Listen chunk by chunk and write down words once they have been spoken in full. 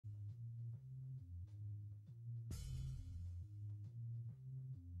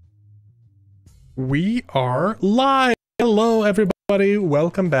We are live! Hello everybody,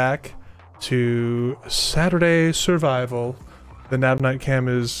 welcome back to Saturday Survival. The Nab Night Cam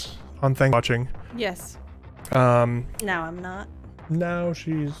is on thing watching. Yes. Now I'm not. Now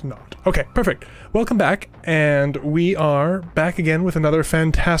she's not. Okay, perfect. Welcome back, and we are back again with another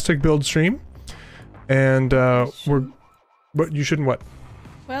fantastic build stream. And what you shouldn't what?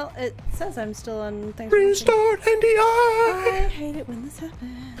 Well, it says I'm still on things. Restart NDI! I hate it when this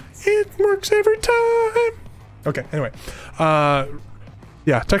happens. It works every time! Okay, anyway.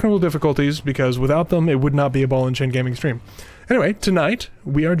 Yeah, technical difficulties, because without them, it would not be a Ball&Chain Gaming stream. Anyway, tonight,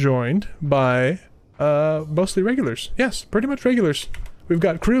 we are joined by, mostly regulars. Yes, pretty much regulars. We've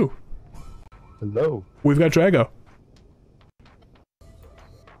got Crew. Hello. We've got Drago.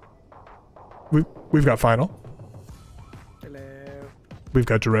 We've got Final. Hello. We've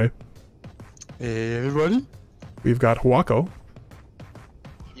got Jure. Hey, everybody. We've got Huaco.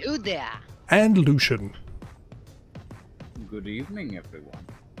 Hello there. And Lucian. Good evening, everyone.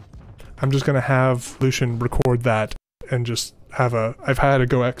 I'm just gonna have Lucian record that and just have a... I've had a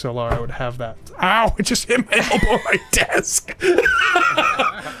Go XLR, I would have that. Ow! It just hit my elbow on my desk!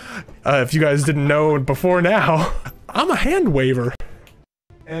 If you guys didn't know before now, I'm a hand waver.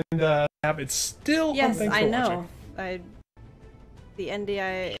 And, it's still Yes, on Thanks I for know. Watching. The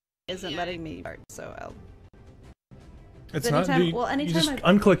NDI isn't letting me start, so I'll... It's anytime, not... well, you anytime just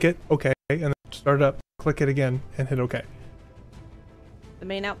I... unclick it, okay, and then start it up, click it again, and hit okay. The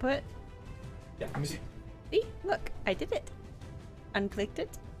main output? Yeah, let me see. See? Look, I did it. Unclicked it.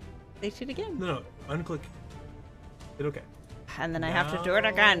 Clicked it again. No, unclick. Hit okay. And then I have to do it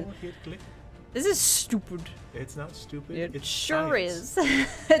again. Hit click. This is stupid. It's not stupid. It it's sure science.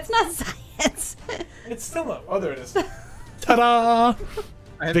 is. It's not science. It's still not. Oh, there it is. Ta-da!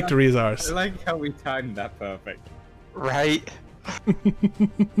 Victory is ours. I like how we timed that perfect. Right.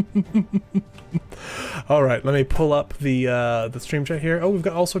 All right, let me pull up the stream chat here. Oh, we've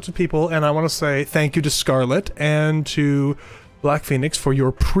got all sorts of people, and I want to say thank you to Scarlet and to Black Phoenix for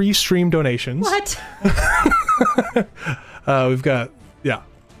your pre-stream donations. What? We've got, yeah,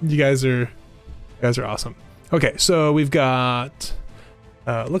 you guys are awesome. Okay, so we've got,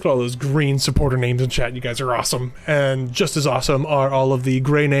 look at all those green supporter names in chat. You guys are awesome, and just as awesome are all of the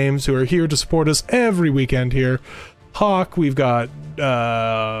gray names who are here to support us every weekend here. Hawk, we've got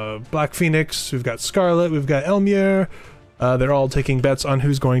Black Phoenix, we've got Scarlet, we've got Elmier. They're all taking bets on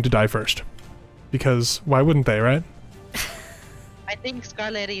who's going to die first, because why wouldn't they, right? I think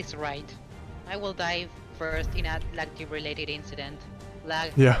Scarlet is right. I will die first in a lag-related incident.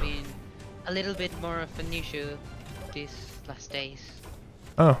 Lag Yeah. has been a little bit more of an issue these last days.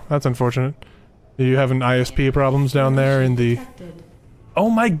 Oh, that's unfortunate. You having ISP problems down there in the... Oh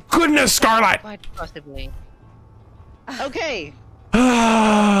my goodness, Scarlet! Quite possibly. Okay.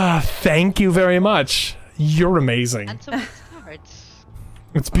 Ah, thank you very much. You're amazing. And so it starts.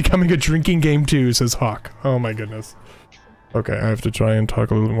 It's becoming a drinking game too, says Hawk. Oh my goodness. Okay, I have to try and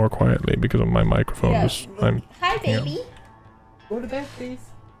talk a little more quietly because of my microphone. I'm... Hi, baby. Go to bed, please.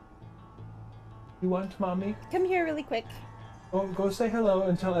 You want mommy? Come here really quick. Oh, go say hello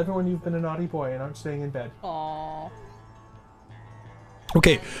and tell everyone you've been a naughty boy and aren't staying in bed. Aww.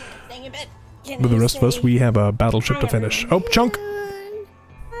 Okay, Staying in bed. with the rest of us, we have a battleship to finish. Oh, Chunk!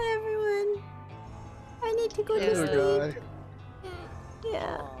 Hi, everyone. I need to go to sleep.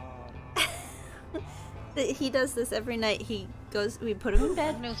 Yeah. He does this every night. He goes, we put him in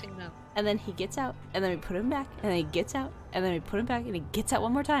bed, No signal. and then he gets out, and then we put him back, and then he gets out, and then we put him back, and he gets out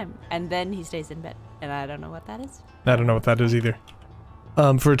one more time, and then he stays in bed. And I don't know what that is. I don't know what that is either.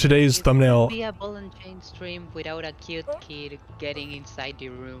 For today's thumbnail... Be a ball and chain stream without a cute kid getting inside the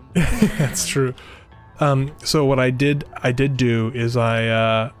room. That's true. So what I did do is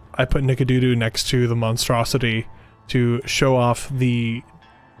I put Nickadoodoo next to the monstrosity to show off the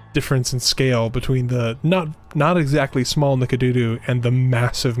difference in scale between the not exactly small Nickadoodoo and the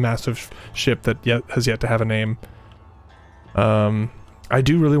massive ship that has yet to have a name. I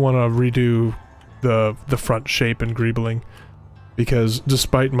do really want to redo the front shape and greebling, because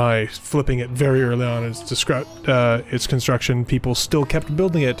despite my flipping it very early on its construction, people still kept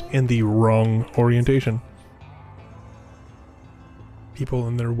building it in the wrong orientation. People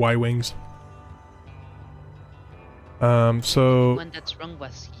in their Y-wings. So... The one that's wrong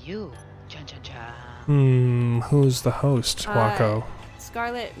was you. Chan chan chan. Who's the host, Wako?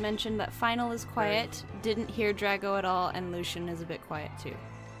 Scarlet mentioned that Final is quiet, didn't hear Drago at all, and Lucian is a bit quiet too.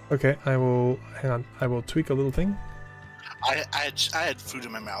 Okay, I will... hang on. I will tweak a little thing. I had food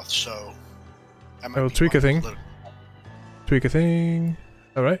in my mouth, so I will tweak a thing. Tweak a thing.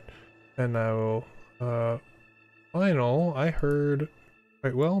 Alright. And I will... Final, I heard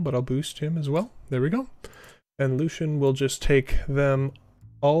quite well, but I'll boost him as well. There we go. And Lucian will just take them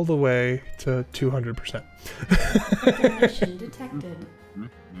all the way to 200%. Donation detected.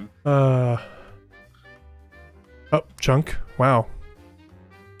 Oh, Chunk. Wow.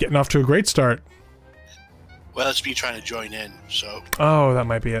 Getting off to a great start. Well, it's me trying to join in, so. Oh, that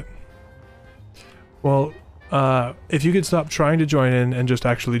might be it. Well, if you could stop trying to join in and just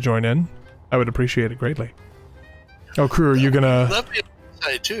actually join in, I would appreciate it greatly. Oh, Crew, are you gonna... Let me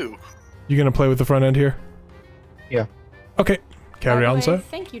side too. You gonna play with the front end here? Yeah. Okay. Carry on, sir.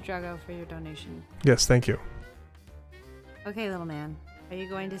 Thank you, Drago, for your donation. Yes, thank you. Okay, little man. Are you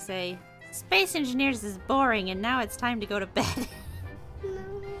going to say, Space Engineers is boring and now it's time to go to bed?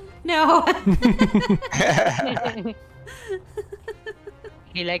 No.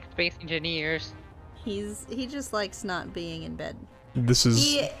 He likes space engineers. He just likes not being in bed. This is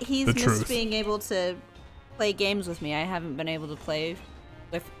He's the missed truth. being able to play games with me. I haven't been able to play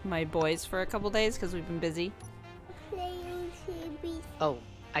with my boys for a couple days because we've been busy. Oh,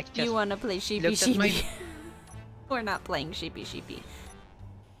 I just You want to play Sheepy looked at my- Sheepy? We're not playing Sheepy Sheepy.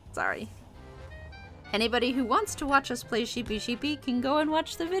 Sorry. Anybody who wants to watch us play Sheepy Sheepy can go and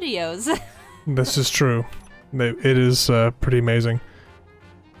watch the videos. This is true. It is pretty amazing.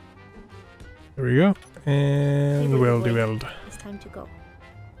 There we go. And well weld. It's time to go.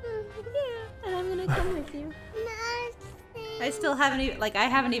 Yeah, and I'm gonna come with you. I still haven't even I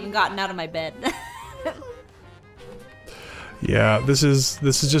haven't even gotten out of my bed. Yeah, this is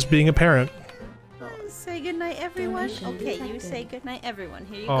just being a parent. Say goodnight, everyone. Donation Okay, you detected. say goodnight, everyone.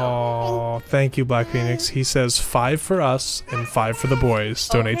 Here you go. Oh, thank you, Black Phoenix. He says 5 for us and 5 for the boys.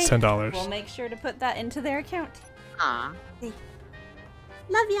 Donates Okay, $10. We'll make sure to put that into their account. Aw. Love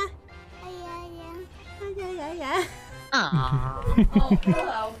ya. Yeah. Aw. Oh,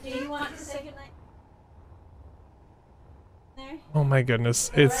 hello. Do you want to say goodnight? There. Oh my goodness,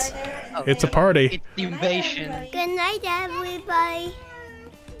 it's Oh, a party. It's the invasion. Good night, everybody.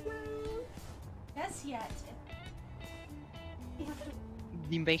 Yes, yet.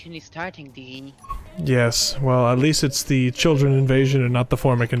 The invasion is starting, the Yes, well, at least it's the children invasion and not the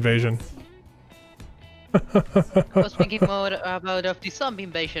Formic invasion. I was thinking more about of the zombie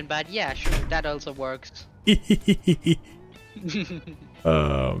invasion, but yeah, sure, that also works.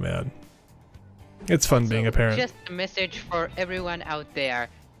 Oh man, it's fun being a parent. Just a message for everyone out there.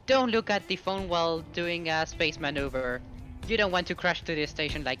 Don't look at the phone while doing a space maneuver. You don't want to crash to the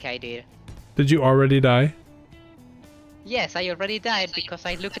station like I did. Did you already die? Yes, I already died because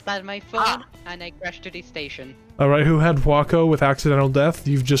I looked at my phone and I crashed to the station. All right, who had Waco with accidental death?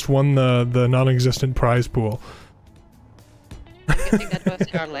 You've just won the non-existent prize pool. I think that was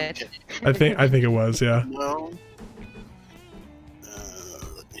Scarlett. I think it was, yeah. No.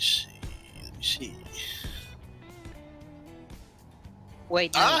 Let me see. Let me see.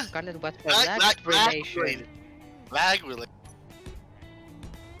 Wait, no, Scarlett was for lag relation. Lag relation.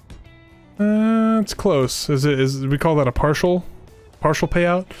 It's close. Is we call that a partial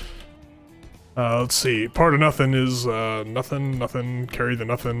payout? Let's see. Part of nothing is nothing. Carry the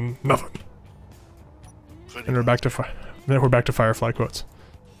nothing. And we're back to then we're back to Firefly quotes.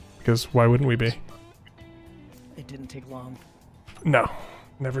 Because why wouldn't we be? It didn't take long. No,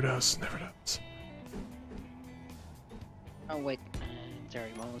 never does. Never does. Oh wait, the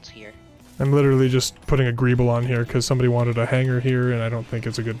remote's here. I'm literally just putting a greeble on here because somebody wanted a hanger here, and I don't think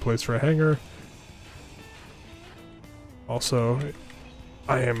it's a good place for a hanger. Also,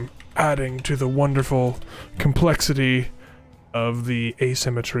 I am adding to the wonderful complexity of the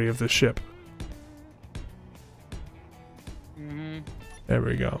asymmetry of this ship. There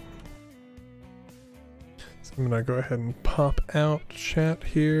we go. So I'm gonna go ahead and pop out chat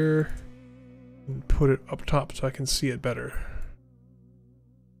here and put it up top so I can see it better.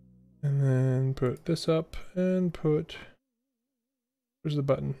 And then put this up and put, where's the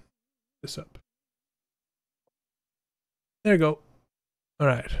button? This up. There you go.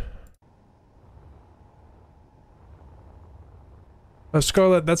 Alright.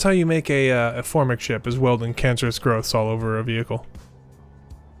 Scarlet, that's how you make a Formic ship, is welding cancerous growths all over a vehicle.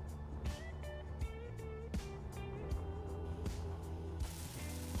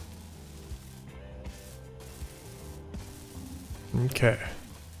 Okay.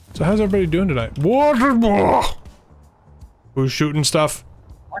 So how's everybody doing tonight? Water ball! Who's shooting stuff?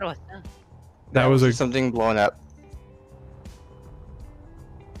 What was that? That was a something blowing up.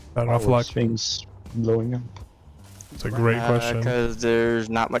 an awful lot. Things blowing up. It's a great question. Because there's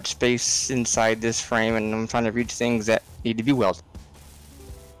not much space inside this frame, and I'm trying to reach things that need to be welded.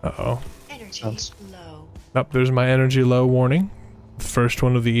 Uh-oh. Energy Sounds- low. Up, there's my energy low warning. First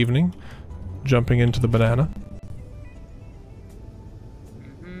one of the evening. Jumping into the banana.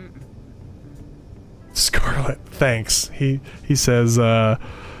 thanks. He says, oh,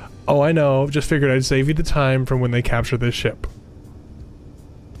 I know. Just figured I'd save you the time from when they capture this ship.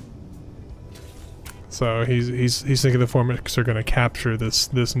 So he's thinking the Formics are going to capture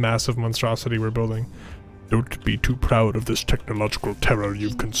this massive monstrosity we're building. Don't be too proud of this technological terror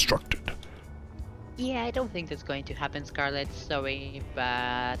you've constructed. Yeah, I don't think that's going to happen, Scarlet. Sorry,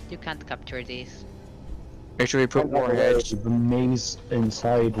 but you can't capture this. Make sure we put warheads. The maze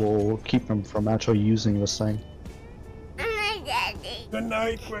inside will keep them from actually using this thing. Good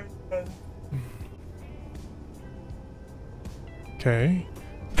night, okay.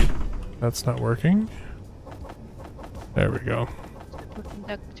 That's not working. There we go.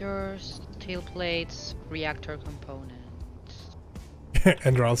 Conductors, steel plates, reactor components.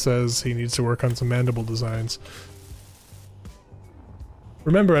 Enderal says he needs to work on some mandible designs.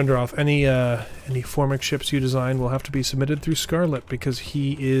 Remember, Enderoth, any Formic ships you design will have to be submitted through Scarlet because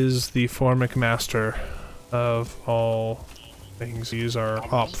he is the Formic master of all things. He's our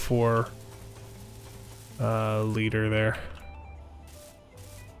Op4 leader there.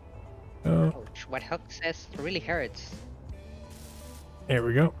 Ouch, what Huck says really hurts. There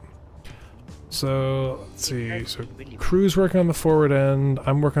we go. So, let's see. So, crew's working on the forward end.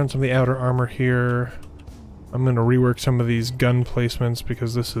 I'm working on some of the outer armor here. I'm going to rework some of these gun placements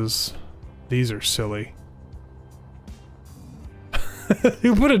because these are silly.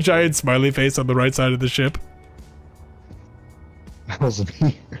 You put a giant smiley face on the right side of the ship. That wasn't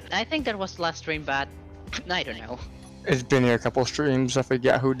me. I think that was last stream, but I don't know. It's been here a couple streams. I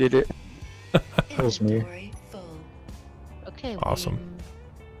forget who did it. That was me. Okay. Awesome.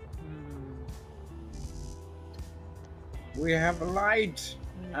 We have light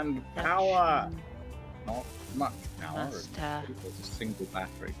and power. Not much power. There's a single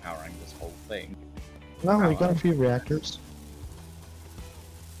battery powering this whole thing. No, we got a few reactors.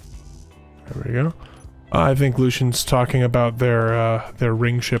 There we go. I think Lucian's talking about their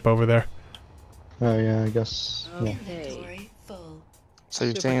ring ship over there. Oh yeah, I guess. Yeah. Okay. So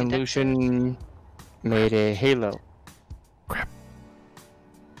you're saying Lucian made a Halo? Crap.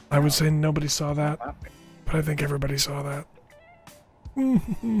 I would say nobody saw that, but I think everybody saw that.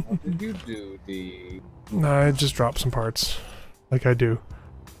 What did you do? No, I just dropped some parts, like I do.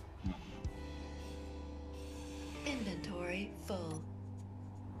 Inventory full.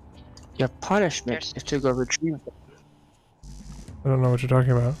 Your punishment is to go retrieve them. I don't know what you're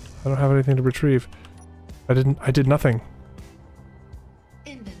talking about. I don't have anything to retrieve. I did nothing.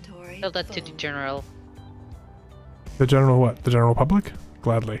 Inventory. Tell that to the general. The general what? The general public?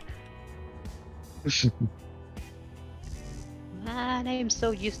 Gladly. Man, I am so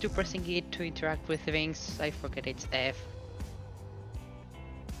used to pressing it to interact with things, I forget it's F.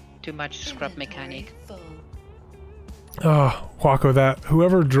 Too much scrap mechanic. Oh, Huaco, that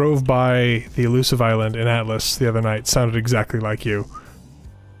whoever drove by the elusive island in Atlas the other night sounded exactly like you.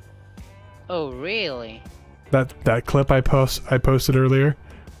 Oh, really? That clip I posted earlier.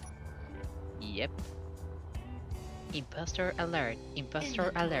 Yep. Imposter alert!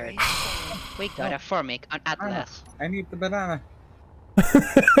 Imposter alert! We got a Formic on Atlas. I need the banana.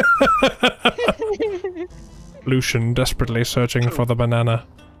 Lucian desperately searching for the banana.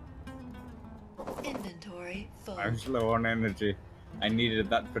 Inventory full. I'm low on energy. I needed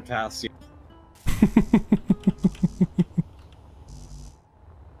that potassium.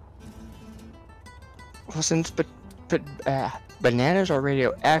 Well, since bananas are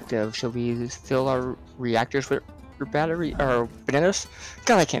radioactive, should we fill our reactors with battery or bananas?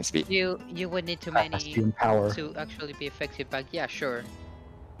 God, I can't speak. You would need too many power to actually be effective, but yeah, sure.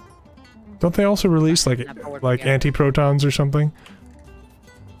 Don't they also release like anti-protons or something?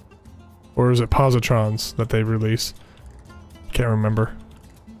 Or is it positrons that they release? Can't remember.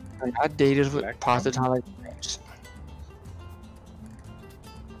 I dated with positonic things.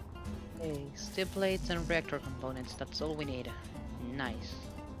 Okay, steel plates and reactor components, that's all we need. Nice.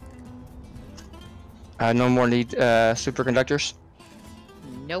 No more need superconductors?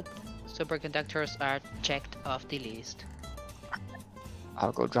 Nope. Superconductors are checked off the list.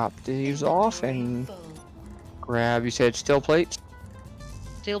 I'll go drop these off and grab, you said steel plates?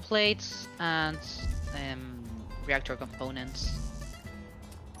 Steel plates and reactor components.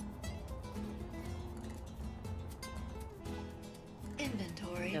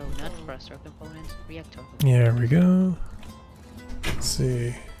 Inventory. No, not thruster components, reactor components. There we go. Let's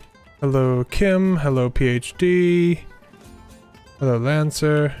see. Hello Kim, hello PhD, hello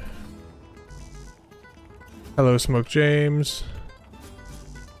Lancer, hello Smoke James.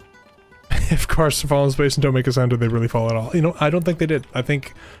 If cars fall in space and don't make a sound, do they really fall at all? You know, I don't think they did. I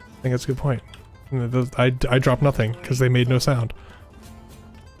think that's a good point. I dropped nothing because they made no sound.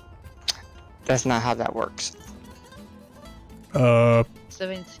 That's not how that works.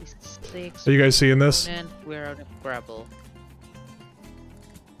 766. Are you guys seeing this? We're out of gravel.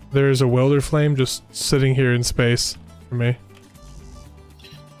 There's a welder flame just sitting here in space for me.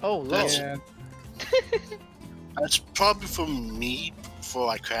 Oh, low. Yeah. That's probably for me before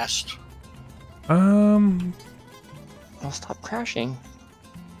I crashed. I'll stop crashing.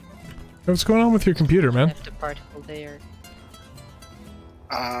 What's going on with your computer, man? Left a particle there.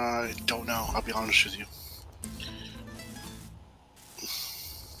 I don't know. I'll be honest with you.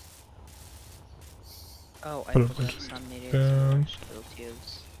 Oh, I Put a forgot bunch some needed down. little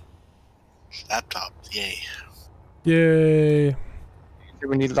tubes. Laptop, yay. Yay! Do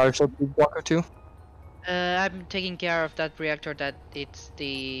we need large blocker too? I'm taking care of that reactor. That it's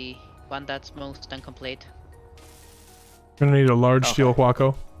the one that's most incomplete. Gonna need a large steel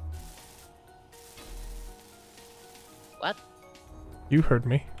Huaco. What? You heard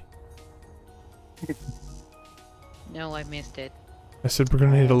me. No, I missed it. I said we're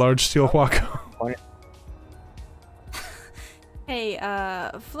gonna need a large steel Huaco. Hey,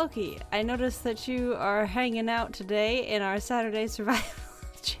 Floki, I noticed that you are hanging out today in our Saturday survival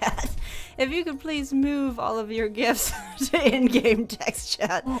chat. If you could please move all of your gifts to in-game text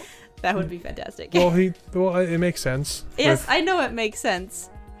chat, that would be fantastic. Well, it makes sense. Yes, I know it makes sense.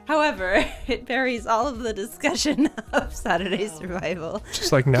 However, it buries all of the discussion of Saturday survival.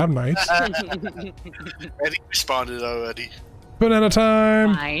 Just like nab nights. Eddie responded already. Banana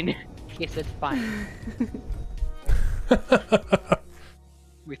time! Fine. Yes, it's fine.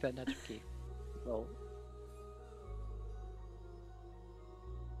 With another key. Roll.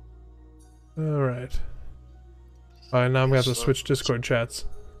 Alright. Alright, now I'm gonna have to switch Discord chats.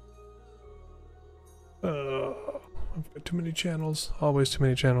 I've got too many channels. Always too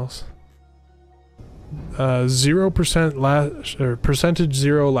many channels. 0% lash or percentage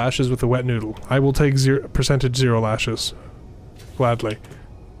 0 lashes with a wet noodle. I will take percentage 0 lashes. Gladly.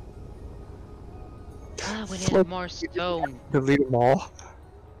 Ah, we need more stone. Delete them all.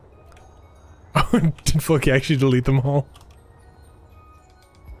 Did Floki actually delete them all?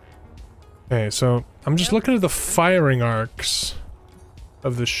 Okay, so I'm just looking at the firing arcs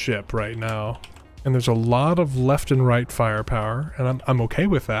of the ship right now, and there's a lot of left and right firepower, and I'm okay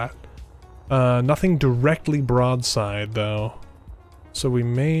with that. Nothing directly broadside though, so we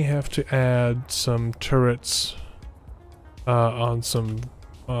may have to add some turrets on some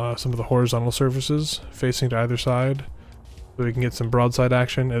of the horizontal surfaces facing to either side, so we can get some broadside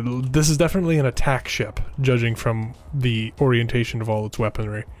action. This is definitely an attack ship, judging from the orientation of all its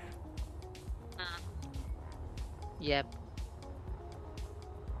weaponry. Yep.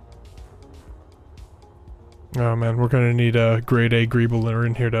 Oh man, we're gonna need a grade A Greebler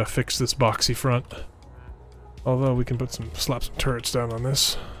in here to fix this boxy front. Although we can slap some turrets down on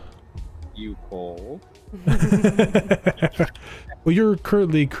this. You call? Well, you're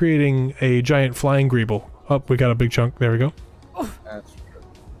currently creating a giant flying Greeble. Oh, we got a big chunk. There we go. That's true.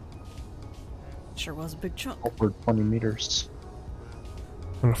 Sure was a big chunk. Upward 20 meters.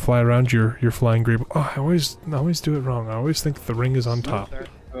 I'm gonna fly around your flying Greeble. Oh, I always do it wrong. I always think the ring is on top.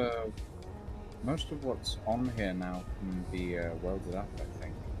 Most of what's on here now can be welded up, I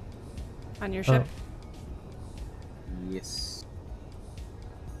think. On your ship? Yes.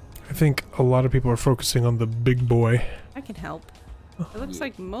 I think a lot of people are focusing on the big boy. I can help. It looks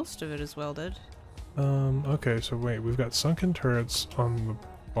like most of it is welded. Okay, so wait, we've got sunken turrets on the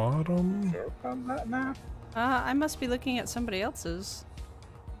bottom. Sure about that now? I must be looking at somebody else's.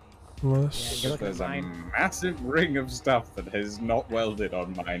 Unless... Yeah, There's a massive ring of stuff that is not welded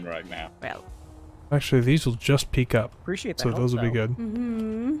on mine right now. Well. Actually, these will just peek up. Appreciate that. So those will be good.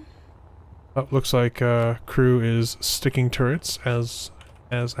 Mm-hmm. Oh, looks like crew is sticking turrets as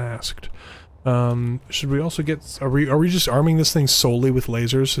asked. Should we also get... Are we just arming this thing solely with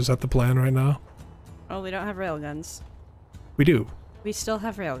lasers? Is that the plan right now? Oh, we don't have railguns. We do. We still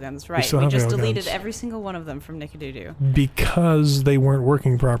have railguns, right? still We have just railguns. deleted every single one of them from Nickadoodoo. Because they weren't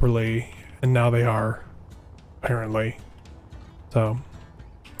working properly, and now they are, apparently. So,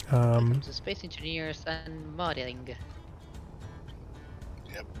 Welcome to Space Engineers and Modeling.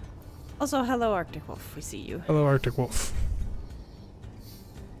 Yep. Also, hello Arctic Wolf, we see you. hello Arctic Wolf.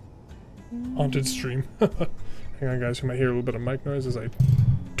 Haunted stream. Hang on guys, you might hear a little bit of mic noise as I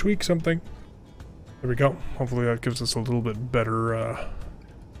tweak something. There we go. Hopefully that gives us a little bit better,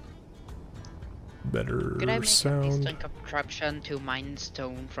 Could I make a sound. piston contraption to mine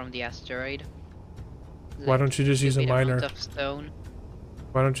stone from the asteroid? Why don't you just use a Stupid amount miner? of stone.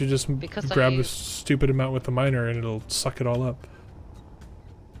 Why don't you just Because grab I- the stupid amount with the miner and it'll suck it all up?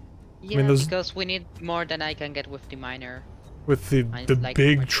 Yeah, those- because we need more than I can get with the miner. With the Mine's the like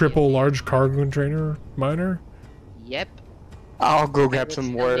big much triple easier. large cargo container miner? Yep. I'll go grab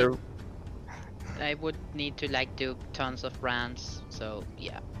some more. I would need to like do tons of runs, so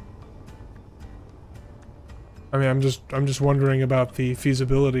yeah. I mean, I'm just wondering about the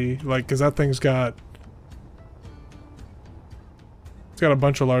feasibility, like, cause that thing's got a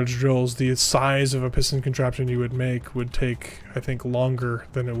bunch of large drills. The size of a piston contraption you would make would take, I think, longer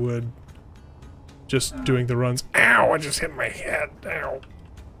than it would just doing the runs. Ow! I just hit my head. Ow.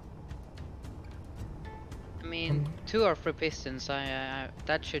 I mean, 2 or 3 pistons. That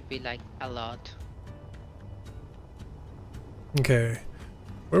should be like a lot. Okay.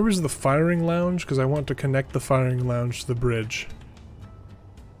 Where was the firing lounge? Because I want to connect the firing lounge to the bridge.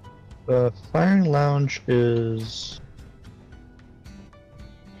 The firing lounge is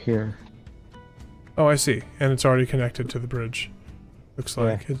here. Oh, I see. And it's already connected to the bridge. Looks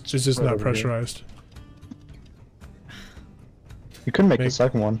like Yeah, it's just right not over pressurized. You could make the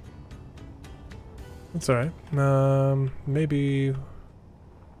second one. That's alright. Maybe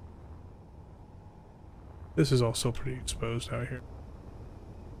this is also pretty exposed out here.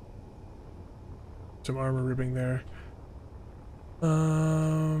 Some armor ribbing there.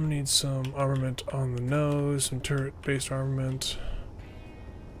 Need some armament on the nose, some turret-based armament.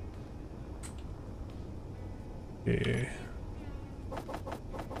 Yeah.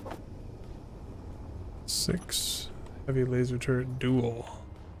 6 heavy laser turret dual.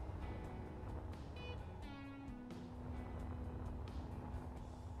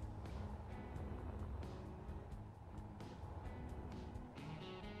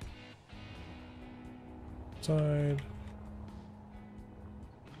 Side.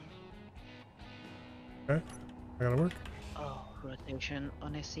 Okay, I gotta work. Oh, rotation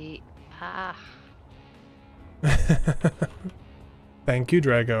on a C. Ah. Thank you,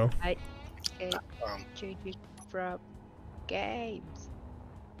 Drago. I get JD from games.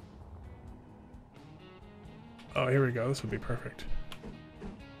 Oh, here we go. This would be perfect.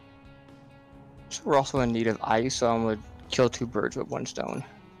 So we're also in need of ice, so I'm gonna kill 2 birds with 1 stone.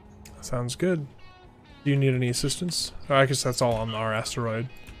 Sounds good. Do you need any assistance? Oh, I guess that's all on our asteroid,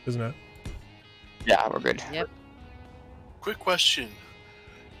 isn't it? Yeah, we're good. Yep. Quick question.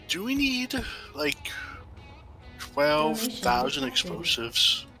 Do we need, like, 12,000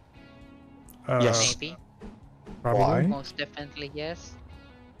 explosives? Yes. Maybe. Probably. Why? Most definitely yes.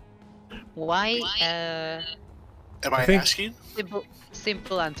 Why? Am I think- asking?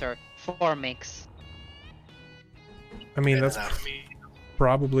 Simple answer. Formics. I mean, that's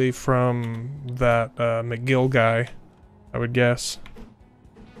probably from that McGill guy, I would guess.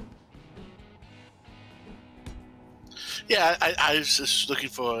 Yeah, I was just looking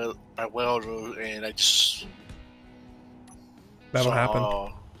for my welder, and I just That'll happen.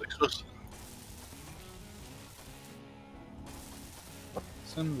 Lots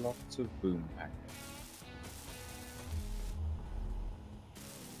and lots of boom packets.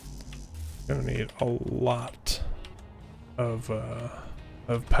 Gonna need a lot of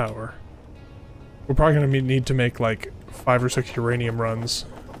power. We're probably gonna need to make like 5 or 6 uranium runs,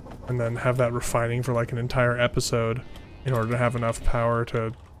 and then have that refining for like an entire episode in order to have enough power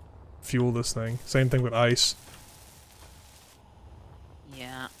to fuel this thing. Same thing with ice.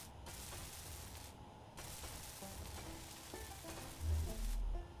 Yeah.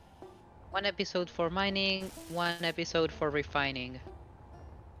 One episode for mining, 1 episode for refining.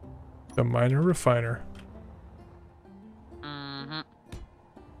 The miner refiner. Mm-hmm.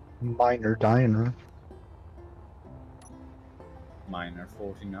 Minor diner. Miner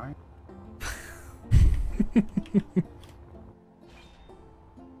 49.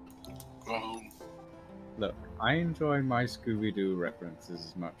 Look, I enjoy my Scooby-Doo references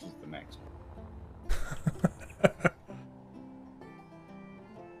as much as the next one.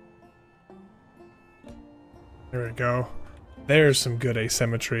 There we go. There's some good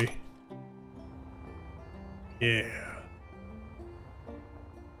asymmetry. Yeah.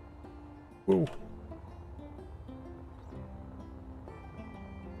 Whoa.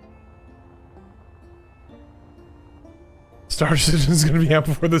 Star Citizen's gonna be out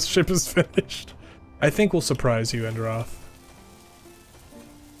before this ship is finished. I think we'll surprise you, Enderoth.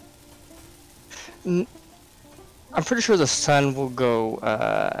 I'm pretty sure the sun will go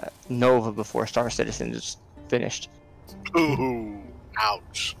Nova before Star Citizen is finished. Ooh,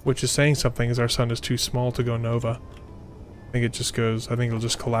 ouch. Which is saying something, as our sun is too small to go Nova. I think it just goes, I think it'll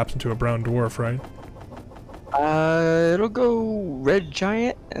just collapse into a brown dwarf, right? It'll go Red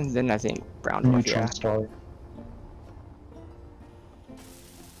Giant, and then I think Brown Dwarf, Neutron yeah. star.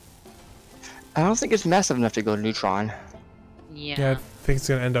 I don't think it's massive enough to go Neutron. Yeah, I think it's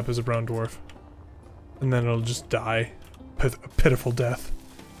gonna end up as a brown dwarf. And then it'll just die. A pitiful death.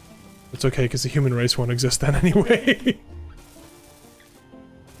 It's okay, because the human race won't exist then anyway.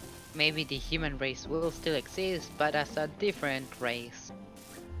 Maybe the human race will still exist, but as a different race.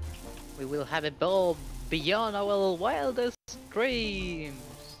 We will have evolved beyond our wildest dreams.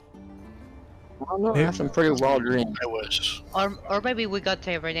 Well, no, that's some pretty wild dreams. I wish. Or maybe we got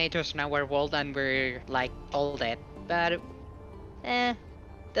Terminators in our world and we're like all dead. But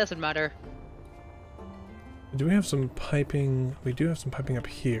doesn't matter. Do we have some piping? We do have some piping up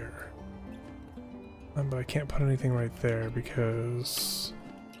here. But I can't put anything right there because...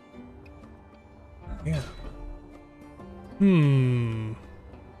 Yeah. Do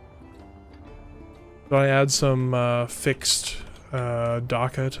I add some fixed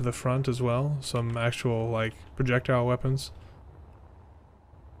Dakka to the front as well? Some actual, like, projectile weapons?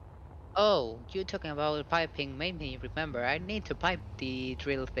 Oh, you talking about piping made me remember. I need to pipe the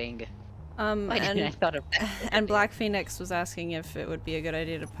drill thing. Why didn't I thought of that? And Black Phoenix was asking if it would be a good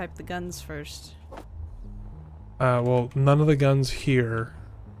idea to pipe the guns first. Well, none of the guns here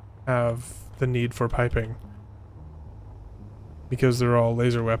have the need for piping because they're all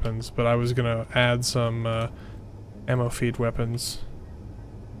laser weapons, but I was gonna add some ammo feed weapons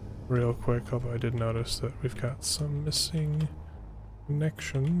real quick, although I did notice that we've got some missing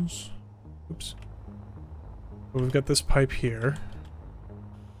connections. Oops. But we've got this pipe here.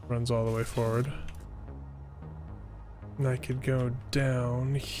 Runs all the way forward. And I could go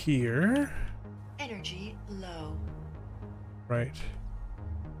down here. Energy low. Right.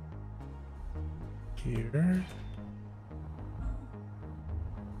 Here.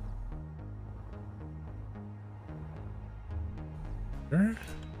 There.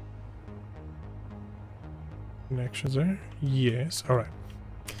 Connections there? Yes. Alright.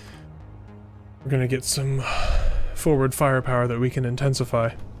 We're gonna get some forward firepower that we can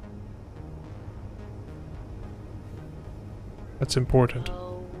intensify. That's important.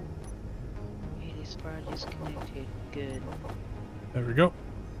 Oh, it is far disconnected. Good. There we go.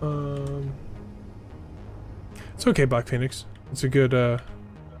 It's okay, Black Phoenix. It's a good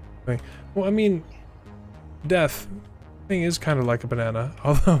thing. Well, I mean, death thing is kind of like a banana.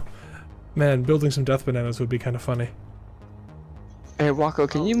 Although, man, building some death bananas would be kind of funny. Hey, Wako,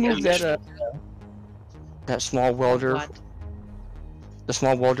 can you move that that small welder? What? The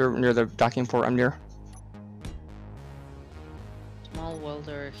small welder near the docking port I'm near. Small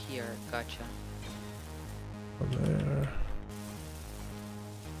welder here. Gotcha. From there.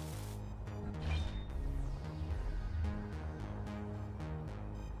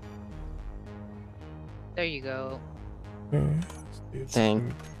 There you go. Okay. Let's do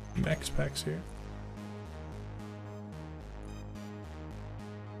some max packs here.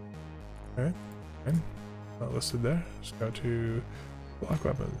 Okay. Not listed there. Just go to block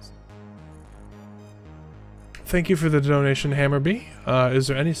weapons. Thank you for the donation, Hammerby. Is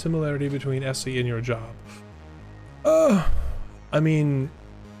there any similarity between SE and your job? I mean,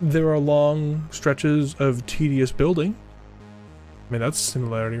 there are long stretches of tedious building. I mean, that's a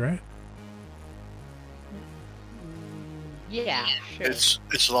similarity, right? Yeah, sure.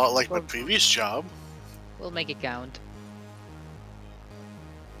 It's a lot like my previous job. We'll make it count.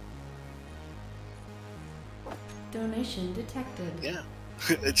 Donation detected. Yeah.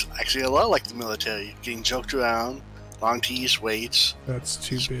 It's actually a lot like the military. Getting joked around, long tedious waits. That's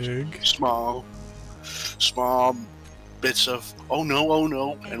too big. Small bits of oh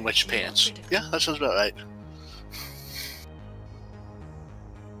no, and wet your pants. Yeah, that sounds about right.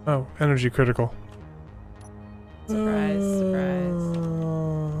 Oh, energy critical. Surprise,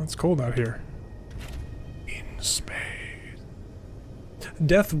 surprise. It's cold out here. In space.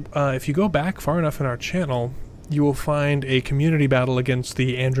 Death, if you go back far enough in our channel, you will find a community battle against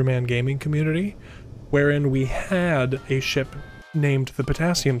the Androman Gaming community, wherein we had a ship named the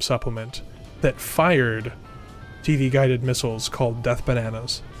Potassium Supplement that fired TV-guided missiles called Death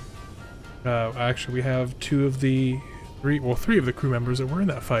Bananas. Actually, we have three of the crew members that were in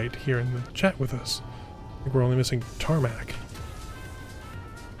that fight here in the chat with us. I think we're only missing Tarmac.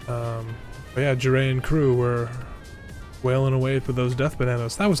 But yeah, Jiray and crew were wailing away for those Death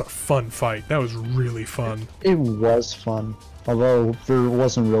Bananas. That was a fun fight. That was really fun. It was fun, although there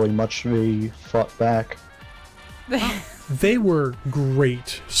wasn't really much we fought back. They were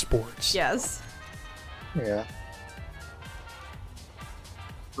great sports. Yes. Yeah.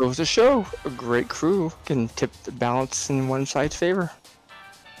 Goes to show, a great crew can tip the balance in one side's favor.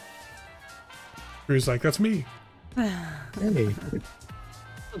 Crew's like, that's me. Hey,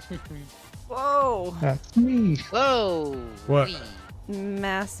 Whoa! that's me. Whoa! What? Wee.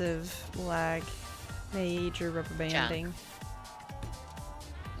 Massive lag. Major rubber banding.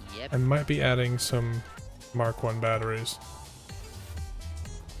 Yep. I might be adding some Mark 1 batteries.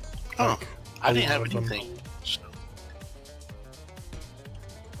 Oh, Like, I a didn't lot have of them. anything. So.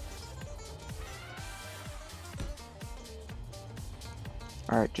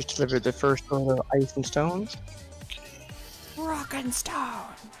 Alright, just delivered the first one of ice and stones. Rock and stone.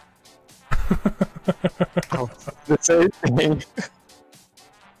 Oh, the same thing.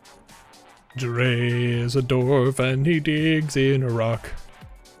 Dre is a dwarf and he digs in a rock.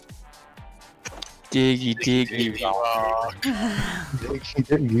 Diggy, diggy, rock. Diggy,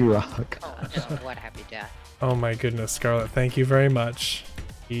 diggy rock. Oh no, what have you done? Oh my goodness, Scarlet, thank you very much.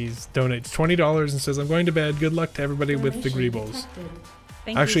 He donates $20 and says, I'm going to bed. Good luck to everybody with the Greebles.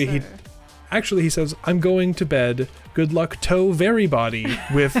 Thank Actually, you, sir. Actually, he says, I'm going to bed. Good luck to everybody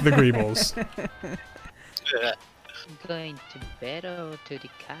with the Greebles. Going to bed or to the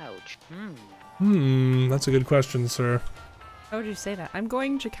couch? That's a good question, sir. How would you say that? I'm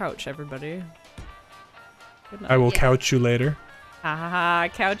going to couch, everybody. Good night. I will couch you later. Ha ha ha,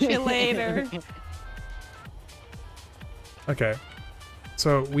 couch you later. Okay.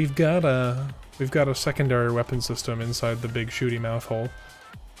 So we've got a secondary weapon system inside the big shooty mouth hole.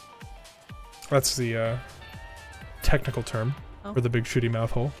 That's the technical term for the big shooty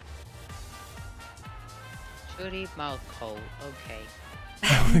mouth hole. Shooty mouth hole, okay.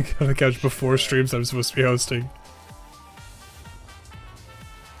 I only got the couch before streams I'm supposed to be hosting.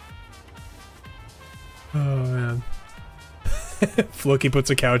 Oh man. Floki puts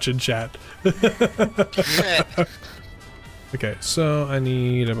a couch in chat. Okay, so I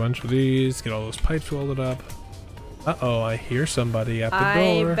need a bunch of these, get all those pipes welded up. Uh-oh, I hear somebody at the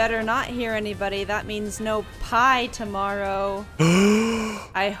door. I better not hear anybody. That means no pie tomorrow.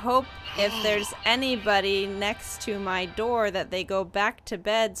 I hope if there's anybody next to my door that they go back to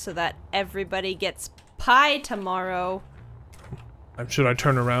bed so that everybody gets pie tomorrow. Should I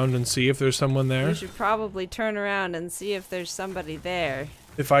turn around and see if there's someone there? You should probably turn around and see if there's somebody there.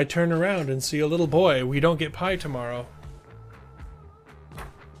 If I turn around and see a little boy, we don't get pie tomorrow.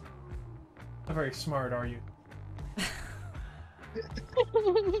 Not very smart, are you?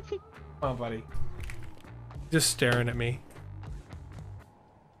 Come on, buddy. Just staring at me.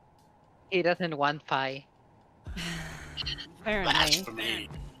 He doesn't want pie. Apparently.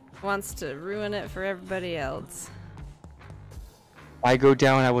 Wants to ruin it for everybody else. I go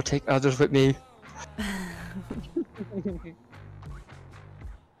down, I will take others with me.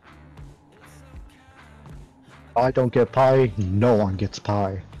 I don't get pie, no one gets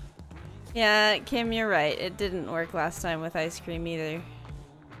pie. Yeah, Kim, you're right. It didn't work last time with ice cream either.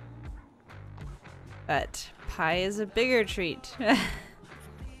 But pie is a bigger treat.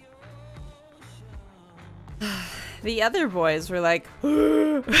 The other boys were like,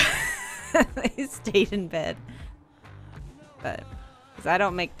 they stayed in bed. But, because I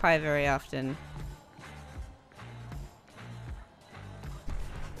don't make pie very often.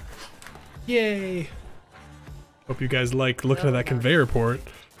 Yay! Hope you guys like looking at that conveyor port.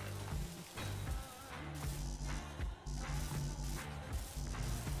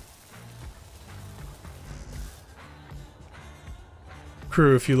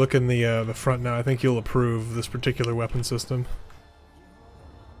 Crew, if you look in the front now, I think you'll approve this particular weapon system.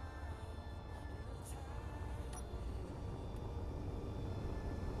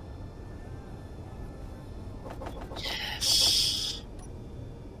 Yes.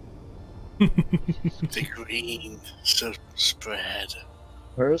 The green silk spread.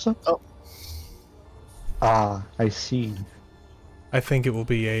 Where is it? Oh. Ah, I see. I think it will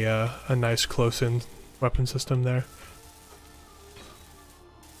be a nice close-in weapon system there.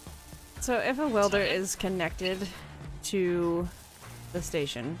 So if a welder is connected to the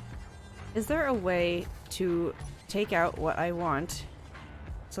station, is there a way to take out what I want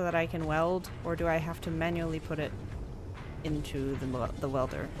so that I can weld, or do I have to manually put it into the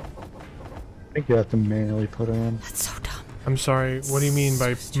welder? I think you have to manually put it in. That's so dumb. I'm sorry, what do you mean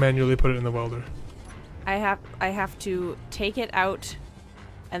by manually put it in the welder? I have to take it out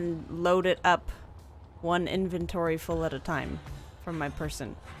and load it up one inventory full at a time from my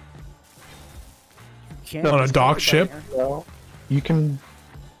person. On a dock ship? Well, you can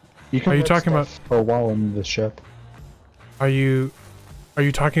Are you talking about for a while in the ship? Are you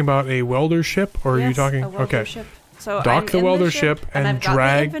talking about a welder ship, or Yes, are you talking? a welder Okay. ship. So Dock I'm the in welder the ship and I've got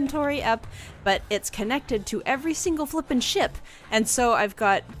drag the inventory up, but it's connected to every single flippin' ship. And so I've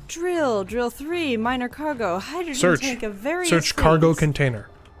got drill 3, minor cargo, hydrogen tank of various Search cargo things. container.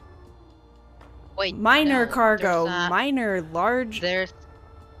 Wait, Minor no, cargo, there's minor, large. There's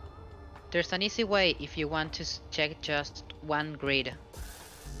an easy way if you want to check just one grid.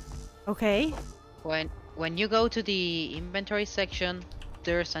 Okay. When you go to the inventory section,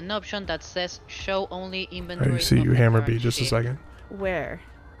 there's an option that says show only inventory. I see you, of the Hammer current B. Just a ship. second. Where?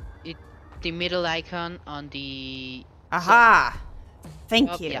 The middle icon on the. Aha!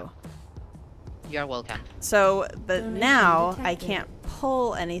 Thank you. Yeah. You're welcome. So, but now I can't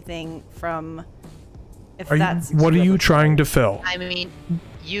pull anything from. If What are you trying to fill? I mean,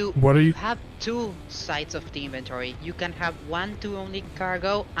 you have two sides of the inventory. You can have one to only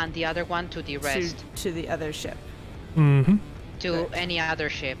cargo and the other one to the rest. To the other ship. Mm-hmm. To any other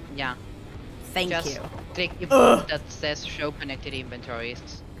ship, yeah. Thank Just you. click the button that says show connected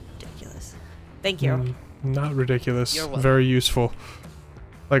inventories. Ridiculous. Thank you. Not ridiculous. You're welcome. Very useful.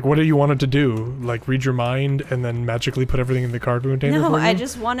 Like, what do you want it to do? Like, read your mind and then magically put everything in the cargo container No, for you? I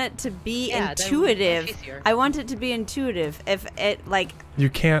just want it to be intuitive. I want it to be intuitive. If it, like... You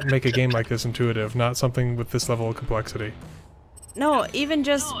can't make a game like this intuitive, not something with this level of complexity. No, even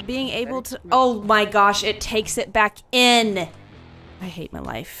just being able to... Oh my gosh, it takes it back in! I hate my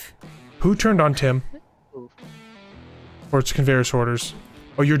life. Who turned on Tim? Or it's conveyor sorters.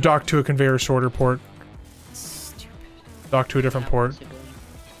 Oh, you're docked to a conveyor sorter port. Stupid. Docked to a different port.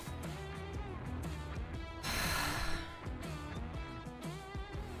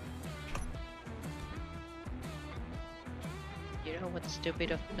 You know what's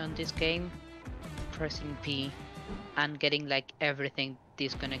stupid on this game? Pressing P and getting like everything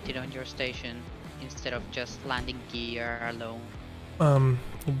disconnected on your station instead of just landing gear alone.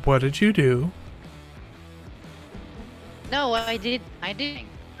 What did you do? No, I didn't. I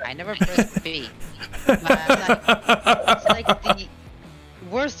never pressed B. But, it's like the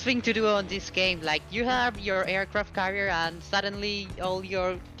worst thing to do on this game. Like, you have your aircraft carrier and suddenly all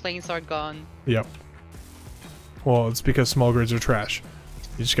your planes are gone. Yep. Well, it's because small grids are trash.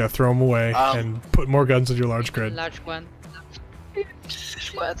 You just gotta throw them away and put more guns in your large grid. Large one.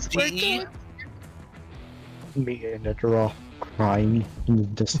 What's Me and it are all crying in the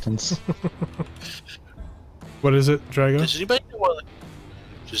distance. What is it, Drago? Does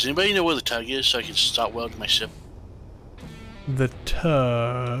anybody know where the tug is so I can start welding my ship? The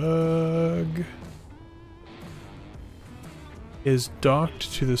tug is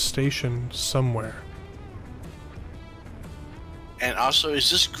docked to the station somewhere. And also, is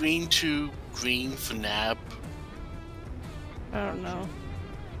this green to green for NAB? I don't know.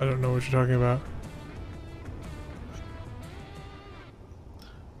 I don't know what you're talking about.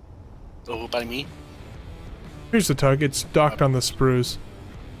 Over by me? Here's the tug. It's docked on the sprues.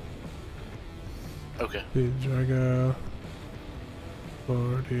 Okay. The Drago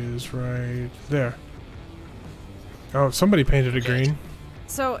board is right there. Oh, somebody painted it green.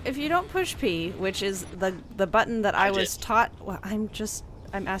 So if you don't push P, which is the button that I was taught, well,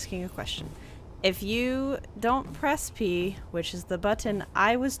 I'm asking a question. If you don't press P, which is the button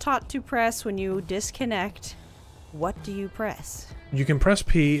I was taught to press when you disconnect, what do you press? You can press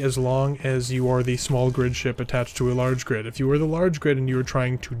P as long as you are the small grid ship attached to a large grid. If you were the large grid and you were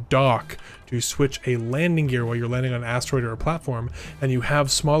trying to dock to switch a landing gear while you're landing on an asteroid or a platform, and you have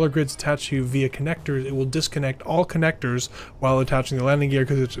smaller grids attached to you via connectors, it will disconnect all connectors while attaching the landing gear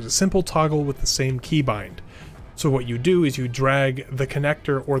because it's a simple toggle with the same keybind. So what you do is you drag the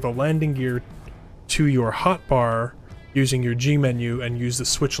connector or the landing gear to your hotbar using your G menu and use the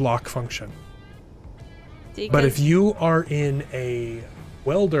switch lock function. But if you are in a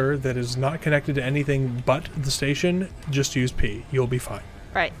welder that is not connected to anything but the station, just use P. You'll be fine.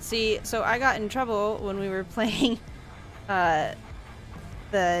 Right. See, so I got in trouble when we were playing the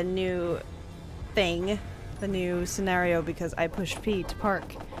new thing, the new scenario, because I pushed P to park.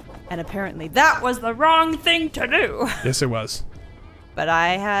 And apparently that was the wrong thing to do. Yes, it was. But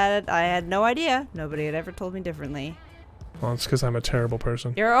I had no idea. Nobody had ever told me differently. Well, it's because I'm a terrible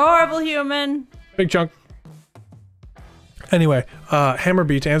person. You're a horrible human. Big chunk. Anyway,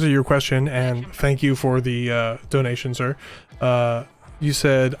 Hammerbeat, to answer your question, and thank you for the donation, sir. You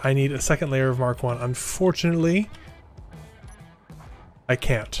said, I need a second layer of Mark 1. Unfortunately, I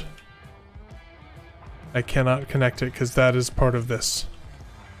can't. I cannot connect it because that is part of this.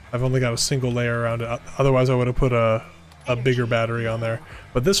 I've only got a single layer around it. Otherwise, I would have put a bigger battery on there.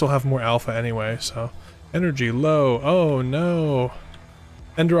 But this will have more alpha anyway, so... Energy low. Oh, no.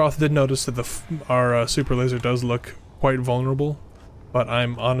 Enderoth did notice that our super laser does look quite vulnerable, but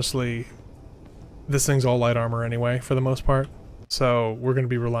I'm honestly... This thing's all light armor anyway, for the most part. So we're going to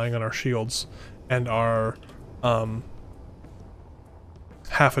be relying on our shields and our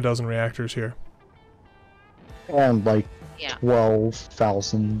half a dozen reactors here. And like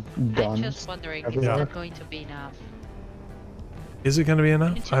 12,000 guns. I'm just wondering, is everywhere. that going to be enough? Is it going to be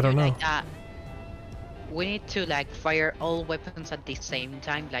enough? I don't know. Like that. We need to like fire all weapons at the same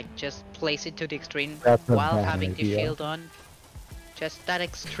time, like just place it to the extreme while having the shield on. Just that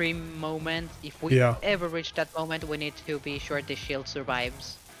extreme moment. If we ever reach that moment, we need to be sure the shield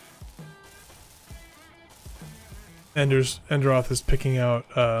survives. Enderoth is picking out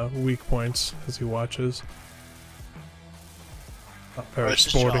weak points as he watches. Not very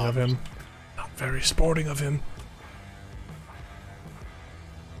sporting of him. Not very sporting of him.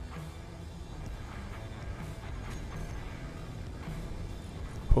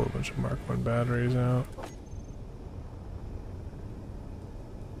 Pull a bunch of Mark 1 batteries out.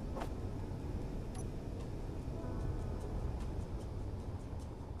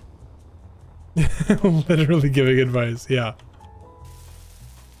 Literally giving advice, yeah.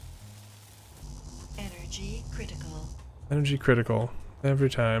 Energy critical. Energy critical. Every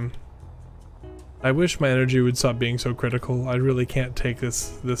time. I wish my energy would stop being so critical. I really can't take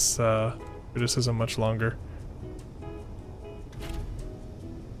this criticism much longer.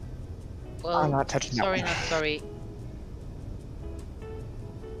 Well, I'm not touching that sorry, one. not sorry.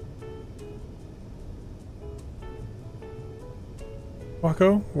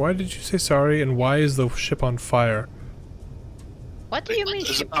 Wako, why did you say sorry, and why is the ship on fire? What do you mean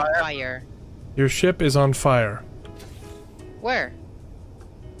ship on fire? Your ship is on fire. Where?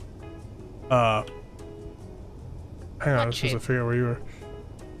 Hang on, I was supposed to ship? figure out where you were.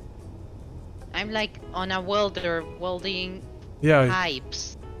 I'm like on a welder welding Yeah,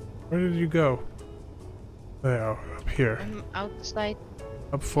 pipes. where did you go? There, up here. I'm outside.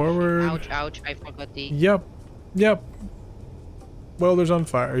 Up forward. Ouch, ouch, I forgot the... Yep. Yep. Welder's on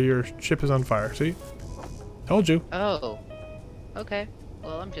fire. Your ship is on fire. See? Told you. Oh. Okay.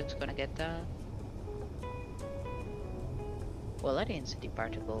 Well, I'm just gonna get that. Well, I didn't see the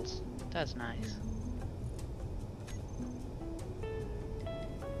particles. That's nice.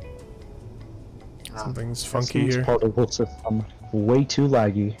 Something's funky Seems here. particle system way too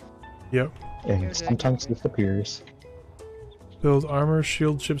laggy, Yep. and sometimes disappears. Build armor,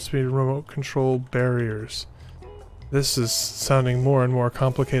 shield, ship speed, remote control barriers. This is sounding more and more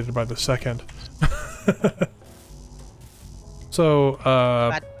complicated by the second. So,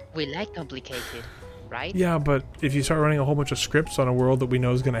 But we like complicated, right? yeah, but if you start running a whole bunch of scripts on a world that we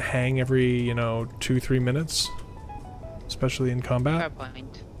know is going to hang every, 2-3 minutes, especially in combat. Fair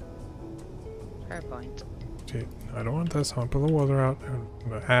point. Fair point. Okay, I don't want this. I want to pull the welder out. I'm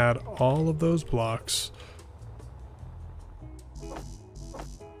going to add all of those blocks.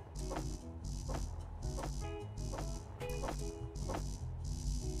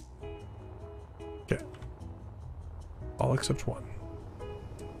 Okay. All except one.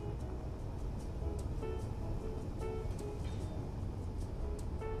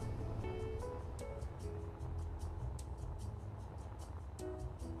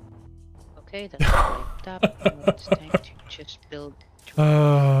 Okay, that's wiped up. Now it's time to just build.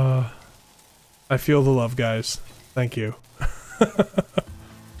 I feel the love, guys. Thank you.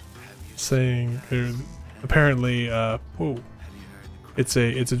 Saying apparently, whoa, it's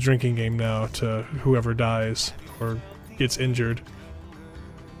a drinking game now to whoever dies or gets injured.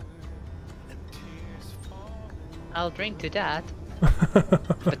 I'll drink to that.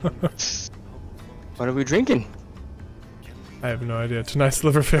 What are we drinking? I have no idea. Tonight's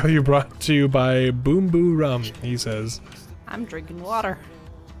liver failure brought to you by Boom Boo Rum, he says. I'm drinking water.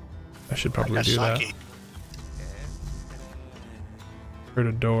 I should probably do that. Heard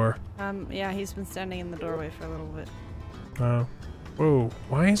a door. Yeah, he's been standing in the doorway for a little bit. Whoa,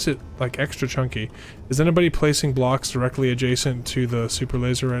 why is it like extra chunky? Is anybody placing blocks directly adjacent to the super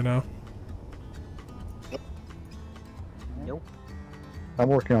laser right now? Nope. I'm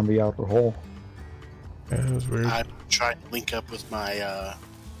working on the outer hole. Yeah, that was weird. I'm trying to link up with my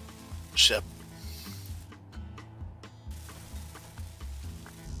ship.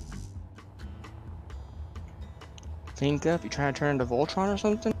 Think up? You trying to turn into Voltron or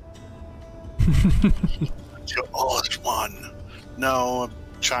something? Oh, it's one. No, I'm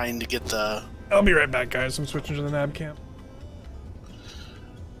trying to get the... I'll be right back, guys. I'm switching to the nav cam.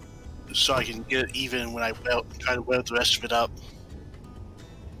 So I can get it even when I try to weld the rest of it up.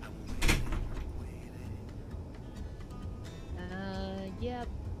 Yeah,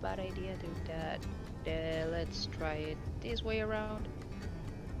 bad idea to do that. Let's try it this way around.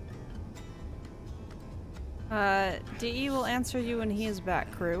 DE will answer you when he is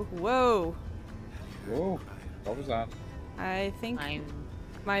back, crew. Whoa! Whoa, what was that? I think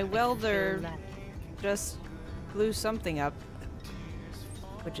my welder just blew something up,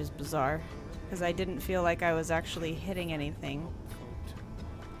 which is bizarre, because I didn't feel like I was actually hitting anything.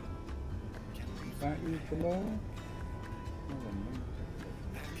 Is that you below?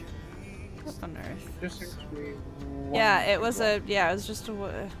 What on earth? Just seems to be Yeah, it was a. Yeah, it was just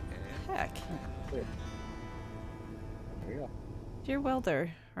a. Heck. Yeah. Dear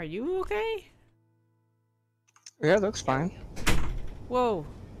welder, are you okay? Yeah, looks fine. Whoa.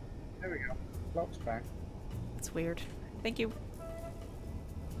 There we go. Clock's back. That's weird. Thank you.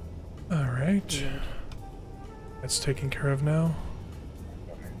 Alright. That's taken care of now.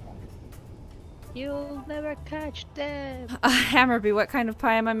 You'll never catch them. Hammerby, what kind of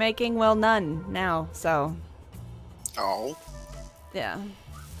pie am I making? Well, none now, so. Oh. Yeah.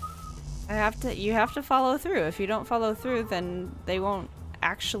 You have to follow through. If you don't follow through, then they won't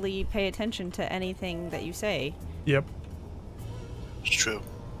actually pay attention to anything that you say. Yep. It's true.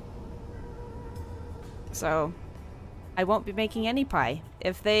 So, I won't be making any pie.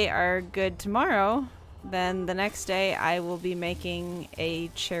 If they are good tomorrow, then the next day I will be making a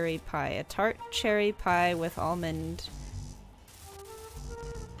cherry pie. A tart cherry pie with almond.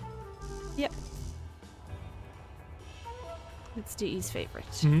 Yep. It's DE's favorite.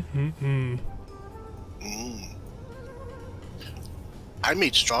 Mm-mm-mm. I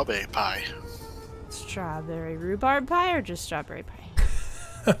made strawberry pie. Strawberry rhubarb pie or just strawberry pie?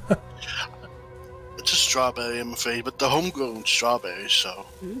 It's a strawberry, I'm afraid, but the homegrown strawberries, so.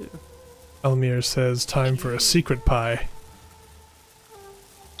 Ooh. Elmir says, time for a secret pie.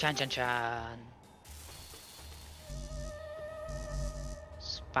 Chan chan chan.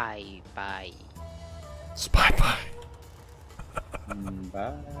 Spy pie. Spy pie.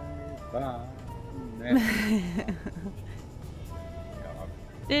 Bye bye.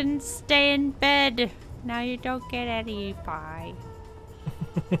 Didn't stay in bed. Now you don't get any pie.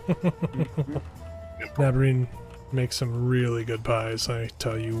 Nabarine makes some really good pies, I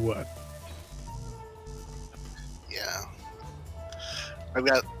tell you what. Yeah. I've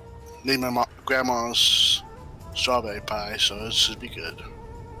got my grandma's strawberry pie, so it should be good.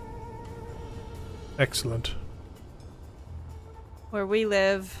 Excellent. Where we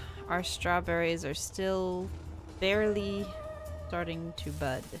live, our strawberries are still barely starting to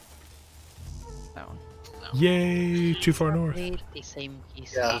bud. So. Yay, too far north. The same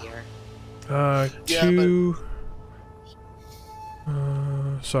piece here.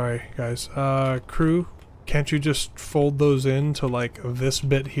 Sorry, guys. Crew, can't you just fold those into like this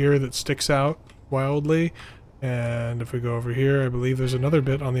bit here that sticks out wildly? And if we go over here, I believe there's another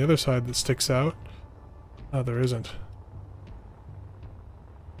bit on the other side that sticks out. Oh, there isn't.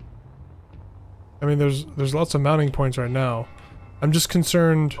 I mean, there's lots of mounting points right now. I'm just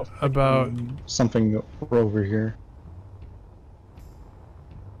concerned about something over here.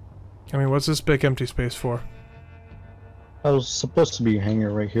 I mean, what's this big empty space for? That was supposed to be a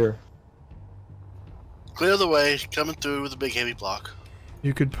hangar right here. Clear the way, coming through with a big heavy block.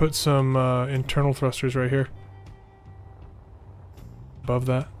 You could put some internal thrusters right here. Above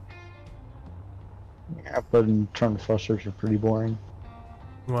that. Yeah, but internal thrusters are pretty boring.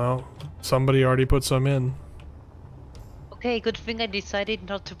 Well, somebody already put some in. Okay, good thing I decided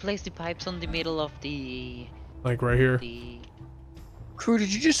not to place the pipes on the middle of the... Like right here. Crew,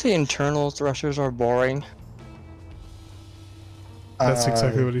 did you just say internal thrusters are boring? That's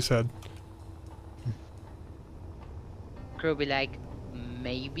exactly what he said. Crew be like,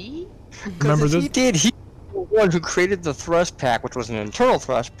 maybe? Remember this? He did. He was the one who created the thrust pack, which was an internal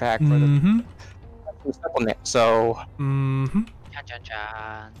thrust pack for the supplement. So. Mm-hmm. Chan chan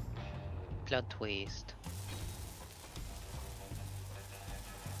chan. Plot twist.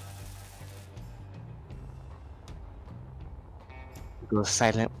 Go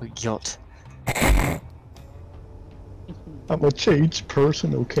silent with guilt. I'm a changed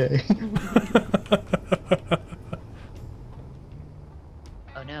person, okay?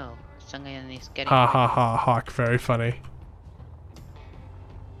 Oh no, Sangayan is getting... Ha ha ha, Hawk, very funny.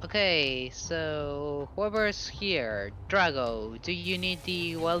 Okay, so whoever's here, Drago, do you need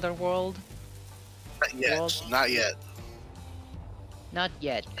the welder world? Not yet. Not yet. Not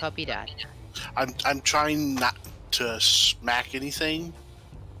yet. Copy that. I'm trying not to smack anything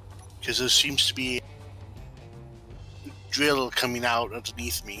because there seems to be a drill coming out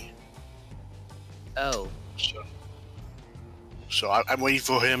underneath me. Oh. So I'm waiting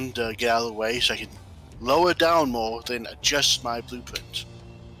for him to get out of the way so I can lower down more, then adjust my blueprint.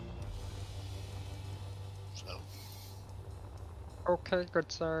 So. Okay,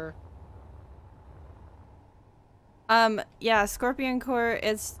 good sir. Yeah, Scorpion Core,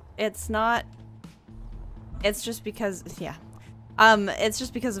 it's not... It's just because, yeah. It's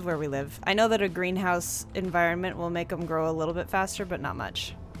just because of where we live. I know that a greenhouse environment will make them grow a little bit faster, but not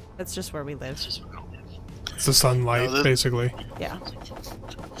much. That's just where we live. It's the sunlight, basically. Yeah.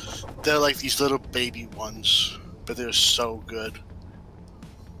 They're like these little baby ones, but they're so good.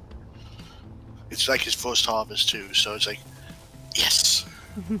 It's like his first harvest too, so it's like, yes!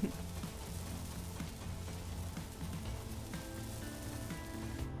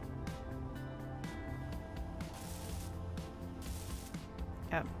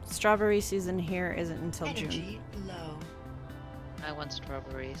 Yeah, strawberry season here isn't until Energy June. low. I want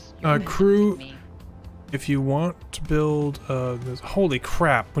strawberries. Crew, if you want to build holy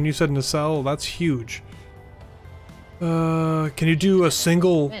crap, when you said nacelle, that's huge. Can you do a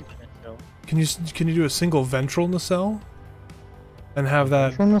single can you do a single ventral nacelle? And have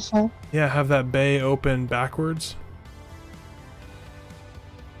that nacelle? Yeah, have that bay open backwards.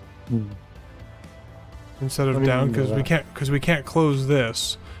 Instead of down, because we can't close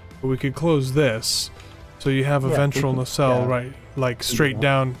this. But we could close this. So you have a ventral nacelle right like straight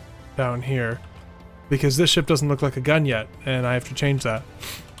down here. Because this ship doesn't look like a gun yet, and I have to change that.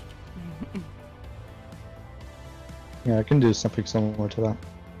 Yeah, I can do something similar to that.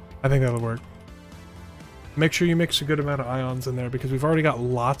 I think that'll work. Make sure you mix a good amount of ions in there, because we've already got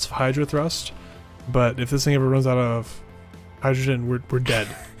lots of hydro thrust. But if this thing ever runs out of hydrogen, we're dead.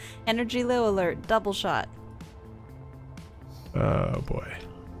 Energy low alert, double shot. Oh boy.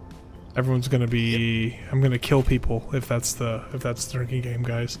 Everyone's gonna be I'm gonna kill people if that's the drinking game,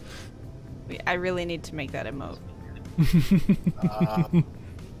 guys. I really need to make that emote.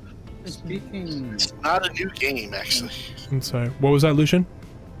 Speaking... It's not a new game, actually. I'm sorry. What was that, Lucian?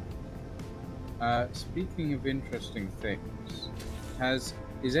 Speaking of interesting things,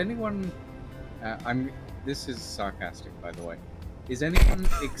 is anyone... this is sarcastic, by the way. Is anyone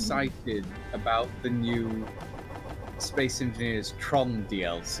excited about the new Space Engineers Tron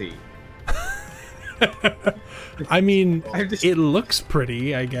DLC? I mean, it looks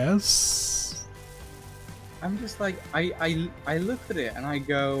pretty, I guess. I'm just like, I look at it and I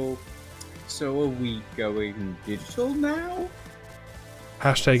go, so are we going digital now?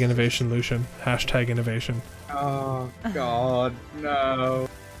 Hashtag innovation, Lucian. Hashtag innovation. Oh god, no.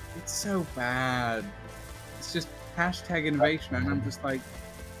 It's so bad. It's just hashtag innovation, and I'm just like,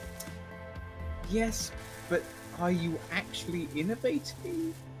 yes, but are you actually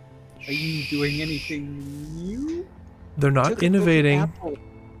innovating? Are you doing anything new? They're not innovating.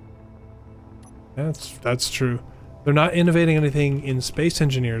 That's true. They're not innovating anything in Space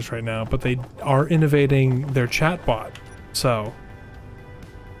Engineers right now, but they are innovating their chatbot. So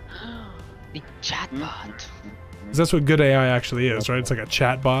the chatbot. 'Cause that's what good AI actually is, right? It's like a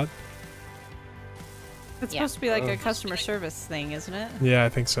chatbot. It's supposed to be like a customer service thing, isn't it? Yeah, I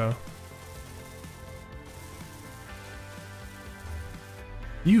think so.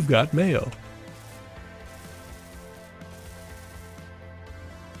 You've got mail.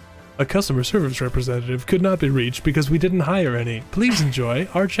 A customer service representative could not be reached because we didn't hire any. Please enjoy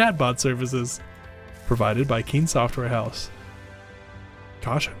our chatbot services. Provided by Keen Software House.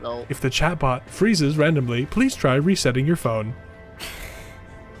 Caution. No. If the chatbot freezes randomly, please try resetting your phone.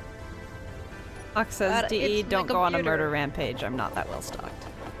 Fox says, DE, don't go on a murder rampage. I'm not that well stocked.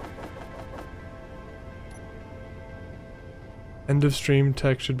 End of stream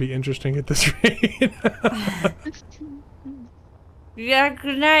text should be interesting at this rate. Yeah,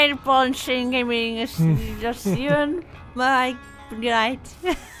 good night, Ball&ChainGaming. It's just you and my good night.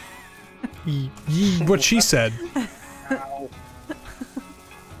 What she said.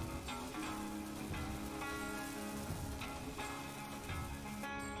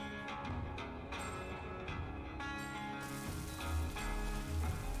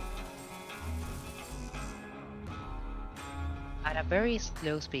 At a very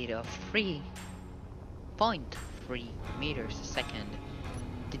slow speed of 3.3 meters a second,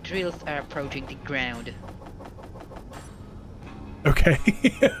 the drills are approaching the ground. Okay.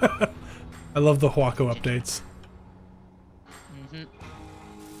 I love the Huaco updates.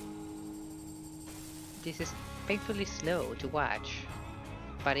 This is painfully slow to watch,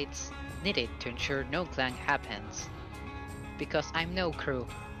 but it's needed to ensure no clang happens, because I'm no crew.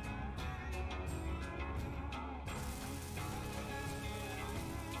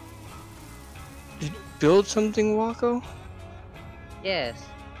 Did you build something, Wako? Yes,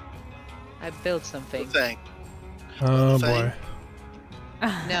 I built something. Thing. Oh boy.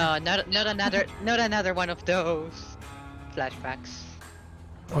 No, not another one of those flashbacks.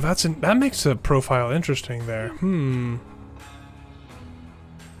 Oh, that makes a profile interesting there.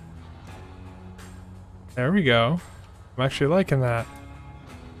 There we go. I'm actually liking that.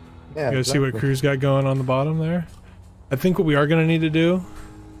 Yeah, you guys see what Crew's got going on the bottom there? I think what we are gonna need to do,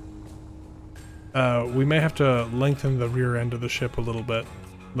 we may have to lengthen the rear end of the ship a little bit,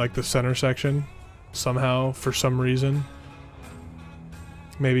 like the center section, somehow, for some reason.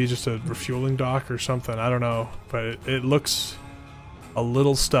 Maybe just a refueling dock or something, I don't know, but it looks a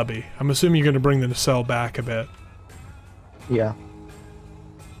little stubby. I'm assuming you're going to bring the nacelle back a bit. Yeah.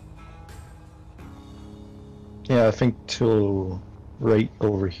 Yeah, I think to right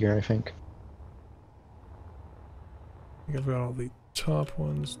over here, I think. I think I've got all the top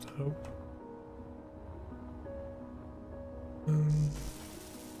ones. Nope.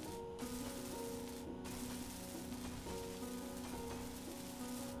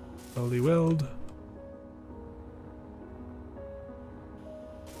 Slowly weld.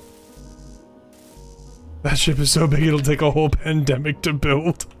 That ship is so big it'll take a whole pandemic to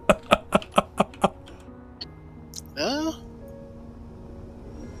build.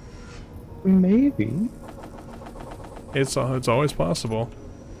 Maybe. It's always possible.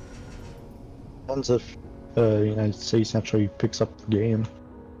 Depends if the United States actually picks up the game.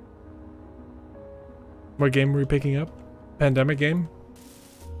 What game were we picking up? Pandemic game?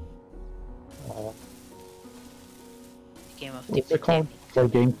 Game of What's it called?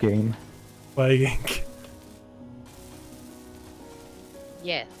 Game. Plague Inc.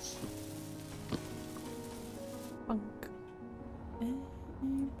 Yes. Bunk.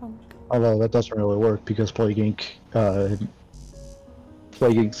 Bunk. Although that doesn't really work because Plague Inc.'s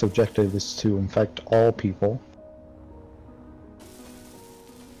objective is to infect all people.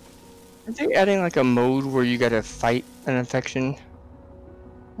 Are they adding like a mode where you gotta fight an infection?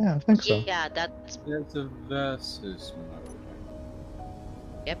 Yeah, I think so. Yeah, that's There's a versus mode.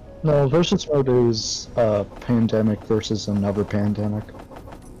 No, versus mode is pandemic versus another pandemic.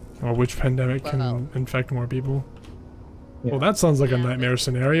 Or which pandemic can Well. infect more people? Yeah. Well, that sounds like a Yeah. nightmare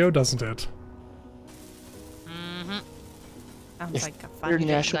scenario, doesn't it? mm-hmm. Sounds If like a you're fun game.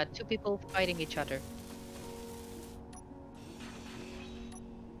 national- Got two people fighting each other.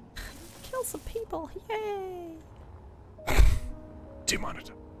 Kill some people, yay!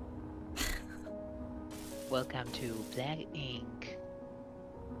 Demonetized. Welcome to Black Ink.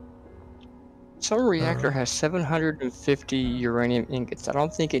 Some reactor has 750 uranium ingots. I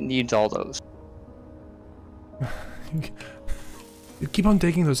don't think it needs all those. You keep on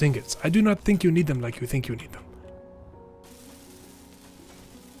taking those ingots. I do not think you need them like you think you need them.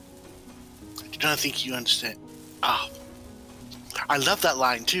 I do not think you understand. Ah, I love that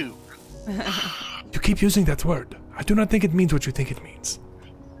line too. You keep using that word. I do not think it means what you think it means.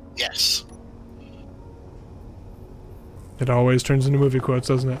 Yes. It always turns into movie quotes,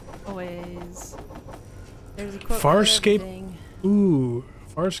 doesn't it? Always. There's a quote for Farscape. everything. Ooh,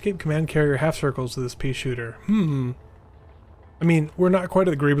 Farscape command carrier half circles to this pea shooter. I mean, we're not quite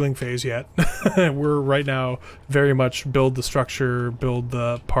at the greebling phase yet. We're right now very much build the structure, build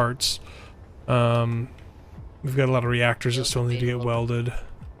the parts. We've got a lot of reactors that still need to get welded.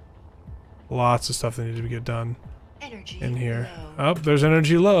 Lots of stuff that need to get done Energy in here. low. Oh, there's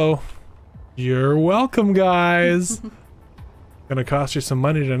energy low. You're welcome, guys. Gonna cost you some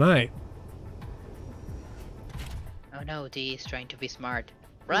money tonight. Oh no, D is trying to be smart.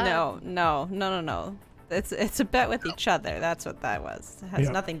 Run! No. It's a bet with each other. That's what that was. It has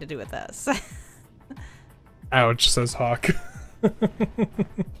Yeah. nothing to do with us. Ouch, says Hawk.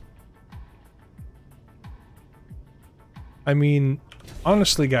 I mean,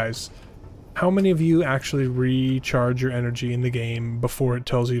 honestly, guys, how many of you actually recharge your energy in the game before it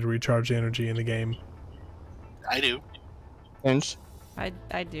tells you to recharge the energy in the game? I do. Hence, I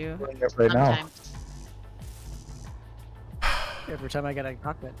do. Right now. Sometimes. Every time I get a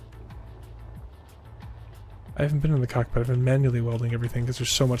cockpit. I haven't been in the cockpit. I've been manually welding everything because there's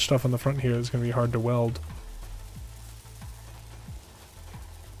so much stuff on the front here that's going to be hard to weld.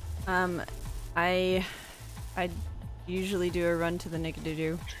 I usually do a run to the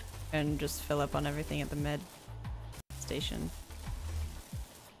Nickadoo and just fill up on everything at the med station.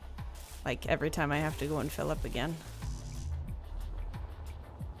 Like every time I have to go and fill up again.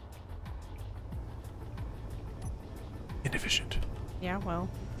 Inefficient. Yeah, well.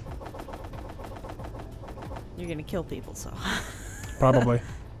 You're gonna kill people, so. Probably.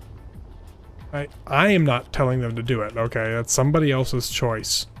 I am not telling them to do it, okay? That's somebody else's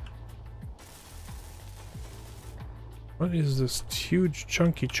choice. What is this huge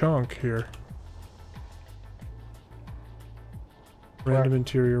chunky chunk here? Random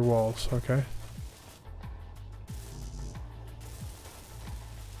interior walls, okay.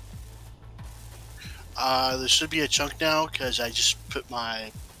 There should be a chunk now because I just put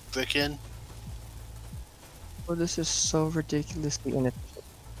my brick in. oh, this is so ridiculously inefficient.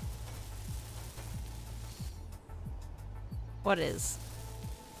 What is?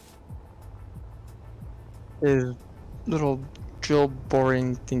 Is little drill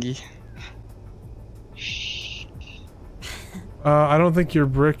boring thingy. I don't think your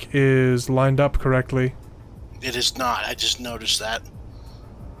brick is lined up correctly. It is not. I just noticed that.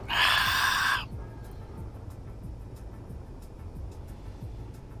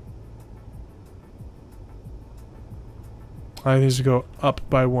 I need to go up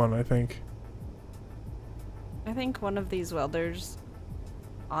by one, I think. I think one of these welders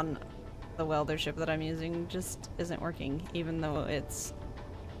on the welder ship that I'm using just isn't working, even though it's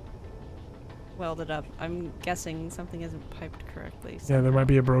welded up. I'm guessing something isn't piped correctly. Yeah, there might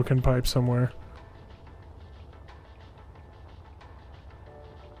be a broken pipe somewhere.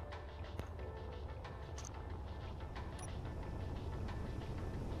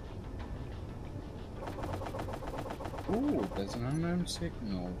 Ooh, there's an unknown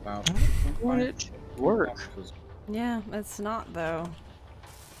signal about. Want it to work? Yeah, it's not though.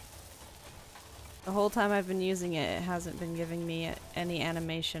 The whole time I've been using it, it hasn't been giving me any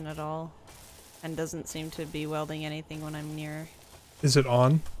animation at all. And doesn't seem to be welding anything when I'm near. Is it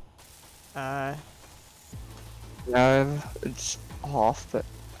on? No, it's off, but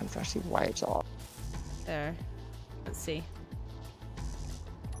I'm trying to see why it's off. There. Let's see.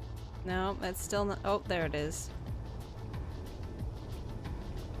 No, it's still not. Oh, there it is.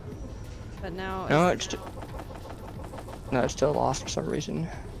 But now. No, it's still off for some reason.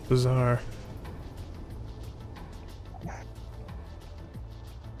 Bizarre.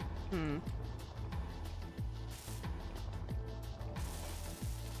 Hmm.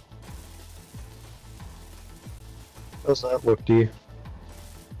 How's that look, D?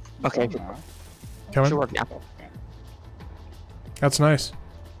 Okay, Come should on. work now. That's nice.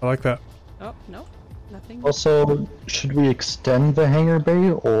 I like that. Oh, no. Nothing. Also, should we extend the hangar bay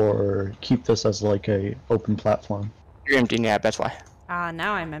or keep this as like a open platform? You're empty, yeah, that's why. Ah,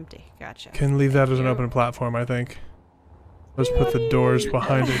 now I'm empty. Gotcha. Can leave that as an you. open platform, I think. Let's put the doors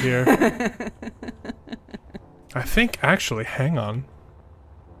behind it here. I think, actually, hang on.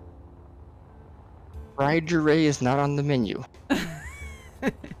 Fried array is not on the menu.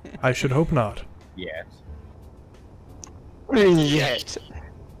 I should hope not. Yes. Yet.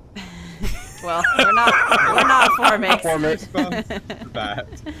 Well, we're not Formic. Response to that.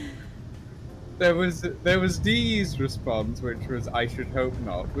 There was Dee's response, which was "I should hope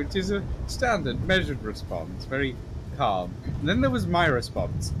not," which is a standard, measured response, very calm. And then there was my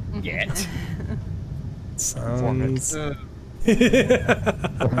response, "Yet." Sounds.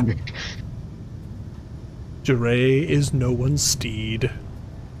 Jeray is no one's steed.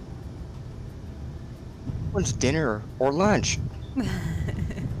 When's dinner or lunch?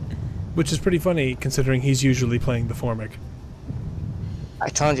 Which is pretty funny, considering he's usually playing the Formic. I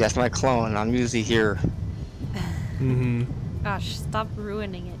told you that's my clone. I'm usually here. Mm-hmm. Gosh, stop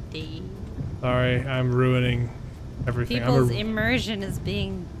ruining it, D. Sorry, I'm ruining everything. People's immersion is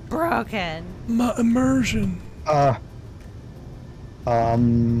being broken. My immersion.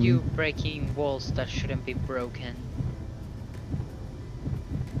 You breaking walls that shouldn't be broken.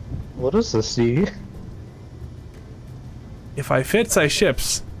 What does this see? If I fits, I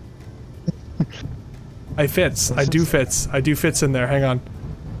ships. I fits. I do fits. I do fits in there. Hang on.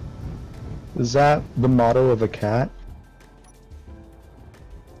 Is that the motto of a cat?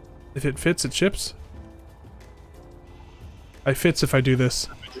 If it fits, it ships. I fits if I do this.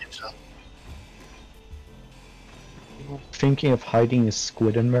 Thinking of hiding a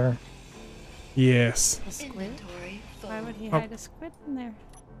squid in there? Yes. A squid? Why would he hide a squid in there?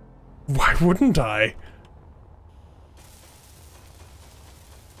 Why wouldn't I?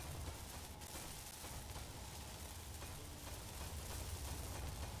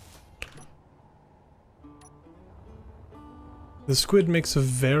 The squid makes a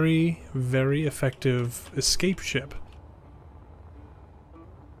very, very effective escape ship.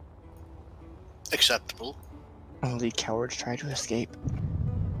 Acceptable. Only cowards try to escape.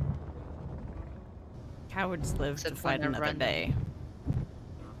 Cowards live to Except fight when they're another day.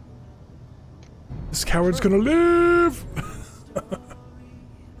 This coward's gonna live!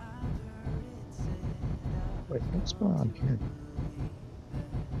 Wait, what's going on here?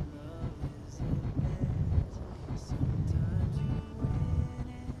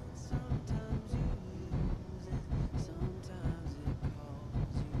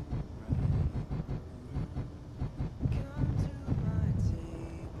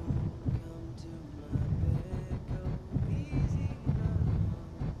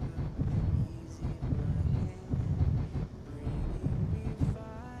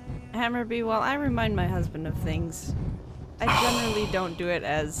 Hammerby, while I remind my husband of things, I generally don't do it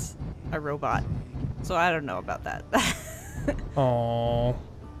as a robot. So I don't know about that. Aww.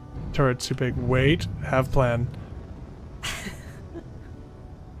 Turret's too big. Wait, have plan.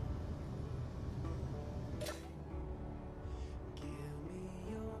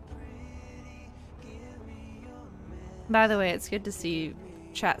 By the way, it's good to see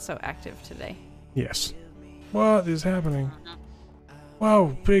chat so active today. Yes. What is happening?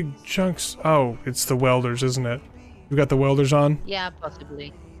 Wow, big chunks. Oh, it's the welders, isn't it? You got the welders on? Yeah,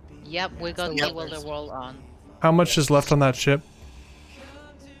 possibly. Yep, we got the welder wall on. How much is left on that ship?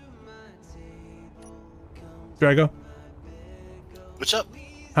 Drago? What's up?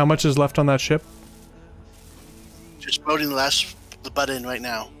 How much is left on that ship? Just loading the button right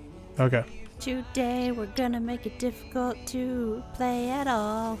now. Okay. Today we're gonna make it difficult to play at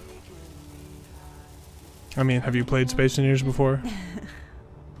all. I mean, have you played Space Engineers before?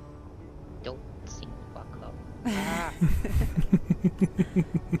 Don't sing fuck up. Ah.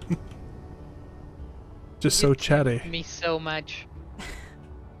 Just so chatty. Me so much.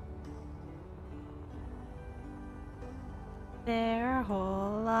 There are a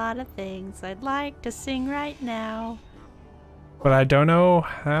whole lot of things I'd like to sing right now. But I don't know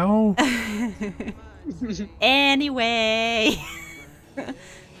how. Anyway.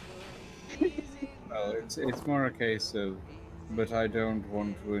 Well, it's more a case of, but I don't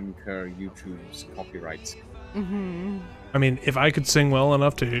want to incur YouTube's copyrights. Mm-hmm. I mean, if I could sing well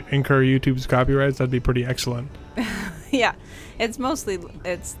enough to incur YouTube's copyrights, that'd be pretty excellent. Yeah, it's mostly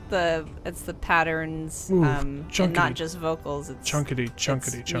it's the patterns, Ooh, and chunkity. not just vocals. It's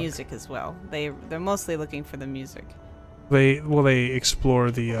Chunkity. music as well. They're mostly looking for the music. They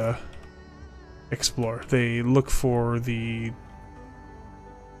explore the They look for the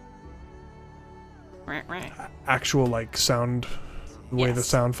actual like sound, the way the Yes.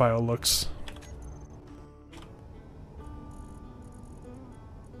 sound file looks.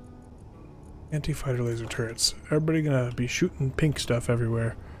 Anti-fighter laser turrets. Everybody gonna be shooting pink stuff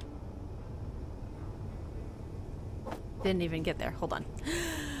everywhere. Didn't even get there. Hold on.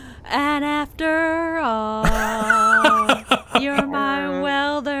 And after all, you're my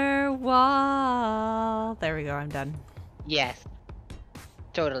welder wall. There we go. I'm done. Yes.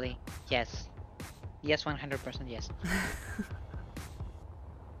 Totally. Yes. Yes, 100% yes.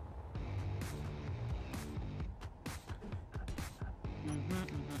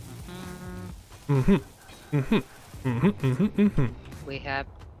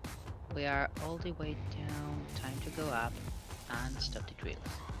 We are all the way down. Time to go up and stop the drills.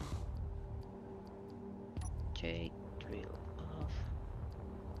 Take drill off.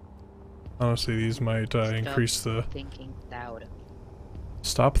 Honestly, these might increase the... Thinking loud.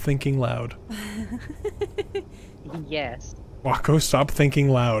 Stop thinking loud. Yes. Wako, stop thinking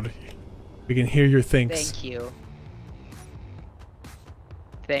loud. We can hear your thinks. Thank you.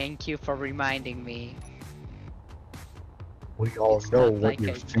 Thank you for reminding me. We all It's know not what like you're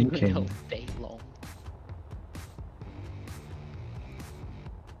I do it thinking. all day long.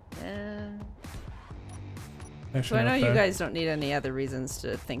 Actually, So I know not you bad. guys don't need any other reasons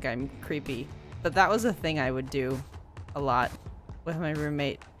to think I'm creepy, but that was a thing I would do a lot with my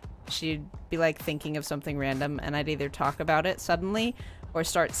roommate. She'd be like thinking of something random, and I'd either talk about it suddenly or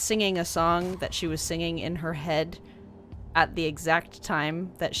start singing a song that she was singing in her head at the exact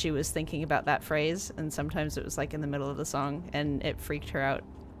time that she was thinking about that phrase, and sometimes it was like in the middle of the song, and it freaked her out,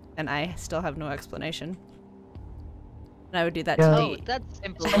 and I still have no explanation. And I would do that Yeah. to Oh, Dee. that's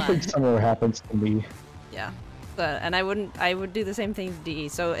simple Something one. similar happens to me. Yeah. And I would do the same thing to DE.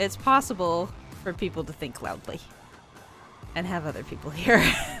 So it's possible for people to think loudly and have other people hear.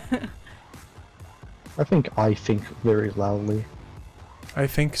 I think I think very loudly. I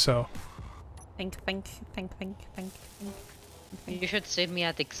think so. think. You should sit me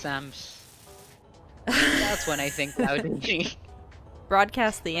at exams. That's when I think loudly.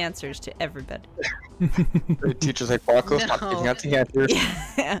 Broadcast the answers to everybody. The teacher's like, Barco, stop giving out the answers.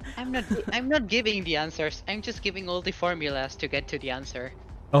 Yeah. I'm not giving the answers. I'm just giving all the formulas to get to the answer.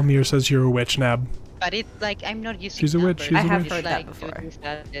 Elmir says you're a witch, Nab. But it's like I'm not using She's a witch, numbers. she's I a have witch. heard that Like, before. do this,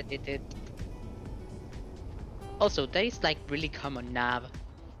 that. Also, that is like really common nav.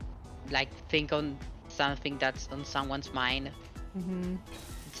 Like think on something that's on someone's mind. Mm-hmm.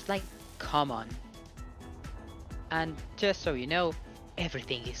 It's like common. And just so you know,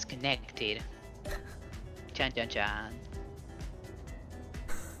 everything is connected. Chan chan chan.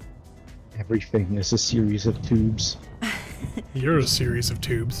 Everything is a series of tubes. You're a series of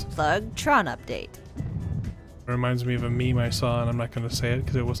tubes. Plug Tron update. It reminds me of a meme I saw, and I'm not going to say it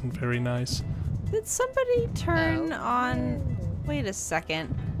because it wasn't very nice. Did somebody turn Oh. on... Wait a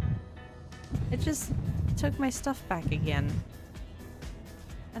second. It just took my stuff back again.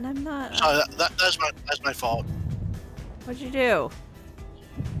 And I'm not... Sorry, that's my fault. What'd you do?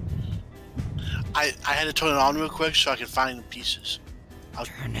 I had to turn it on real quick so I could find the pieces.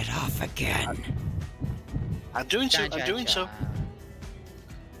 Turn it off again. I'm doing so. Chan, I'm chan, doing so.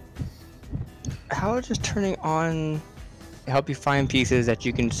 chan. How does turning on help you find pieces that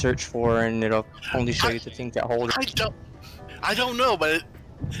you can search for, and it'll only show you the things that hold it? I don't know, but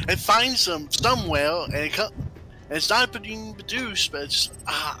it finds them somewhere, and it's not being produced, but it's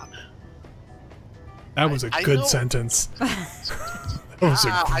That was a I good know. sentence. That was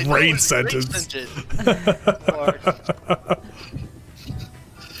I a know great it's a great sentence. sentence.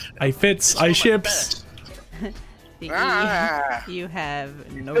 I fits. I ships. You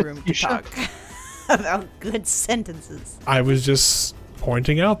have no room to talk about good sentences. I was just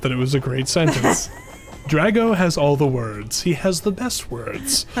pointing out that it was a great sentence. Drago has all the words. He has the best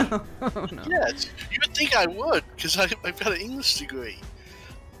words. Oh, no. Yes, you would think I would, because I've got an English degree.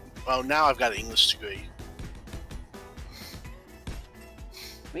 Well, now I've got an English degree.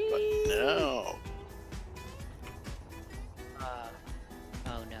 But no.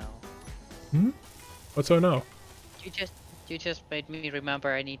 Oh no. Hmm? What's oh no? You just made me remember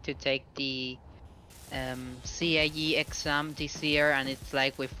I need to take the CAE exam this year, and it's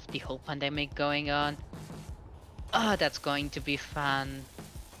like with the whole pandemic going on. Oh, that's going to be fun.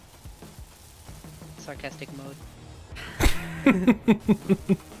 Sarcastic mode.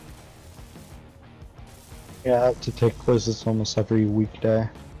 Yeah, I have to take quizzes almost every weekday.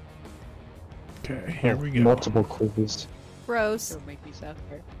 Okay, here we go. Multiple quizzes. Gross. Don't make me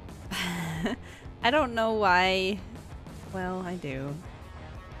suffer. I don't know why. Well, I do.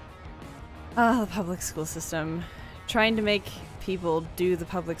 Oh, the public school system. Trying to make people do the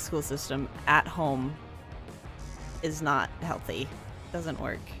public school system at home is not healthy. Doesn't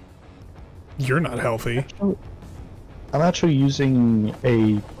work. You're not healthy. I'm actually using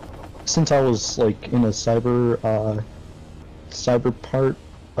since I was like in a cyber part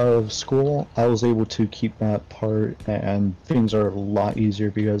of school, I was able to keep that part, and things are a lot easier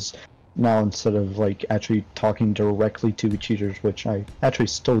because now instead of like actually talking directly to the teachers, which I actually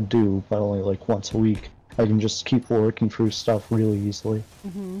still do, but only like once a week, I can just keep working through stuff really easily.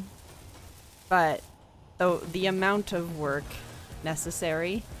 Mm-hmm. But the amount of work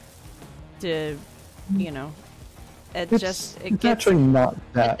necessary to, you know, it It's gets actually not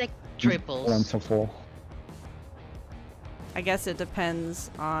that It's like triples. plentiful. I guess it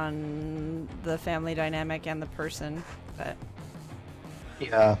depends on the family dynamic and the person, but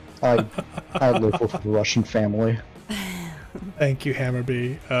Yeah, I live with a Russian family. Thank you,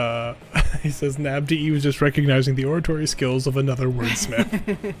 Hammerby. He says NabDE was just recognizing the oratory skills of another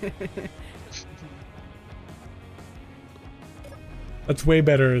wordsmith. That's way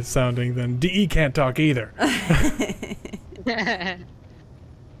better sounding than DE can't talk either.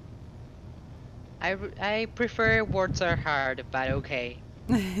 I prefer words are hard, but okay.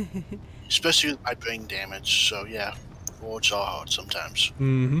 Especially with my brain damage, so yeah, words are hard sometimes.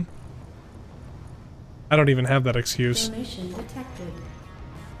 Mm-hmm. I don't even have that excuse. Donation detected.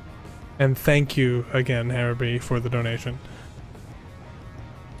 And thank you again, Hammerby, for the donation.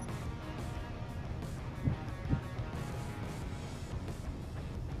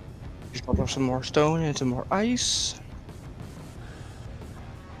 Just put some more stone and some more ice.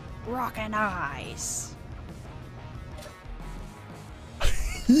 rock and ice.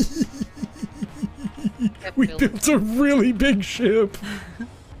 We built a really big ship.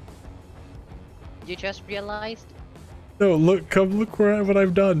 You just realized? No, look, look what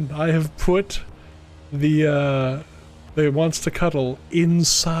I've done. I have put the wants to cuddle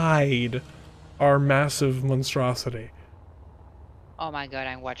inside our massive monstrosity. Oh my god,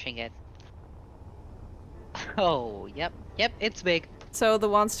 I'm watching it. Oh, yep, it's big. So the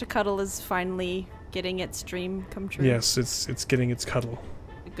wants to cuddle is finally getting its dream come true. Yes, it's getting its cuddle.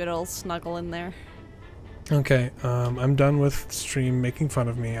 A good old snuggle in there. Okay, I'm done with stream making fun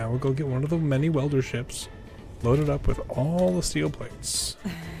of me. I will go get one of the many welder ships, load it up with all the steel plates.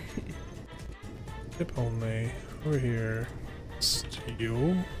 Ship only. Over here.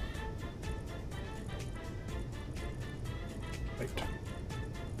 Steel. Plate.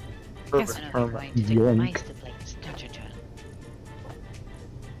 Yes, I'm going to take my steel plates. Cha cha cha.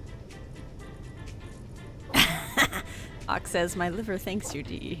 Ox says, my liver thanks you,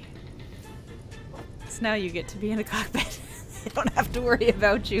 DE. So now you get to be in a cockpit. They don't have to worry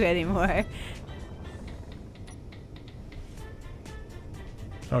about you anymore.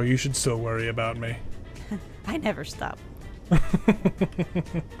 Oh, you should still worry about me. I never stop.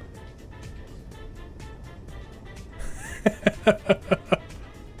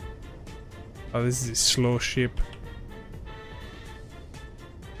 Oh, this is a slow ship.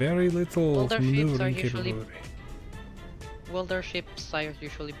 Very little Welder ships are maneuvering usually capability. welder ships are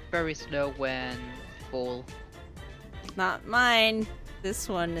usually very slow when full. Not mine. This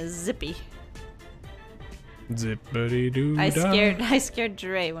one is zippy. Zippity doo I scared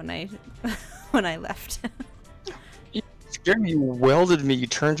Dre when I when I left. You scared me. You welded me. You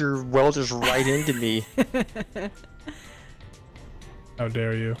turned your welders right into me. How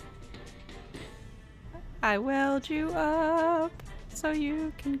dare you? I weld you up so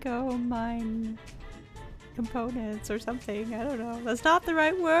you can go mine components or something. I don't know. That's not the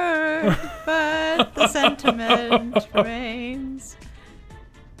right word, but the sentiment remains.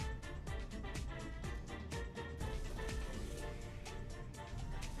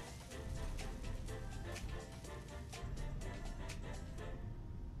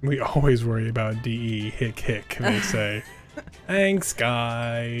 We always worry about DE. Hick hick, they say. Thanks,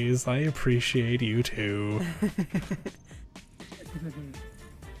 guys. I appreciate you too. Is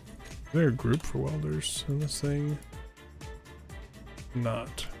there a group for welders in this thing?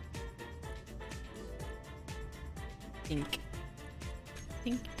 Not. Think.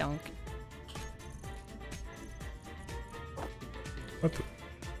 Think donk. What the?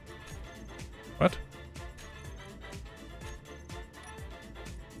 What?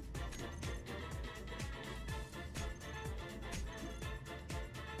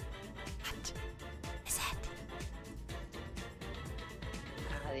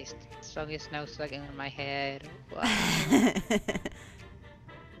 This song is now stuck in my head. Wow.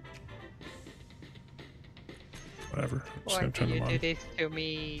 Whatever. I'm just Why gonna do turn you them do on. this to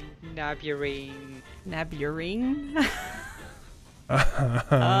me, Naburing? Naburing?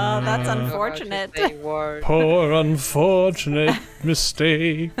 Oh, that's unfortunate. Poor unfortunate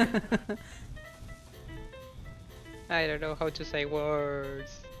mistake. I don't know how to say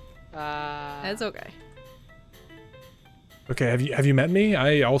words. That's okay. Okay, have you met me?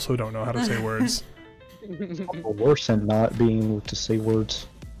 I also don't know how to say words. Worse than not being able to say words.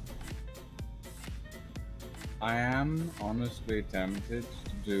 I am honestly tempted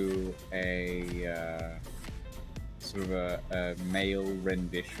to do a sort of a male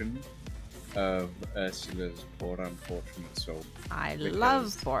rendition of Ursula's Poor Unfortunate Soul. I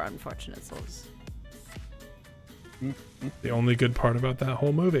love Poor Unfortunate Souls. The only good part about that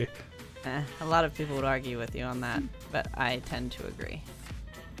whole movie. A lot of people would argue with you on that, but I tend to agree.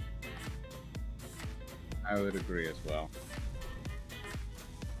 I would agree as well.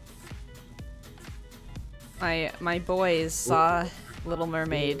 My boys saw Little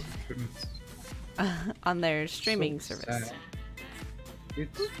Mermaid on their streaming service. Sad.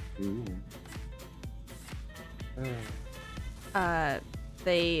 It's true.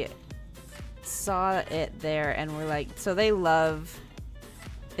 They saw it there and were like, so they love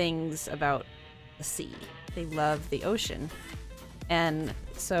things about the sea. They love the ocean. And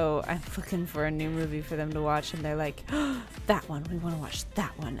so I'm looking for a new movie for them to watch, and they're like, oh, that one, we want to watch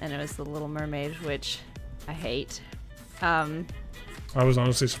that one. And it was The Little Mermaid, which I hate. I was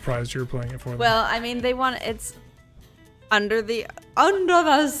honestly surprised you were playing it for them. Well, I mean, they want it's under the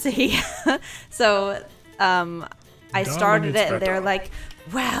sea. So I started it, and they're like,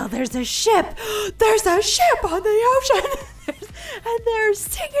 wow, there's a ship. There's a ship on the ocean. And they're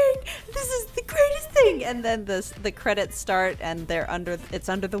singing. This is the greatest thing. And then the credits start, and it's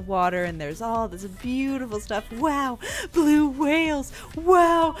under the water, and there's all this beautiful stuff. Wow, blue whales.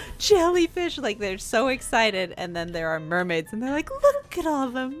 Wow, jellyfish. Like, they're so excited. And then there are mermaids, and they're like, look at all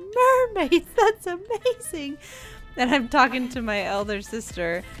the mermaids. That's amazing. And I'm talking to my elder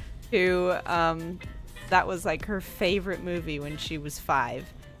sister, who that was like her favorite movie when she was 5.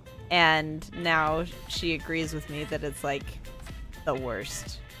 And now she agrees with me that it's like the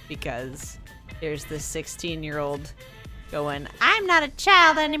worst, because there's this 16-year-old going, I'm not a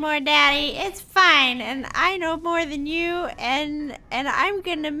child anymore, Daddy. It's fine, and I know more than you, and I'm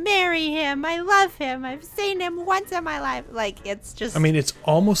gonna marry him. I love him. I've seen him once in my life. Like, it's just. I mean, it's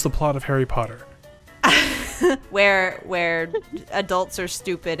almost the plot of Harry Potter. where adults are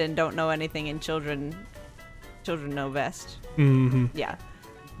stupid and don't know anything, and children know best. Mm-hmm. Yeah.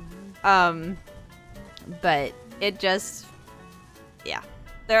 But it just, yeah,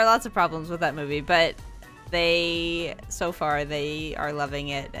 there are lots of problems with that movie, but so far they are loving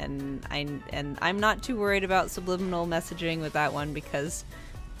it, and I'm not too worried about subliminal messaging with that one, because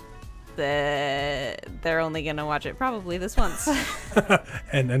they're only gonna watch it probably this once.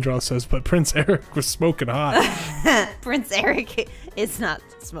 And Endral says, but Prince Eric was smoking hot. Prince Eric is not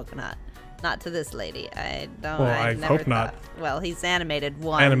smoking hot. Not to this lady. I don't. Well, I thought, hope not. Well, he's animated.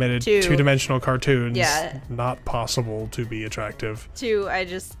 Animated two, two-dimensional cartoons. Yeah. Not possible to be attractive. 2, I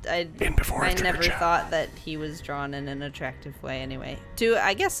never chat. thought that he was drawn in an attractive way. Anyway, 2,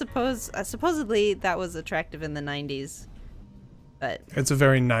 I guess supposedly that was attractive in the 90s, but It's a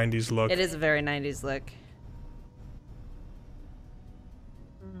very 90s look. it is a very 90s look.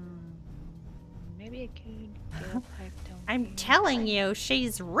 Maybe I could go pipe down. I'm telling you,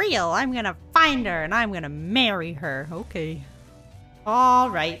 she's real. I'm gonna find her and I'm gonna marry her. Okay. All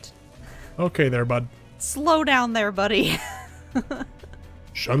right. Okay there, bud. Slow down there, buddy.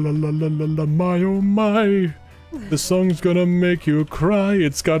 Sha-la-la-la-la-la, my oh my. The song's gonna make you cry.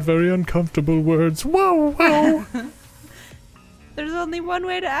 It's got very uncomfortable words. Whoa, whoa. There's only one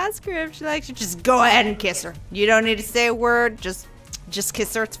way to ask her if she likes you. Just go ahead and kiss her. You don't need to say a word. Just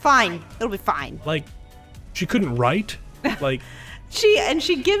kiss her. It's fine. It'll be fine. Like, she couldn't write? Like,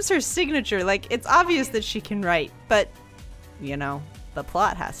 She gives her signature. Like, it's obvious that she can write, but you know, the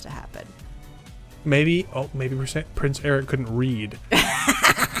plot has to happen. Maybe Prince Eric couldn't read.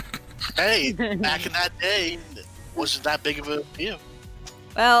 Hey, back in that day, wasn't that big of a deal.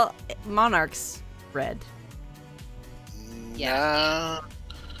 Well, Monarch's read. Yeah.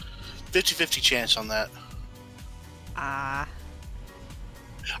 50-50 chance on that. I'm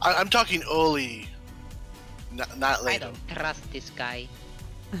talking early, not I later. don't trust this guy.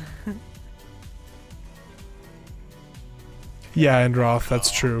 Yeah, Androth, that's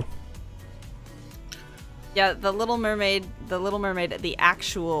true. Yeah, the Little Mermaid, the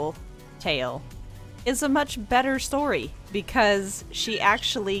actual tale, is a much better story because she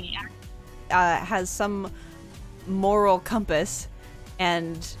actually has some moral compass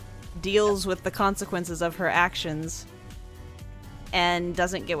and deals with the consequences of her actions and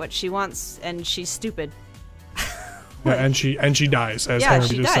doesn't get what she wants, and she's stupid. Yeah, and she dies, as Yeah, Hammerby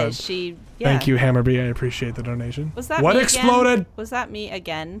she just dies. said. Thank you, Hammerby. I appreciate the donation. Was that what me exploded? Again? Was that me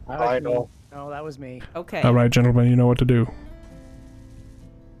again? I know. No, that was me. Okay. All right, gentlemen, you know what to do.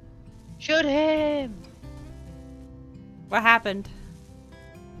 Shoot him! What happened?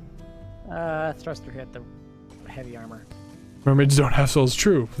 Thruster hit the heavy armor. Mermaids don't have souls.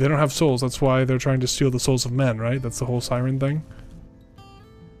 True, they don't have souls. That's why they're trying to steal the souls of men, right? That's the whole siren thing.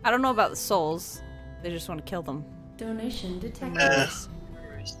 I don't know about the souls. They just want to kill them. Donation detected.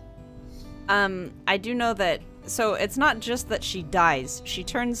 I do know that. So it's not just that she dies. She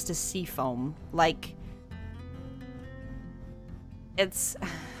turns to sea foam. Like, it's,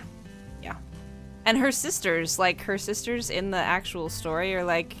 yeah. And her sisters, in the actual story are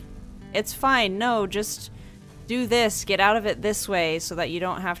like, it's fine. No, just do this. Get out of it this way, so that you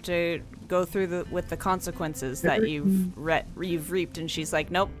don't have to go through with the consequences that you've reaped. And she's like,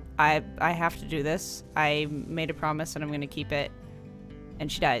 nope. I have to do this. I made a promise and I'm gonna keep it.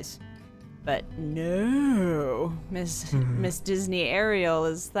 And she dies. But no, Miss Disney Ariel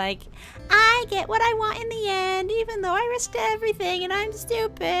is like, I get what I want in the end, even though I risked everything and I'm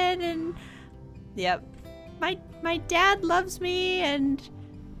stupid. And yep, my dad loves me, and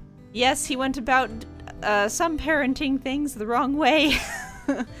yes, he went about some parenting things the wrong way.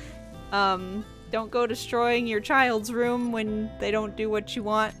 Don't go destroying your child's room when they don't do what you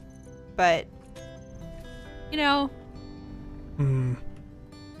want. But, you know,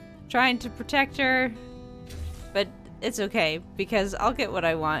 trying to protect her, but it's okay, because I'll get what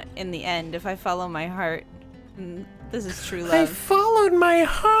I want in the end if I follow my heart. And this is true love. I followed my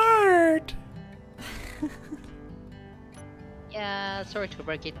heart! Yeah, sorry to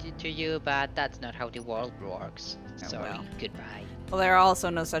break it to you, but that's not how the world works. Sorry, well. goodbye. Well, there are also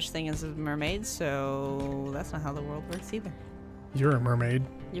no such thing as a mermaid, so that's not how the world works either. You're a mermaid.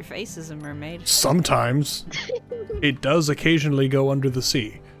 Your face is a mermaid. Sometimes. It does occasionally go under the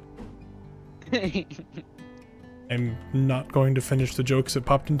sea. I'm not going to finish the jokes that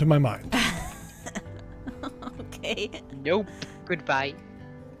popped into my mind. Okay. Nope. Goodbye.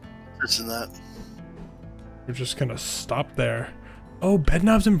 Listen that. We're just gonna stop there. Oh, bed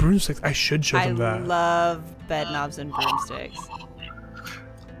knobs and broomsticks. I should show them that. I love bed knobs and broomsticks.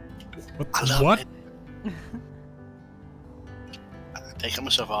 What? Taking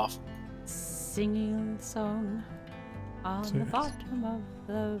myself off. Singing a song on the bottom of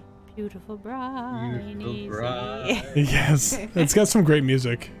the beautiful briny sea. Yes, it's got some great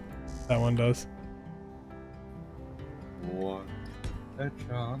music. That one does. What a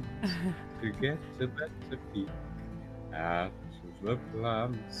chance to get a better peek at the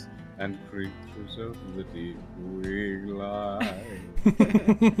plants and creatures of the deep we glide on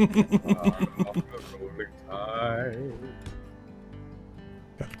the rolling tide.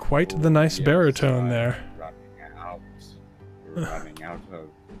 Got quite the nice baritone there. Running out of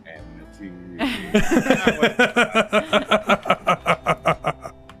energy.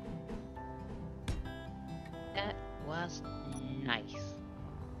 That was nice.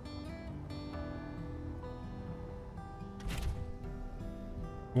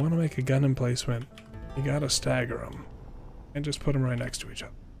 Want to make a gun emplacement? You gotta stagger them, and just put them right next to each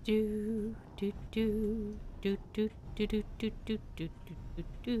other. Do do do do do do do do do do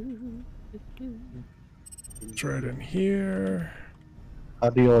do do do. It's right in here. How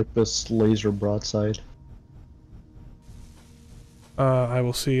do you like this laser broadside? I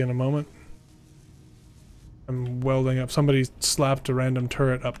will see in a moment. I'm welding up. Somebody slapped a random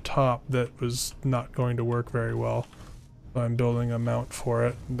turret up top that was not going to work very well. So I'm building a mount for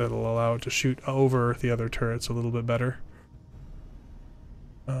it that'll allow it to shoot over the other turrets a little bit better.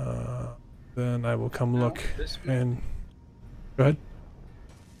 Then I will come look and... Go ahead.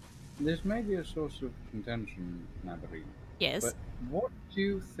 This may be a source of contention, Navarine. Yes. But what do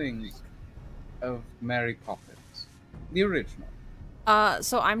you think of Mary Poppins? The original.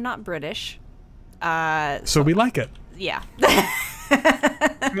 So I'm not British. So we like it. Yeah.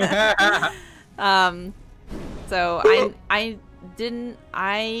 So I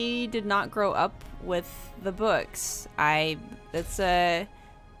did not grow up with the books.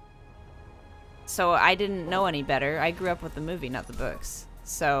 So I didn't know any better. I grew up with the movie, not the books.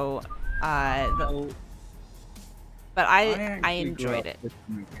 So but I enjoyed it. With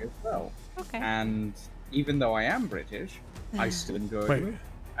the movie as well. Okay. And even though I am British, I still enjoy it,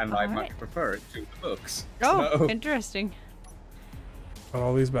 and I much prefer it to the books. Oh, so, interesting.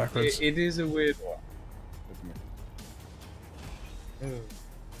 All these backwards. It is a weird one.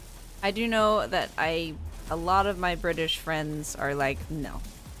 I do know that a lot of my British friends are like, no.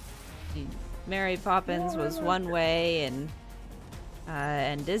 Mary Poppins was one way,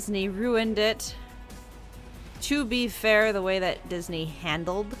 and Disney ruined it. To be fair, the way that Disney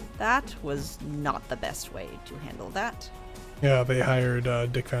handled that was not the best way to handle that. Yeah, they hired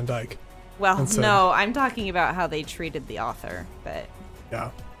Dick Van Dyke. Well, no, I'm talking about how they treated the author, but...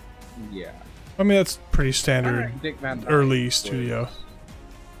 Yeah. Yeah. I mean, that's pretty standard early studio.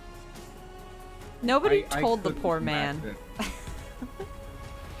 Nobody told the poor man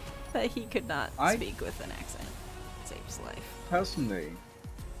that he could not speak with an accent. It saves his life. Personally,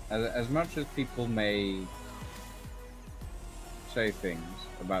 as much as people may say things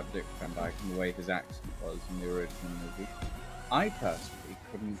about Dick Van Dyke and the way his accent was in the original movie, I personally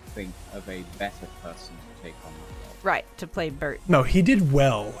couldn't think of a better person to take on the role. Right, to play Bert. No, he did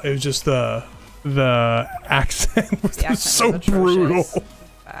well. It was just the accent was so brutal.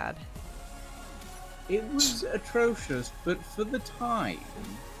 Bad. It was atrocious, but for the time,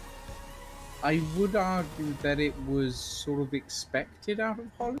 I would argue that it was sort of expected out of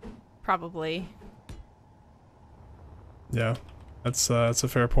Hollywood. Probably. Yeah, that's a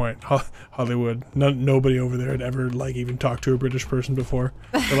fair point. Hollywood, nobody over there had ever like even talked to a British person before.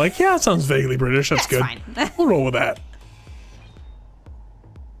 They're like, yeah, it sounds vaguely British. That's good. Fine. We'll roll with that.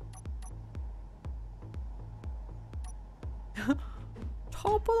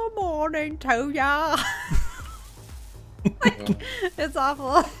 Top of the morning to ya. It's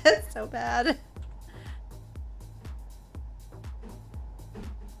awful. It's so bad.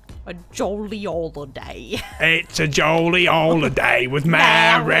 A jolly holiday. It's a jolly holiday with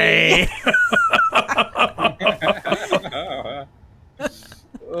Mary.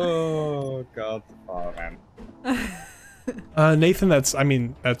 Oh God, oh man. Nathan,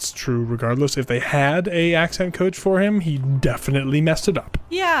 that's true regardless. If they had a accent coach for him, he definitely messed it up.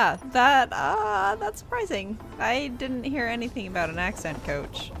 Yeah, that's surprising. I didn't hear anything about an accent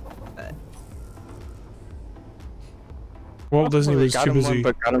coach. But... Well, Disney was too busy.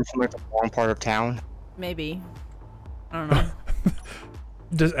 But got him from like the wrong part of town. Maybe. I don't know.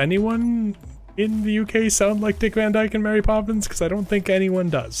 Does anyone in the UK sound like Dick Van Dyke and Mary Poppins? Because I don't think anyone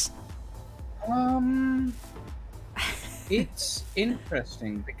does. It's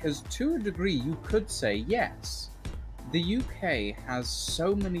interesting because to a degree you could say yes. The UK has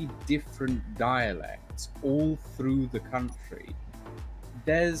so many different dialects all through the country.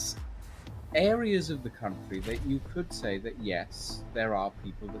 There's areas of the country that you could say that yes, there are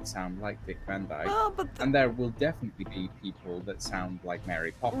people that sound like Dick Van Dyke, and there will definitely be people that sound like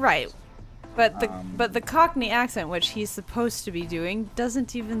Mary Poppins. Right. But the Cockney accent, which he's supposed to be doing,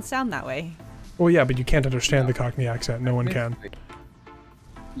 doesn't even sound that way. Well, yeah, but you can't understand the Cockney accent. No one can.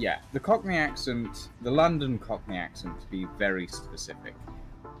 Yeah, the Cockney accent, the London Cockney accent, to be very specific,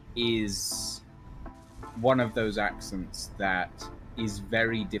 is one of those accents that is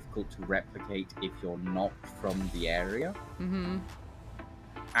very difficult to replicate if you're not from the area. Mm-hmm.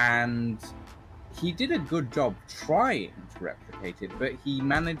 And he did a good job trying to replicate it, but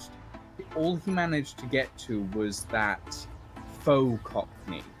all he managed to get to was that faux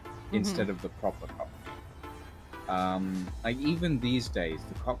Cockney instead of the proper Cockney. Like even these days,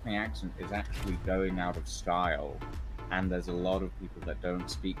 the Cockney accent is actually going out of style, and there's a lot of people that don't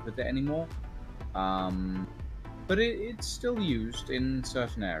speak with it anymore. But it's still used in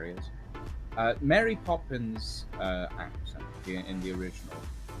certain areas. Mary Poppins' accent in the original,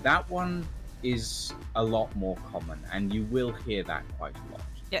 that one is a lot more common, and you will hear that quite a lot.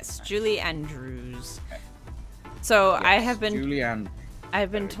 Yes, Julie Andrews. Okay. So yes,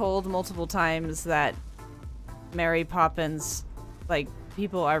 I've been told multiple times that Mary Poppins, like,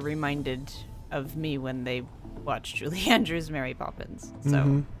 people are reminded of me when they watch Julie Andrews' Mary Poppins.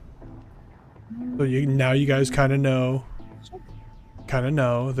 So, so now you guys kind of know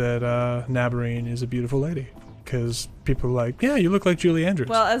that Nabarene is a beautiful lady, because people are like, yeah, you look like Julie Andrews.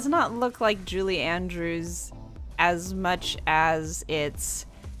 Well, it's not look like Julie Andrews as much as it's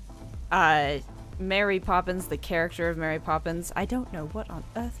Mary Poppins, the character of Mary Poppins, I don't know what on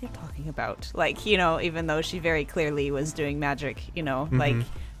earth you're talking about. Like, you know, even though she very clearly was doing magic, you know, like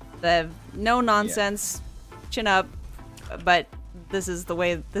the no nonsense, chin up, but this is the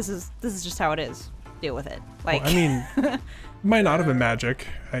way, this is just how it is. Deal with it. Like, well, I mean, might not have been magic,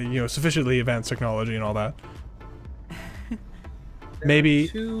 you know, sufficiently advanced technology and all that. Maybe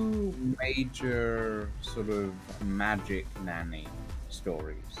two major sort of magic nanny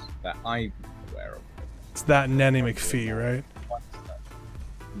stories that I'm aware of. It's that Nanny McPhee, right?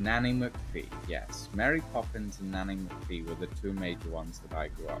 Nanny McPhee, yes. Mary Poppins and Nanny McPhee were the two major ones that I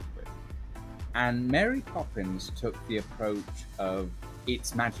grew up with. And Mary Poppins took the approach of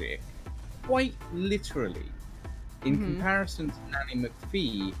it's magic quite literally, in comparison to Nanny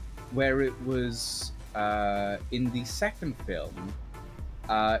McPhee, where it was in the second film,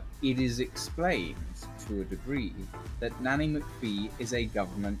 it is explained to a degree that Nanny McPhee is a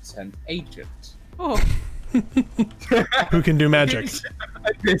government-sent agent. Oh. Who can do magic.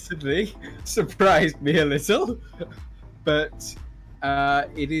 Admittedly, surprised me a little, but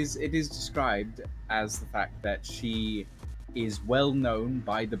it is described as the fact that she is well known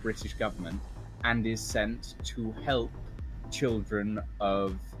by the British government and is sent to help children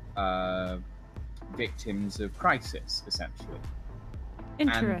of victims of crisis, essentially.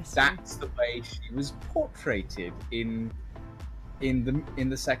 Interesting. And that's the way she was portrayed in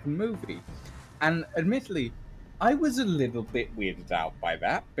the second movie. And admittedly, I was a little bit weirded out by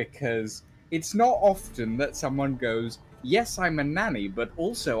that, because it's not often that someone goes, yes, I'm a nanny, but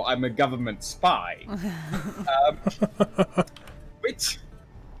also I'm a government spy. Which...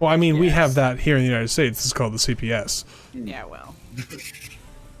 Well, I mean, we have that here in the United States. It's called the CPS. Yeah, well.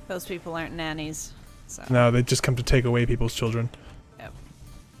 Those people aren't nannies. So. No, they just come to take away people's children. Yep.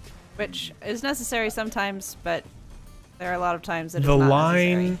 Which is necessary sometimes, but there are a lot of times that it's the not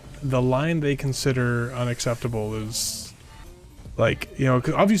line, necessary. The line they consider unacceptable is, like, you know,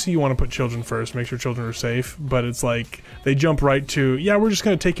 'cause obviously you want to put children first, make sure children are safe, but it's like they jump right to, yeah, we're just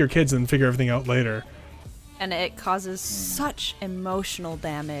going to take your kids and figure everything out later. And it causes such emotional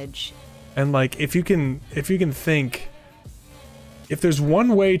damage. And like, if you can think, if there's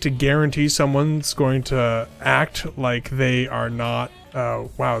one way to guarantee someone's going to act like they are not,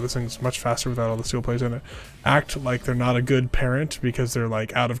 wow, this thing's much faster without all the steel plates in it. Act like they're not a good parent because they're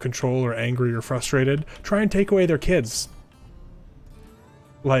like out of control or angry or frustrated. Try and take away their kids.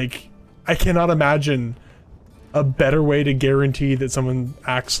 Like, I cannot imagine a better way to guarantee that someone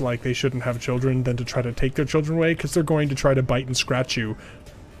acts like they shouldn't have children than to try to take their children away, because they're going to try to bite and scratch you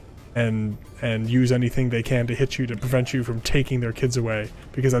and use anything they can to hit you to prevent you from taking their kids away,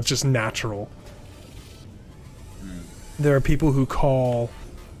 because that's just natural. There are people who call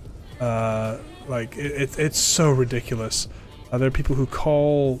like it's so ridiculous. There are people who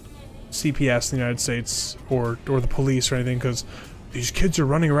call CPS in the United States or the police or anything because these kids are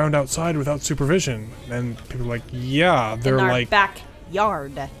running around outside without supervision, and people are like, yeah, they're in our like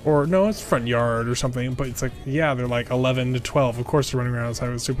backyard, or no, it's front yard or something, but it's like, yeah, they're like 11 to 12. Of course, they're running around outside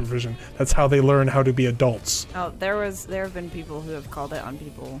with supervision. That's how they learn how to be adults. Oh, there have been people who have called it on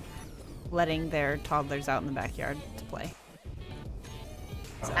people letting their toddlers out in the backyard to play.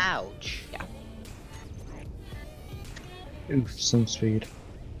 So, ouch. Yeah. Oof, some speed.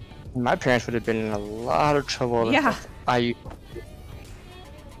 My parents would have been in a lot of trouble. Yeah.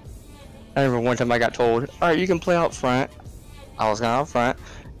 I remember one time I got told, alright, you can play out front. I was going out front,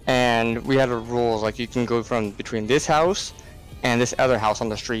 and we had a rules, like you can go from between this house and this other house on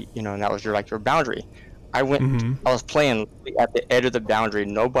the street, you know, and that was your boundary. I went, I was playing at the edge of the boundary.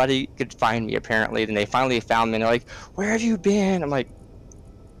 Nobody could find me, apparently. Then they finally found me, and they're like, where have you been? I'm like,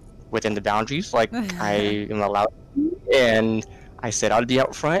 within the boundaries, like, I am allowed to, and I said I'd be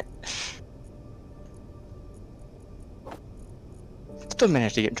out front. Still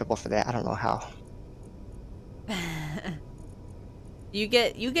managed to get in trouble for that. I don't know how. You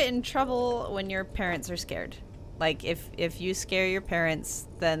get in trouble when your parents are scared. Like if you scare your parents,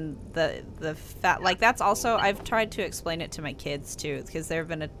 then the fat, like, that's also, I've tried to explain it to my kids too, because there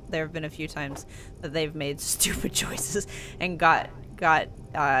have been a few times that they've made stupid choices and got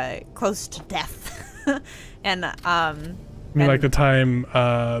close to death. And you mean like the time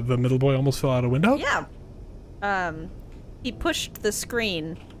the middle boy almost fell out a window? Yeah. He pushed the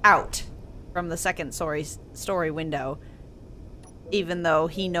screen out from the second story window, even though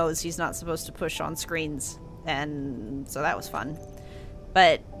he knows he's not supposed to push on screens, and so that was fun.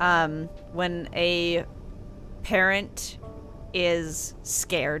 But when a parent is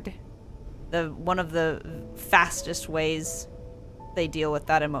scared, one of the fastest ways they deal with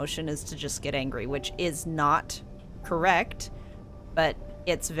that emotion is to just get angry, which is not correct, but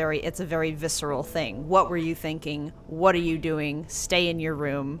it's a very visceral thing. What were you thinking? What are you doing? Stay in your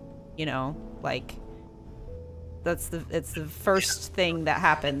room. You know, like it's the first thing that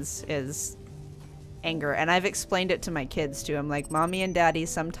happens is anger. And I've explained it to my kids too. I'm like, mommy and daddy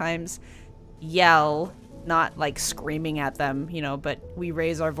sometimes yell, not like screaming at them, you know, but we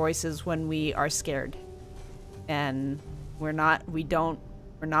raise our voices when we are scared. And we're not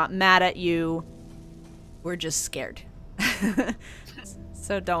mad at you. We're just scared.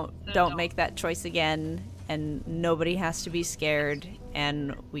 So don't make that choice again, and nobody has to be scared,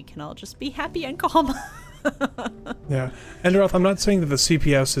 and we can all just be happy and calm. Yeah, Enderoth, I'm not saying that the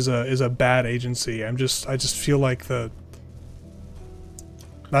CPS is a bad agency. I just feel like I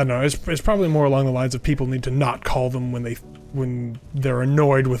don't know. It's probably more along the lines of people need to not call them when they're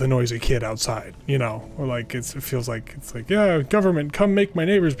annoyed with a noisy kid outside, you know, or like it feels like it's like, yeah, government, come make my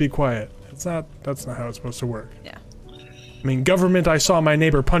neighbors be quiet. That's not how it's supposed to work. Yeah. I mean, government, I saw my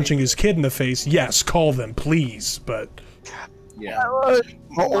neighbor punching his kid in the face. Yes, call them, please, but... Yeah. How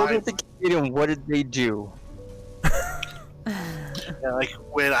old is the kid and what did they do? Yeah, like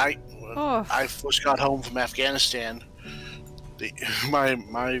when I first got home from Afghanistan,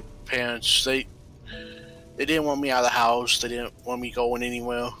 my parents, they didn't want me out of the house. They didn't want me going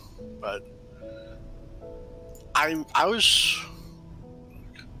anywhere. But I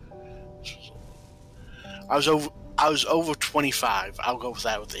was over 25. I'll go with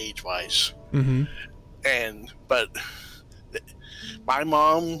that with age-wise. Mm-hmm. But my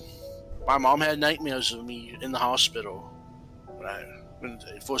mom had nightmares of me in the hospital when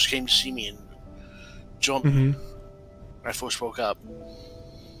they first came to see me and jumped when I first woke up.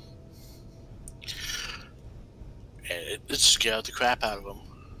 And it scared the crap out of them.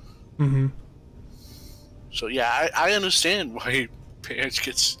 Mm-hmm. So yeah, I understand why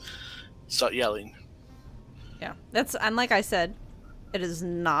parents start yelling. Yeah, and like I said, it is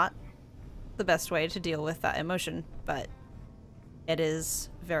not the best way to deal with that emotion, but it is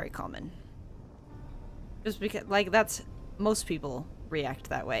very common. Just because, like, most people react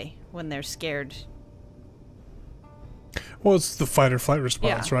that way when they're scared. Well, it's the fight or flight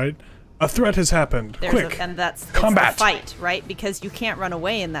response, right? A threat has happened. Quick, and it's combat. The fight, right? Because you can't run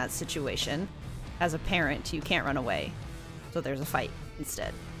away in that situation. As a parent, you can't run away, so there's a fight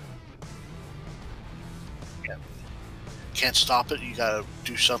instead. Can't stop it, you gotta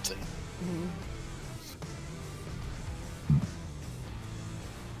do something.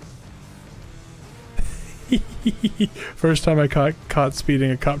 First time I caught speeding,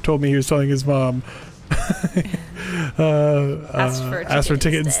 a cop told me he was telling his mom asked for a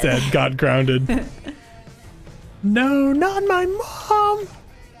ticket instead. Got grounded. No, not my mom!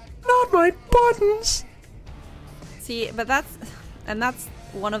 Not my buttons! See, but that's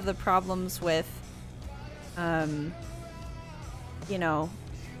one of the problems with you know,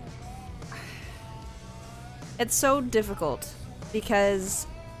 it's so difficult because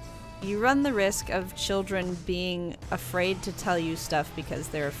you run the risk of children being afraid to tell you stuff because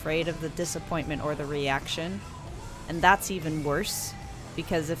they're afraid of the disappointment or the reaction. And that's even worse,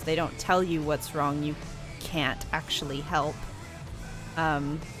 because if they don't tell you what's wrong, you can't actually help.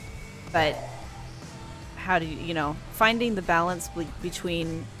 But how do you know, finding the balance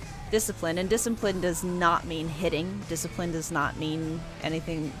between discipline, and discipline does not mean hitting. Discipline does not mean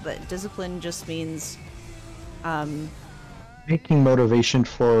anything, but discipline just means making motivation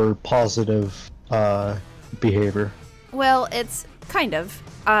for positive behavior. Well, it's kind of.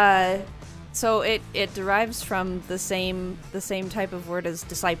 So it derives from the same type of word as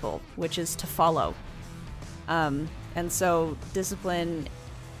disciple, which is to follow. And so discipline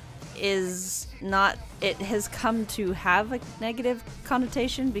is not, it has come to have a negative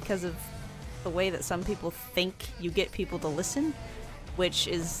connotation because of the way that some people think you get people to listen, which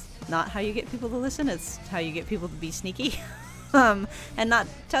is not how you get people to listen. It's how you get people to be sneaky and not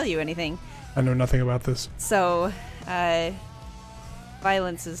tell you anything. I know nothing about this. So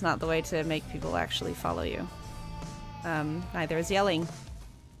violence is not the way to make people actually follow you. Neither is yelling.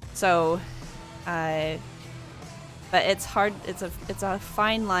 So but it's hard. It's a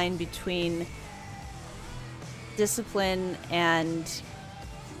fine line between discipline and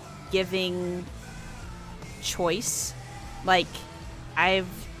giving choice. Like,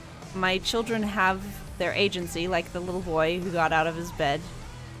 my children have their agency, like the little boy who got out of his bed,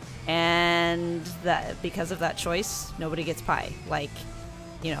 and that because of that choice, nobody gets pie. Like,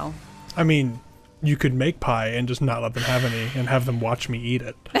 you know. I mean, you could make pie and just not let them have any, and have them watch me eat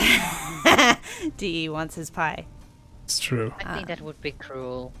it. DE wants his pie. It's true. I think that would be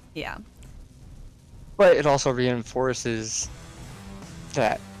cruel. Yeah. But it also reinforces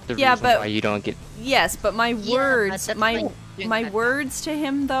that the Yeah, reason but- why you don't get. Yes, but my Yeah, words, that's my like doing my that. words to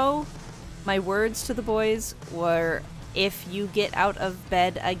him though, my words to the boys were, if you get out of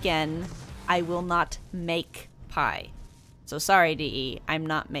bed again, I will not make pie. So sorry, DE, I'm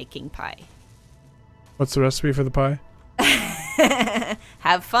not making pie. What's the recipe for the pie?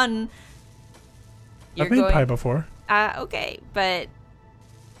 Have fun. I've made pie before. Okay, but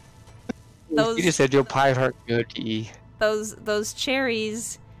those You just said your pie heart good to eat. those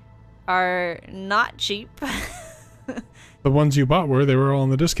cherries are not cheap. The ones you bought they were all on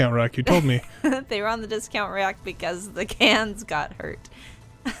the discount rack. You told me. They were on the discount rack because the cans got hurt.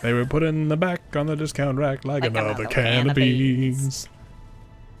 They were put in the back on the discount rack like another can of beans.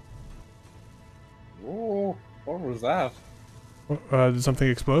 Oh, what was that? Did something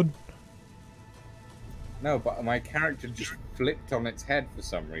explode? No, but my character just flipped on its head for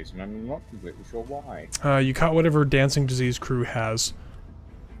some reason. I'm not completely sure why. You caught whatever dancing disease crew has.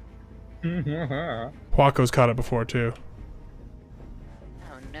 Huaco's caught it before too.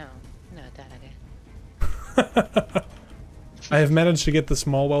 Oh no, not that again. I have managed to get the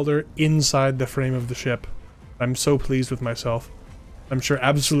small welder inside the frame of the ship. I'm so pleased with myself. I'm sure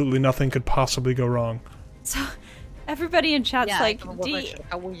absolutely nothing could possibly go wrong. So everybody in chat's Yeah, like, I wasn't sure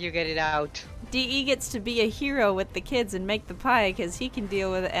how will you get it out? DE gets to be a hero with the kids and make the pie because he can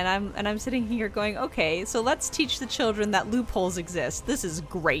deal with it, and I'm sitting here going, okay, so let's teach the children that loopholes exist. This is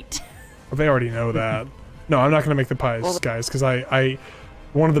great. Well, they already know that. No, I'm not gonna make the pies, guys, because I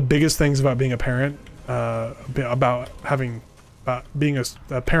one of the biggest things about being a parent, about being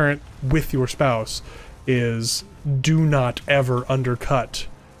a parent with your spouse, is do not ever undercut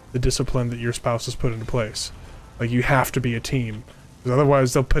the discipline that your spouse has put into place. Like, you have to be a team, because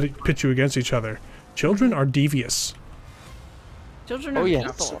otherwise they'll pit you against each other. Children are devious. Children are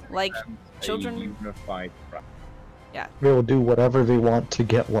people. Like, children... Unified front. Yeah. They will do whatever they want to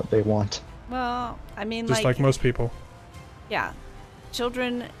get what they want. Well, I mean, Just like most people. Yeah.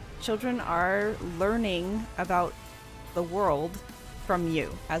 Children are learning about the world from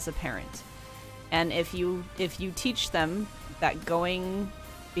you as a parent. And if you teach them that going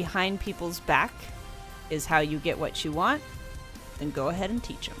behind people's back is how you get what you want, then go ahead and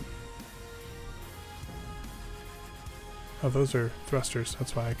teach them. Oh, those are thrusters.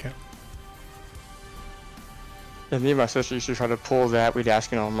 That's why I can't. Yeah, me and my sister used to try to pull that. We'd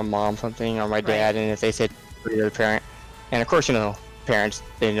ask, my mom something or my dad, and if they said the other parent, and of course, parents,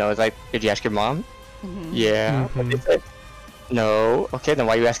 they know, it's like, did you ask your mom? Mm-hmm. Yeah. Mm-hmm. They said, no. Okay, then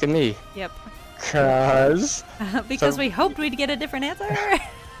why are you asking me? Yep. Because we hoped we'd get a different answer.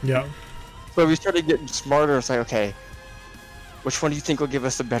 Yeah. So we started getting smarter. It's like, okay, which one do you think will give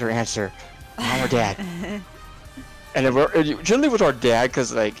us the better answer, mom or dad? And it generally was our dad,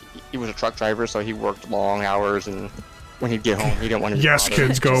 because like he was a truck driver, so he worked long hours, and when he'd get home, he didn't want to. Yes,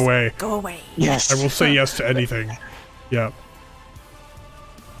 kids, go away. Go away. Yes. I will say yes to anything. Yeah.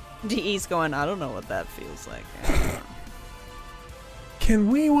 DE's going, I don't know what that feels like. Can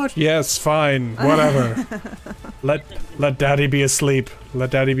we watch? Yes, fine, whatever. Let daddy be asleep. Let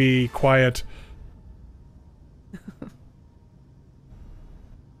daddy be quiet.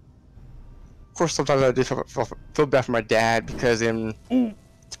 Of course, sometimes I do feel bad for my dad, because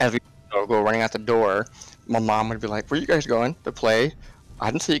as we go running out the door, my mom would be like, "Where are you guys going to play?"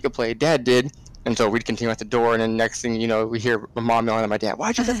 I didn't say you could play. Dad did, and so we'd continue at the door, and then next thing you know, we hear my mom yelling at my dad,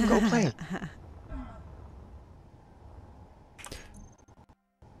 "Why'd you let him go play?"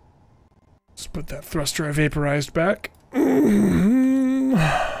 Let's put that thruster I vaporized back.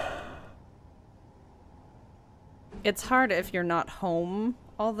 It's hard if you're not home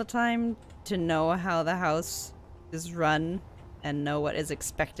all the time to know how the house is run and know what is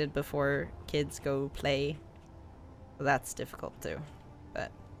expected before kids go play. So that's difficult too.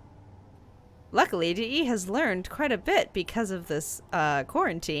 But luckily, DE has learned quite a bit because of this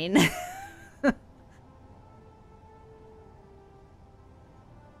quarantine.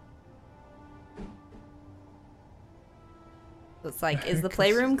 It's like, is the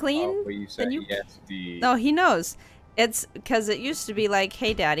playroom clean? But you said yes, No, he knows. It's because it used to be like,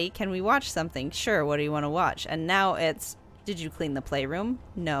 hey, Daddy, can we watch something? Sure, what do you want to watch? And now it's, did you clean the playroom?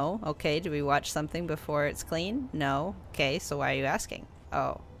 No. Okay, do we watch something before it's clean? No. Okay, so why are you asking?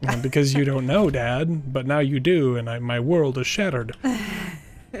 Oh. Because you don't know, Dad, but now you do, and my world is shattered.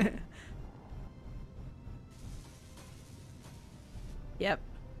 Yep.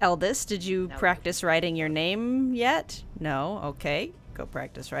 Eldest, did you practice writing your name yet? No. Okay. Go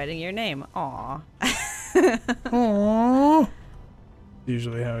practice writing your name. Aw. Aww.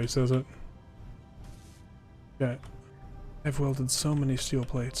 Usually how he says it. Yeah. I've welded so many steel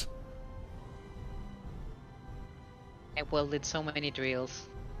plates. I welded so many drills.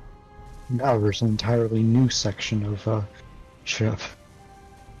 Now there's an entirely new section of ship.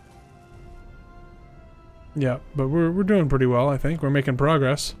 Yeah, but we're doing pretty well, I think. We're making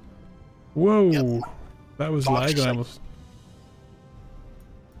progress. Whoa, Yep. that was Box lag is almost.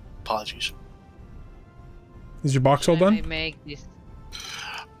 Apologies. Is your box all Let me done? make this.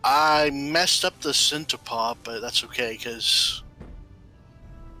 I messed up the center pop, but that's okay because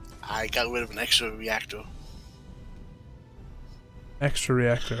I got rid of an extra reactor. Extra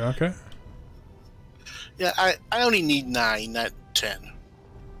reactor, okay. Yeah, I only need 9, not 10.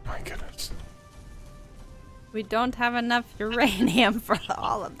 My goodness. We don't have enough uranium for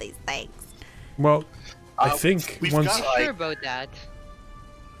all of these things. Well, I think we've once. got, Sure about that.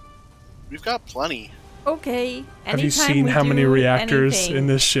 We've got plenty. Okay. Have you anytime seen we how many do reactors anything- in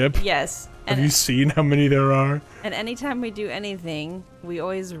this ship? Yes. Have you seen how many there are? And anytime we do anything, we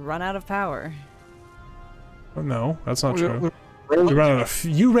always run out of power. Oh, no, that's not true. You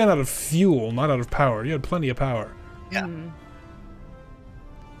ran out of fuel, not out of power. You had plenty of power. Yeah.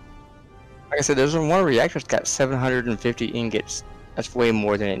 Like I said, there's one reactor's got 750 ingots. That's way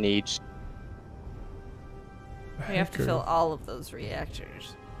more than it needs. We have to fill all of those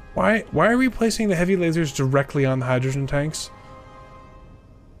reactors. Why are we placing the heavy lasers directly on the hydrogen tanks?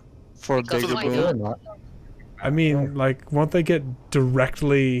 For a Because bigger why boom. not? I mean, like, won't they get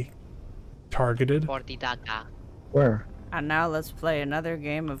directly targeted? For the Dakka. Where? And now let's play another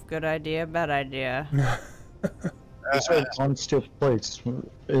game of good idea, bad idea. It's on steel plates.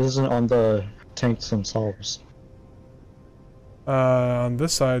 It isn't on the tanks themselves. On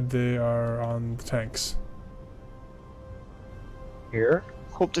this side, they are on the tanks. Here?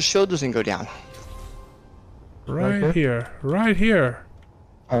 Hope the shield doesn't go down. Right Okay. here. Right here.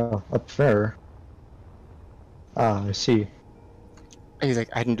 Up there. Ah, I see. He's like,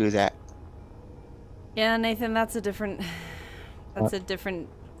 I didn't do that. Yeah, Nathan, that's a different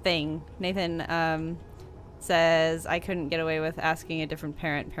thing. Nathan says I couldn't get away with asking a different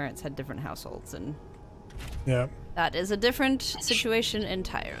parent. Parents had different households, and Yeah. that is a different situation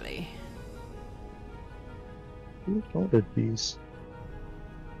entirely. Who loaded these?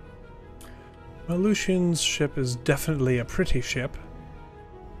 Well, Lucian's ship is definitely a pretty ship.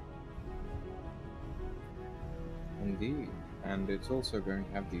 Indeed. And it's also going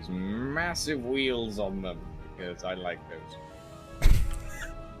to have these massive wheels on them, because I like those.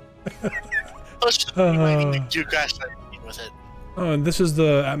 Plus, you might need to do grass lighting with it. Oh, and this is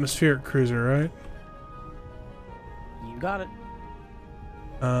the atmospheric cruiser, right? You got it.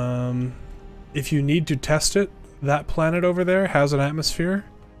 If you need to test it, that planet over there has an atmosphere,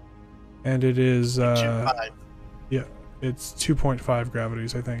 and it is yeah, it's 2.5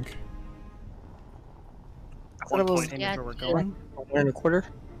 gravities, I think. I thought it was Same Yeah, as where we're going. 1.25.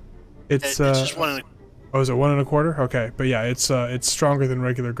 It's It's just 1 oh, is it 1.25? Okay, but yeah, it's stronger than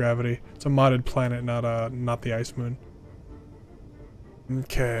regular gravity. It's a modded planet, not the ice moon.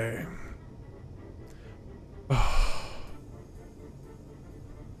 Okay.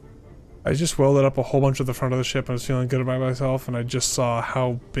 I just welded up a whole bunch of the front of the ship and I was feeling good about myself, and I just saw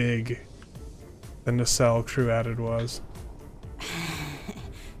how big the nacelle crew added was.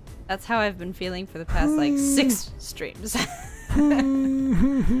 That's how I've been feeling for the past like 6 streams.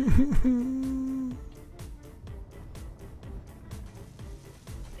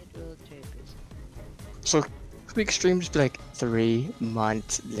 So, quick streams be like 3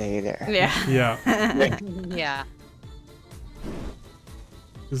 months later. Yeah. Yeah. Yeah.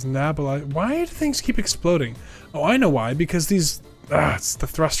 Is Nabali? Why do things keep exploding? Oh, I know why. Because these... it's the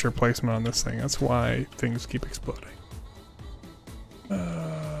thruster placement on this thing. That's why things keep exploding.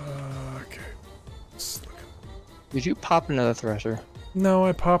 Okay. Let's look at... Did you pop another thruster? No,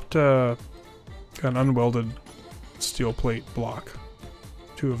 I popped an unwelded steel plate block.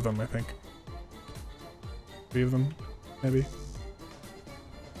 2 of them, I think. 3 of them, maybe.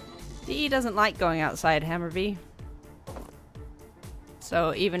 DE doesn't like going outside, Hammerby.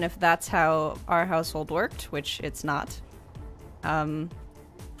 So even if that's how our household worked, which it's not,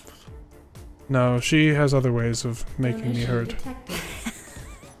 No, she has other ways of making me hurt.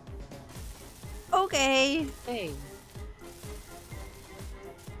 okay. Hey.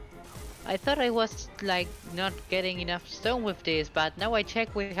 I thought I was like not getting enough stone with this, but now I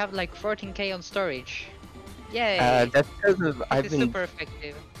check we have like 14k on storage. Yay! That's because of I've It's been super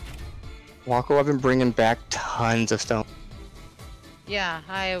effective. Waco. I've been bringing back tons of stone. Yeah,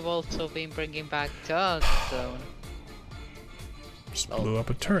 I have also been bringing back tons of stone. Just blew up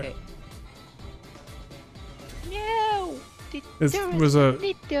a turret. Okay. No! It was a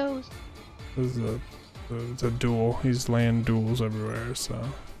Need those. it's a duel. He's laying duels everywhere, so.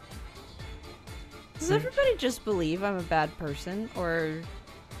 Does everybody just believe I'm a bad person, or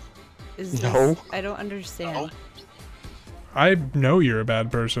Is this, No. I don't understand. I know you're a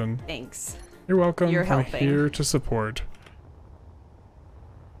bad person. Thanks. You're welcome. You're I'm helping. here to support.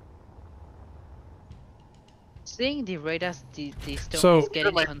 Seeing the rate as the stone So- is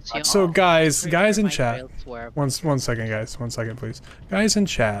getting consumed. So guys pretty in sure my chat, trails were- one second guys, 1 second please. Guys in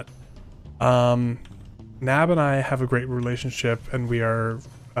chat, Nab and I have a great relationship, and we are,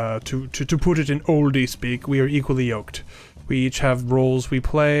 to put it in oldie speak, we are equally yoked. We each have roles we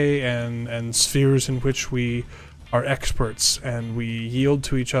play and spheres in which we are experts, and we yield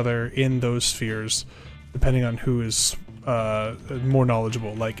to each other in those spheres, depending on who is more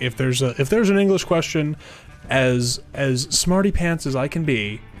knowledgeable. Like if there's an English question, as smarty pants as I can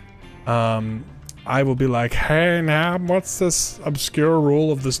be, I will be like, hey Nab, what's this obscure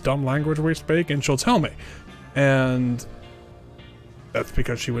rule of this dumb language we speak? And she'll tell me, and that's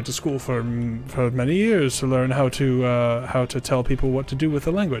because she went to school for many years to learn how to tell people what to do with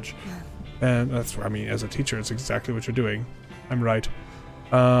the language. And that's, I mean, as a teacher, it's exactly what you're doing. I'm right.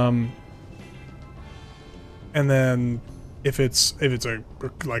 And then if it's a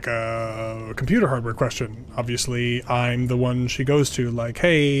computer hardware question, obviously I'm the one she goes to, like,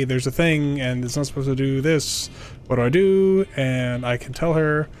 hey, there's a thing and it's not supposed to do this. What do I do? And I can tell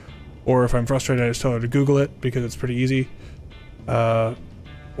her. Or if I'm frustrated, I just tell her to Google it because it's pretty easy. Or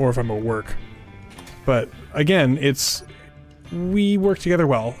if I'm at work. But again, we work together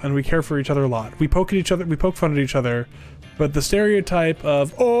well, and we care for each other a lot. We poke fun at each other, but the stereotype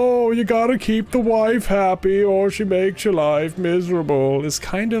of, oh, you gotta keep the wife happy or she makes your life miserable is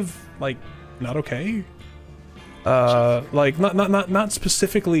kind of, like, not okay. Like, not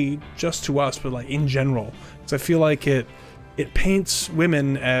specifically just to us, but like in general. Because I feel like it paints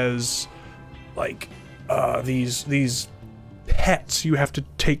women as, like, these pets you have to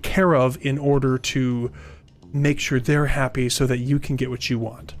take care of in order to make sure they're happy so that you can get what you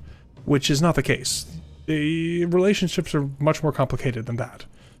want, which is not the case. The relationships are much more complicated than that.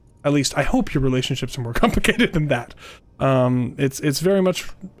 At least I hope your relationships are more complicated than that. It's very much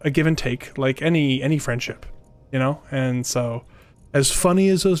a give and take, like any friendship, you know? And so, as funny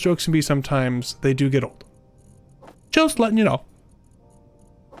as those jokes can be sometimes, they do get old. Just letting you know.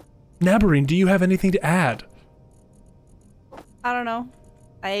 Nabarine, do you have anything to add? I don't know.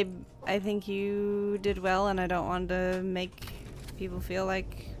 I think you did well, and I don't want to make people feel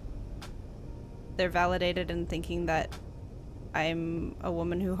like they're validated in thinking that I'm a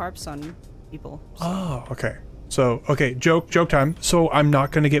woman who harps on people. So. Oh, okay. So, okay, joke time. So I'm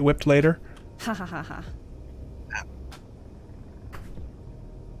not gonna get whipped later? Ha ha ha ha.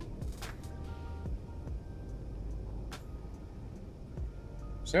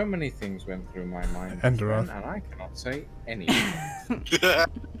 So many things went through my mind, And I cannot say anything.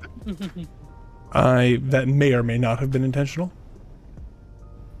 That may or may not have been intentional.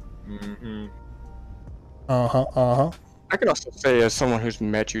 Mm-hmm. I can also say, as someone who's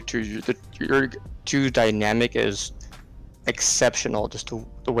met you two, your two dynamic is exceptional. Just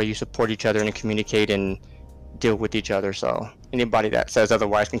the way you support each other and communicate and deal with each other. So anybody that says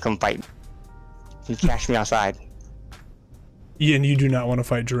otherwise can come fight me. You can catch me outside. Yeah, and you do not want to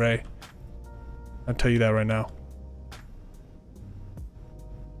fight Dre. I'll tell you that right now.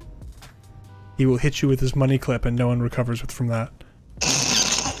 He will hit you with his money clip and no one recovers from that.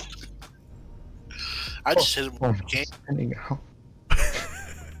 I just hit him with the game.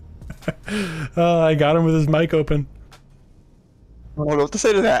 I got him with his mic open. I don't know what to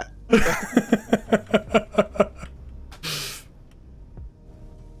say to that.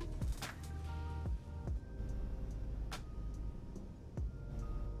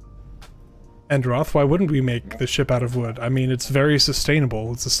 And Roth, why wouldn't we make the ship out of wood? I mean, it's very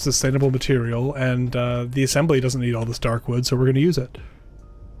sustainable. It's a sustainable material, and the assembly doesn't need all this dark wood, so we're going to use it.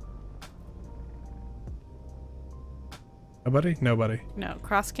 Nobody? Nobody. No,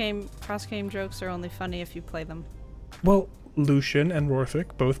 cross game jokes are only funny if you play them. Well, Lucian and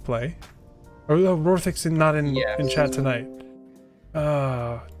Rorthik both play. Oh, Rorthik's not in chat tonight.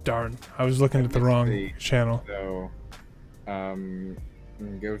 Darn. I was looking at the wrong channel. So,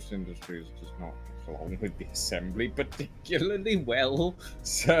 Ghost Industries does not get along with the assembly particularly well,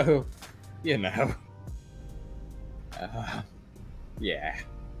 so, you know. Yeah.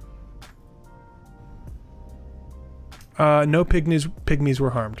 No pygmies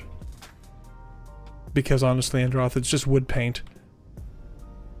were harmed. Because honestly, Androth, it's just wood paint.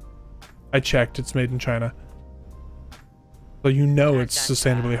 I checked, it's made in China. So you know it's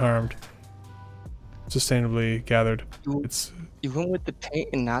sustainably harmed. Sustainably gathered. It's... You went with the paint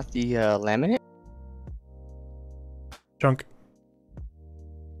and not the laminate? Junk.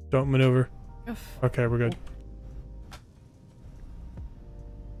 Don't maneuver. Okay, we're good.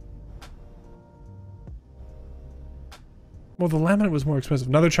 Well, the laminate was more expensive.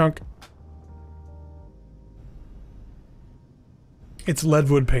 Another chunk. It's lead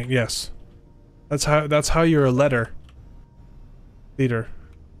wood paint, yes. That's how you're a leader.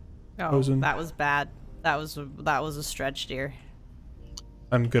 Oh, that was bad. That was a stretch, dear.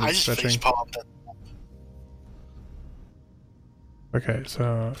 I'm good I at just stretching. face palmed it. Okay,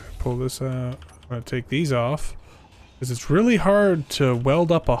 so pull this out. I'm gonna take these off because it's really hard to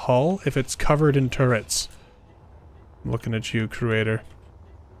weld up a hull if it's covered in turrets. I'm looking at you, creator.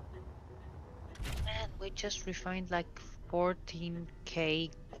 Man, we just refined like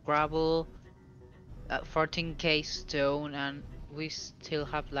 14k gravel, 14k stone, and we still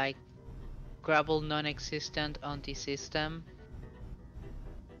have like gravel non-existent on the system.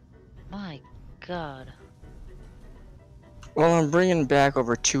 My god. Well, I'm bringing back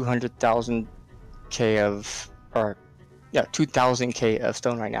over 200,000 K of, or yeah, 2,000 K of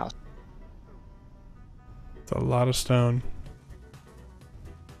stone right now. It's a lot of stone.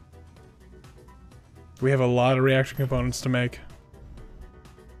 We have a lot of reaction components to make.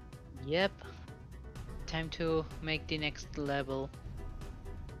 Yep. Time to make the next level.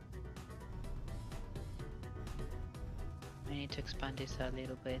 I need to expand this a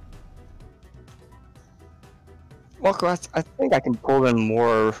little bit. Well, I think I can pull in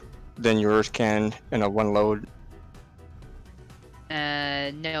more than yours can in a one load.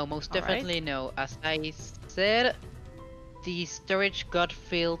 No, most definitely no. As I said, the storage got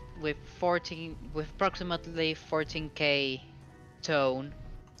filled with approximately 14k stone.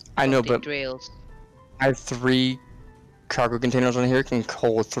 I know, the but drills. I have 3 cargo containers on here can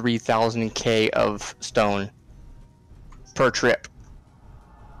hold 3,000 K of stone per trip.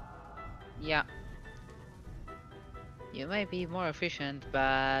 Yeah. You might be more efficient,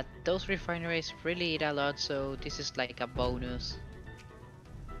 but those refineries really eat a lot, so this is like a bonus.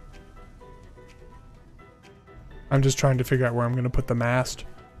 I'm just trying to figure out where I'm going to put the mast.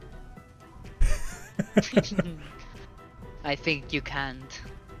 I think you can't.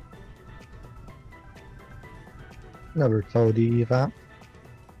 Never told you that.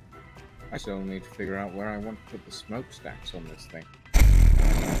 I still need to figure out where I want to put the smokestacks on this thing.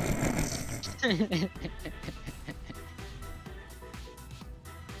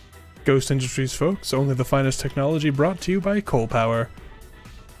 Ghost Industries, folks. Only the finest technology brought to you by coal power.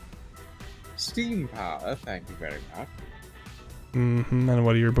 Steam power, thank you very much. Mm-hmm. And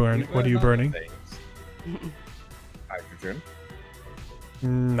what are you burning? What are you burning? Hydrogen.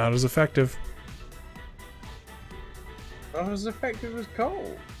 Not as effective. Not as effective as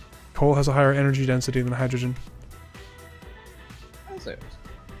coal. Coal has a higher energy density than hydrogen. Has it?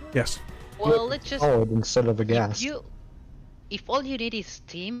 Yes. Well, let's just. Oh, instead of a gas. If all you need is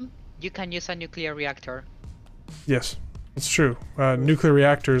steam, you can use a nuclear reactor. Yes, it's true. Nuclear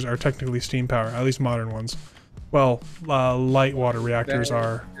reactors are technically steam power, at least modern ones. Well, light water reactors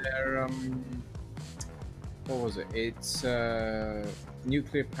are. They're, what was it? It's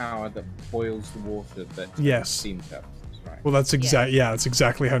nuclear power that boils the water that Yes. steam turbines, right? Well, that's that's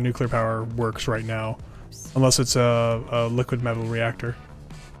exactly how nuclear power works right now, unless it's a liquid metal reactor.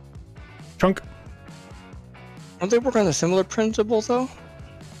 Chunk. Don't they work on a similar principle though?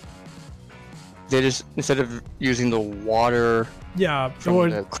 They just, instead of using the water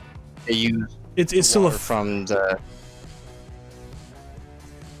from they use it's still a from the.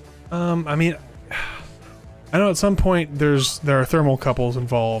 I mean, I know at some point there are thermocouples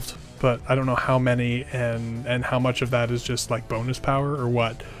involved, but I don't know how many and how much of that is just like bonus power or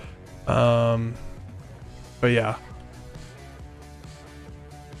what. But yeah,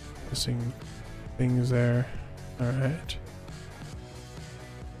 missing things there. All right.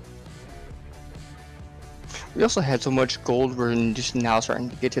 We also had so much gold, we're just now starting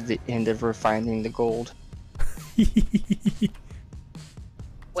to get to the end of refining the gold.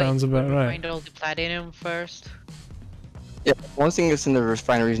 Sounds about right. Find all the platinum first. Yeah, one thing that's in the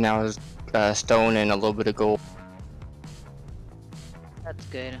refineries now is stone and a little bit of gold. That's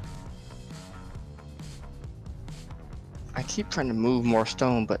good. I keep trying to move more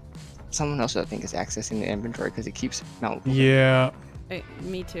stone, but someone else I think is accessing the inventory because it keeps not. Yeah. Hey,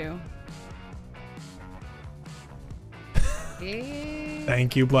 me too.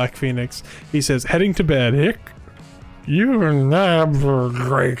 Thank you, Black Phoenix. He says, heading to bed, Hick. You and Nabs are a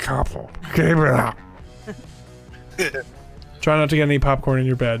great couple. Keep it up. Try not to get any popcorn in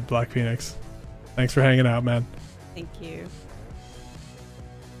your bed, Black Phoenix. Thanks for hanging out, man. Thank you.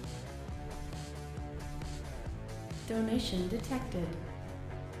 Donation detected.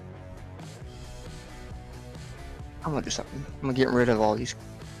 I'm gonna do something. I'm gonna get rid of all these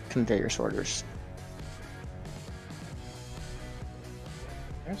conveyor sorters.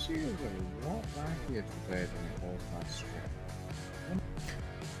 Actually, it was a lot lackier today than it was last year.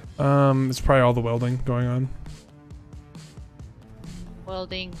 It's probably all the welding going on.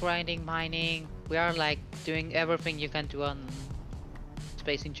 Welding, grinding, mining. We are like doing everything you can do on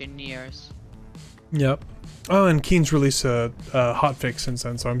Space Engineers. Yep. Oh, and Keen's released a hotfix since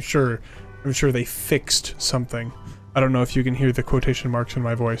then, so I'm sure they fixed something. I don't know if you can hear the quotation marks in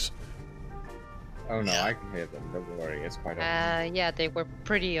my voice. Oh no, I can hear them. Don't worry, it's quite obvious. Yeah, they were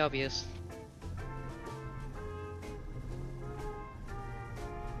pretty obvious.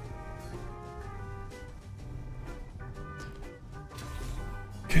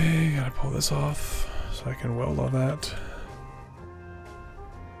 Okay, gotta pull this off so I can weld all that.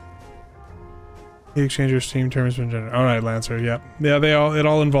 Heat exchanger, steam turbine generator. All right, Lancer. Yep. Yeah, it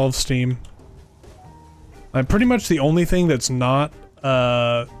all involves steam. Pretty much the only thing that's not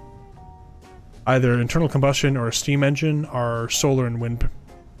either internal combustion or a steam engine are solar and wind,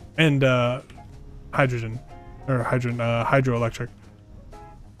 and hydrogen, or hydroelectric.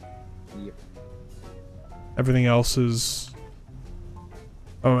 Yep. Everything else is.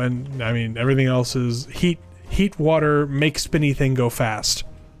 Oh, and I mean everything else is heat, water, make spinny thing go fast.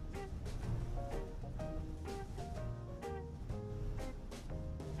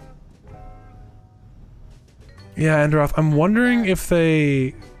 Yeah, Androth, I'm wondering if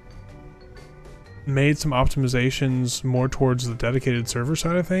they made some optimizations more towards the dedicated server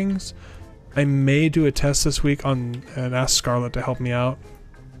side of things. I may do a test this week and ask Scarlet to help me out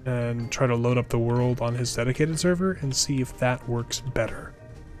and try to load up the world on his dedicated server and see if that works better.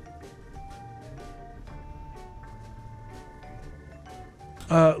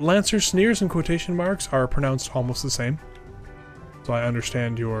 Lancer, sneers and quotation marks are pronounced almost the same, so I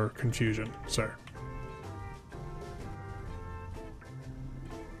understand your confusion, sir.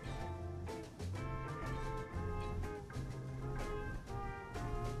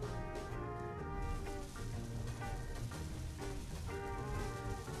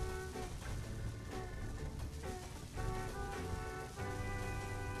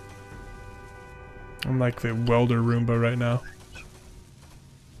 I'm like the welder Roomba right now.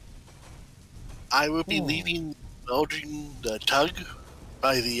 I will be leaving welding the tug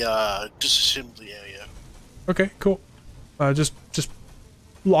by the disassembly area. Okay, cool. Just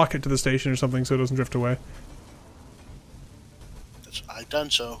lock it to the station or something so it doesn't drift away. I've done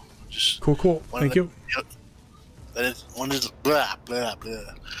so. Just cool. Thank you. Wanted to blah blah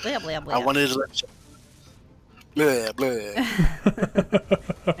blah. Blah, blah, blah. I wanted to let you. Blah blah.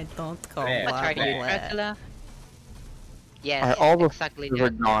 I don't call Yeah. blah, What are you, blah. Dracula? Yes, Alright, all the exactly fixes are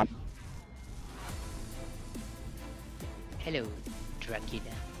that. gone. Hello, Dracula.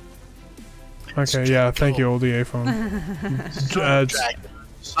 Okay, yeah, thank you, old EA phone. Dragon.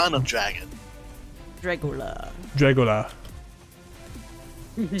 Son of Dragon. Dragula. Dragola.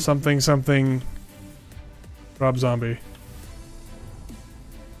 something. Rob Zombie.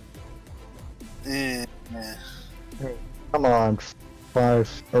 Come on,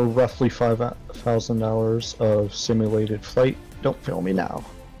 roughly 5,000 hours of simulated flight. Don't fail me now.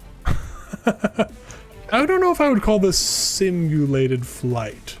 I don't know if I would call this simulated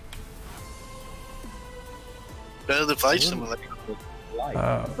flight. Better than Flight Simulator.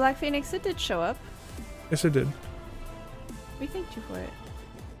 Black Phoenix, it did show up. Yes, it did. We thanked you for it.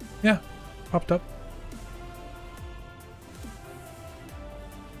 Yeah, popped up.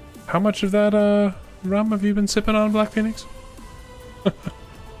 How much of that rum have you been sipping on, Black Phoenix?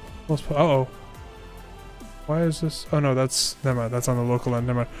 Uh-oh. Why is this? Oh no, that's never mind. That's on the local end.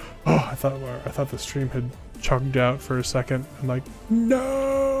 Never mind. Oh, I thought the stream had chugged out for a second. I'm like,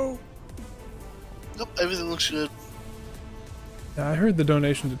 no. Nope, everything looks good. Yeah, I heard the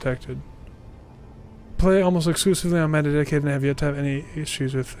donation detected. Play almost exclusively on my dedicated and have yet to have any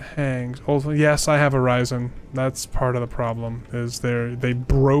issues with hangs. Also, yes, I have a Ryzen. That's part of the problem. Is they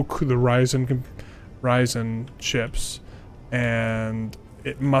broke the Ryzen chips, and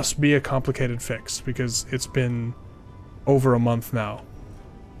it must be a complicated fix because it's been over a month now,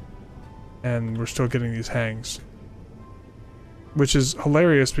 and we're still getting these hangs, which is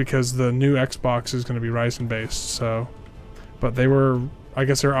hilarious because the new Xbox is going to be Ryzen based. So, but I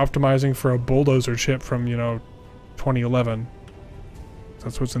guess they're optimizing for a bulldozer chip from 2011.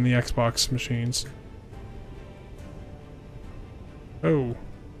 That's what's in the Xbox machines. Oh,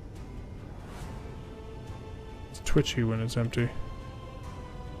 it's twitchy when it's empty.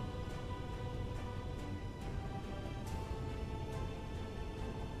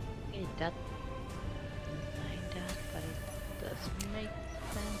 That like that, but it doesn't make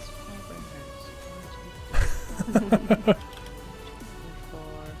sense for rumors.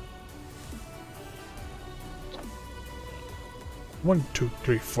 1, 2,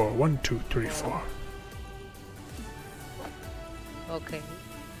 3, 4. 1, 2, 3, 4. Okay.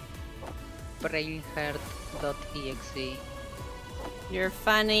 brainheart.exe. You're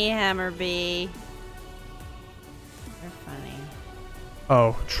funny, Hammerbee. You're funny.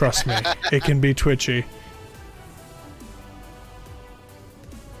 Oh, trust me, it can be twitchy.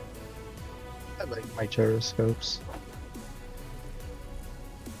 I like my gyroscopes.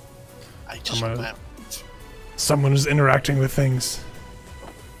 I just went. Someone is interacting with things.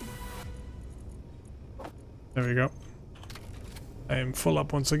 There we go. I am full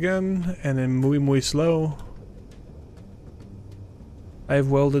up once again, and then muy slow. I've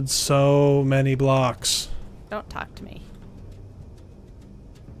welded so many blocks. Don't talk to me.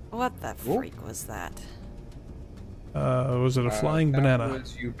 What the freak was that? Was it a flying banana? That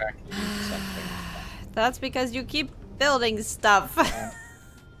was you vacuuming something. That's because you keep building stuff.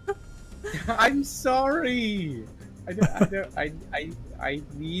 I'm sorry. I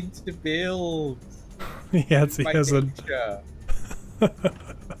need to build. Yes, he My has nature.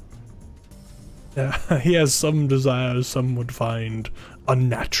 Yeah, he has some desires some would find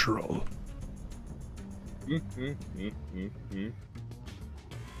unnatural.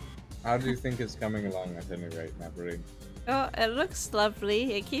 How do you think it's coming along at any rate, Navarine? Oh, it looks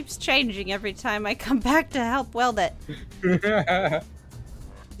lovely. It keeps changing every time I come back to help weld it.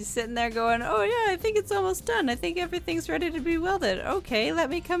 He's sitting there going, oh yeah, I think it's almost done. I think everything's ready to be welded. Okay,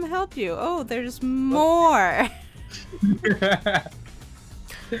 let me come help you. Oh, there's more.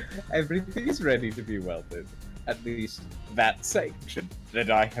 Everything's ready to be welded. At least that section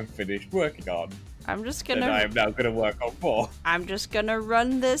that I have finished working on. I'm just And I am now gonna work on more. I'm just gonna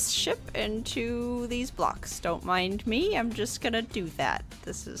run this ship into these blocks. Don't mind me. I'm just gonna do that.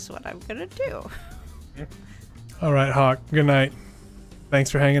 This is what I'm gonna do. All right, Hawk. Good night. Thanks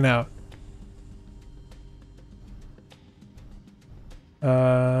for hanging out.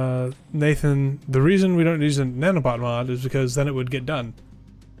 Nathan, the reason we don't use a nanobot mod is because then it would get done.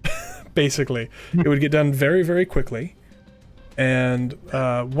 Basically, it would get done very, very quickly. And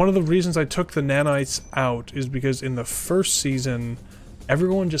one of the reasons I took the nanites out is because in the first season,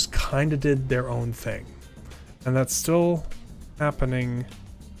 everyone just kind of did their own thing. And that's still happening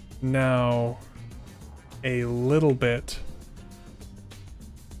now a little bit.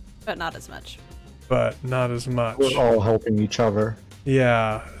 But not as much. But not as much. We're all helping each other.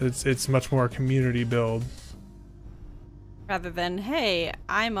 Yeah, it's much more a community build. Rather than, hey,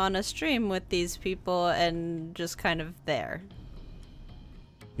 I'm on a stream with these people and just kind of there.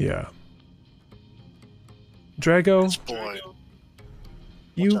 Yeah. Drago,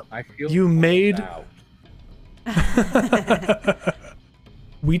 you made...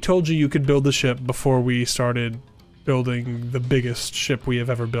 We told you could build the ship before we started building the biggest ship we have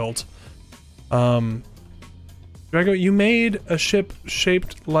ever built. Drago, you made a ship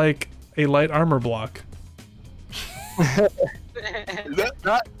shaped like a light armor block.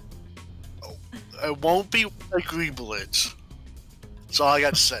 That it won't be like Blitz. That's all I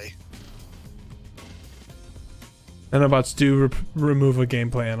got to say. Nanobots do remove a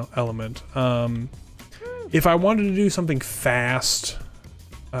gameplay element. If I wanted to do something fast,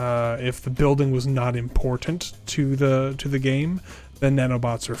 if the building was not important to the game, then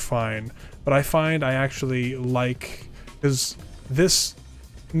nanobots are fine. But I find I actually like, because this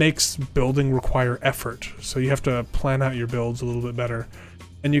makes building require effort, so you have to plan out your builds a little bit better.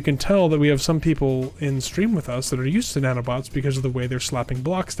 And you can tell that we have some people in stream with us that are used to nanobots because of the way they're slapping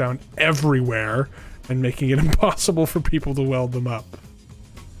blocks down everywhere and making it impossible for people to weld them up.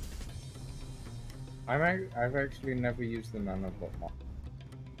 I've actually never used the nanobot mod.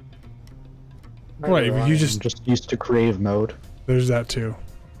 Right, you I'm just used to creative mode. There's that too.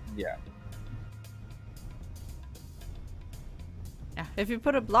 Yeah. Yeah, if you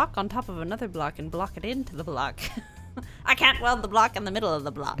put a block on top of another block and block it into the block. I can't weld the block in the middle of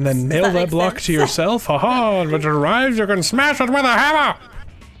the block. And then nail that block to yourself. Haha, when it arrives, you can smash it with a hammer!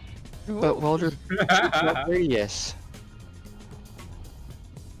 But welder radius.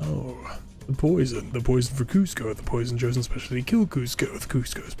 Oh, the poison for Cusco, the poison chosen specially kill Cusco with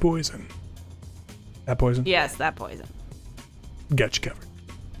Cusco's poison. That poison? Yes, that poison. Got you covered.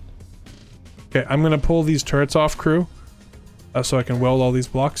 Okay, I'm gonna pull these turrets off, crew, so I can weld all these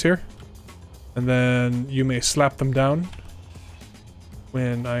blocks here. And then you may slap them down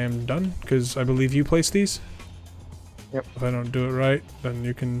when I am done, because I believe you placed these. Yep. If I don't do it right, then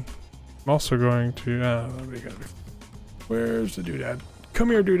you can... I'm also going to... where's the doodad? Come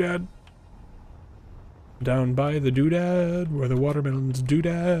here, doodad. Down by the doodad, where the watermelon's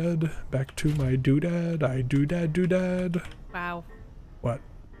doodad. Back to my doodad, I doodad. Wow. What?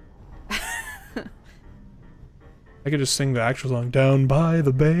 I could just sing the actual song. Down by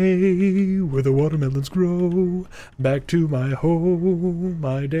the bay, where the watermelons grow, back to my home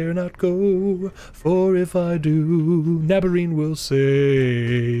I dare not go, for if I do, Nabarine will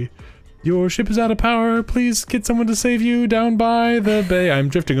say, your ship is out of power, please get someone to save you down by the bay. I'm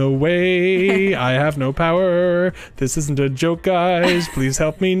drifting away, I have no power, this isn't a joke guys, please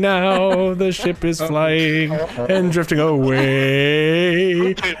help me now, the ship is flying and drifting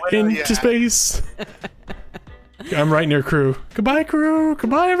away into space. I'm right near crew. Goodbye, crew.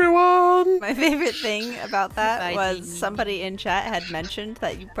 Goodbye, everyone. My favorite thing about that was somebody in chat had mentioned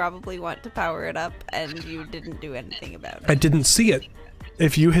that you probably want to power it up, and you didn't do anything about it. I didn't see it.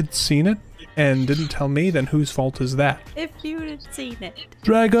 If you had seen it and didn't tell me, then whose fault is that? If you had seen it.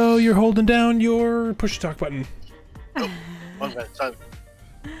 Drago, you're holding down your push to talk button. One minute, time.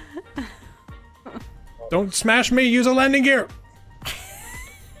 Don't smash me. Use a landing gear.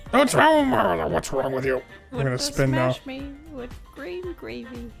 What's wrong? What's wrong with you? I'm gonna spin now. Smash me with green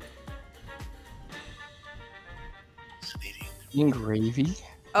gravy. Green gravy?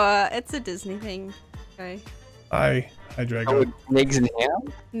 It's a Disney thing. Okay. Hi, Drago. Eggs and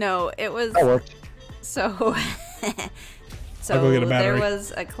ham? No, it was. That worked. So, I'll go get a there battery.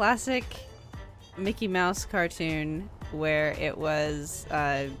 was a classic Mickey Mouse cartoon where it was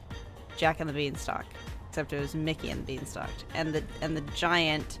Jack and the Beanstalk, except it was Mickey and the Beanstalk, and the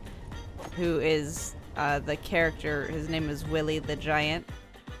giant, who is the character, his name is Willie the Giant.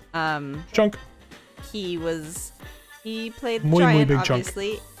 Chunk. He played the Muy giant, big chunk.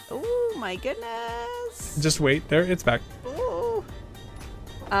 obviously. Oh my goodness. Just wait. There, it's back. Ooh.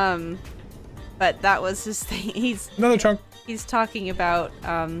 But that was his thing. Another chunk. He's talking about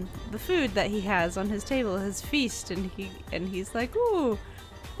the food that he has on his table, his feast, and he's like, ooh,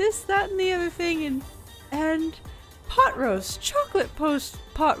 this, that, and the other thing, and pot roast, chocolate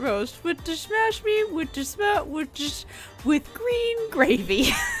pot roast with the smash me with green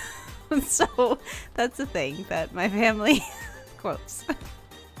gravy. So that's a thing that my family quotes.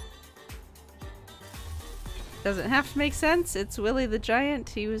 Doesn't have to make sense. It's Willie the Giant.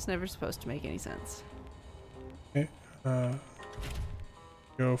 He was never supposed to make any sense. Okay.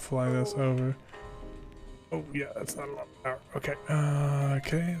 Go fly this over. Oh yeah, that's not a lot of power. Okay.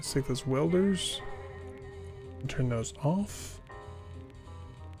 Okay. Let's take those welders. Turn those off.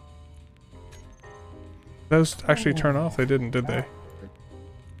 Those actually turn off? They didn't, did they?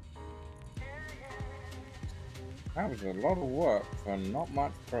 That was a lot of work for not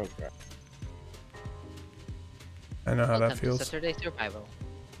much progress. I know how that Welcome to feels. Saturday Survival.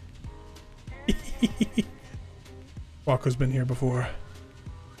 Walko's been here before.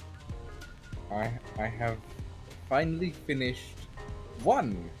 I have finally finished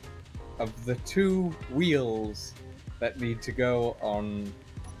one of the 2 wheels that need to go on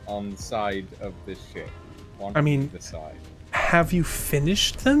the side of this ship. One I mean, on the side. Have you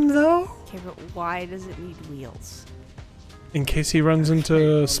finished them though? Okay, but why does it need wheels? In case he runs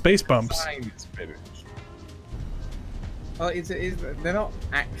into space bumps. Fine, it's finished. Oh, they're not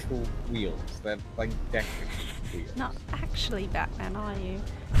actual wheels. They're like decorative wheels. Not actually Batman, are you?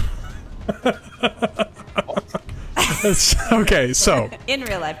 Okay, so In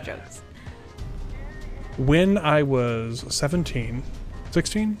real life jokes. when I was 16,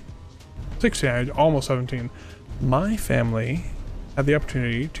 almost 17, my family had the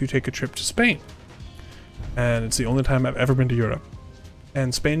opportunity to take a trip to Spain. And it's the only time I've ever been to Europe.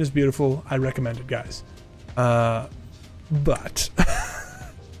 And Spain is beautiful. I recommend it, guys. But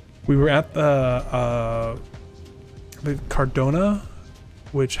we were at the Cardona,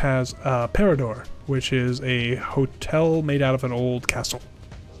 which has Parador, which is a hotel made out of an old castle.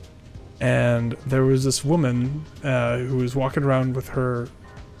 And there was this woman who was walking around with her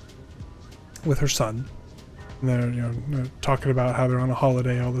son. And they're talking about how they're on a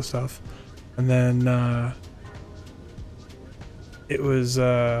holiday, all this stuff. And then it was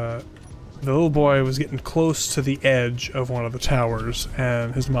the little boy was getting close to the edge of one of the towers,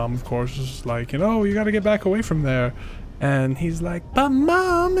 and his mom, of course, was like, you gotta get back away from there. And he's like, but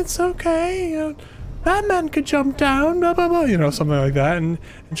Mom, it's okay. Batman could jump down, blah, blah, blah, something like that. And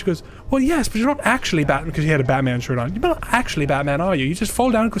she goes, well, yes, but you're not actually Batman, because he had a Batman shirt on. You're not actually Batman, are you? You just fall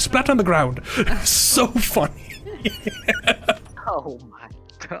down and go splat on the ground. So funny. Oh my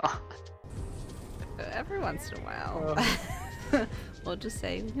god. Every once in a while. We'll just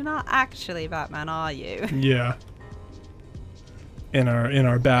say, you're not actually Batman, are you? Yeah. In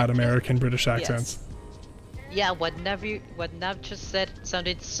our bad American British accents. Yeah, what Nav just said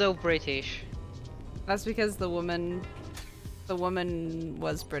sounded so British. That's because the woman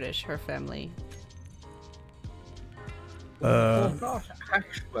was British, her family. You're not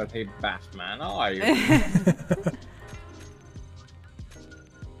actually Batman, are you?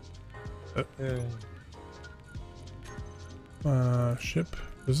 it. Ship.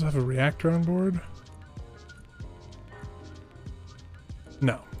 Does this have a reactor on board?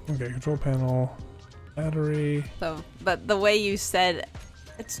 No. Okay, control panel, battery. So, but the way you said,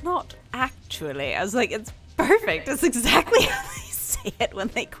 it's not actually. I was like, it's perfect. It's exactly how they say it when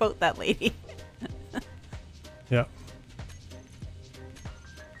they quote that lady. Yeah.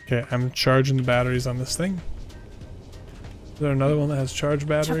 Okay, I'm charging the batteries on this thing. Is there another one that has charged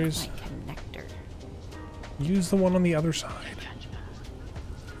batteries? Connector. Use the one on the other side.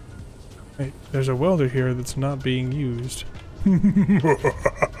 Wait, there's a welder here that's not being used. Look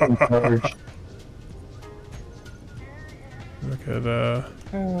at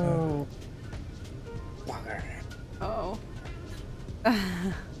Oh. Oh. I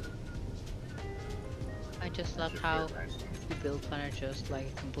just love how the build planner just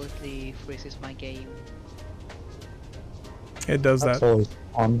like completely freezes my game. It does That's that. always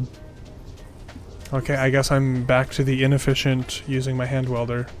fun. Okay, I guess I'm back to the inefficient using my hand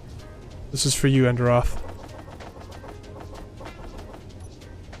welder. This is for you, Enderoth.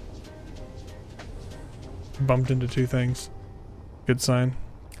 Bumped into two things. Good sign.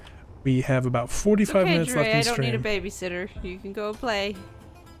 We have about 45 minutes left in I stream. don't need a babysitter. You can go play.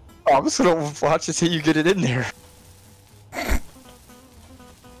 Oh, I'm just gonna watch to see you get it in there. Okay.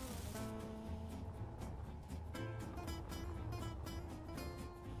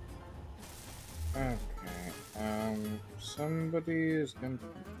 Somebody is going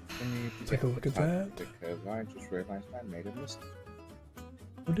to need to Take a look at that. because I just realized I made a mistake.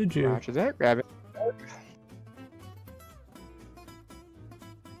 What did you? Roger that, grab it.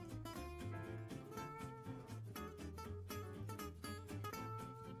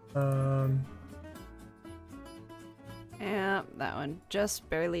 Yeah, that one just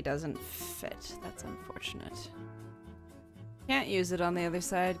barely doesn't fit. That's unfortunate. Can't use it on the other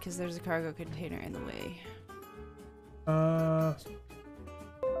side because there's a cargo container in the way. Am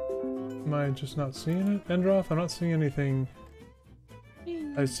I just not seeing it, Enderoth? I'm not seeing anything.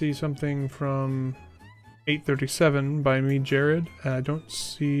 I see something from 8:37 by me, Jared. And I don't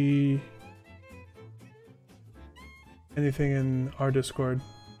see anything in our Discord.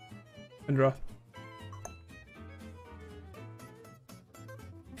 Enderoth.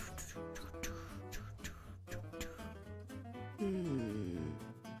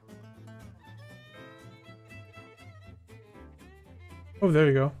 Oh, there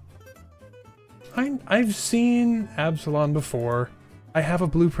you go. I've seen Absalon before. I have a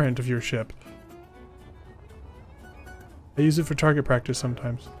blueprint of your ship. I use it for target practice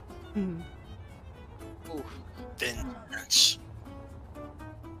sometimes. Mm. Ooh, vengeance.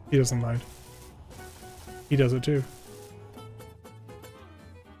 He doesn't mind. He does it too.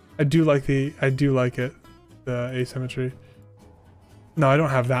 I do like it. The asymmetry. No, I don't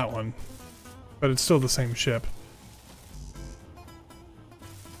have that one. But it's still the same ship.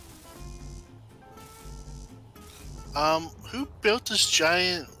 Who built this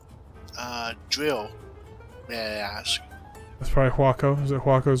giant drill, may I ask? That's probably Huaco. Is it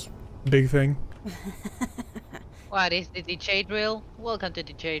Huaco's big thing? What is the DJ drill? Welcome to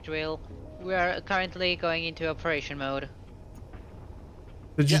DJ drill. We are currently going into operation mode.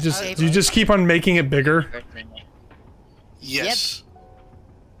 Did you Yeah, just do you just keep on making it bigger? Yes.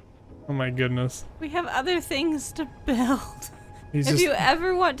 Oh my goodness. We have other things to build. He's If just you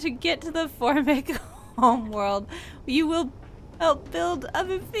ever want to get to the Formic homeworld, you will help build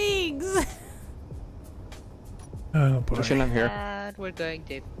other things. oh boy. Pushing them here. And we're going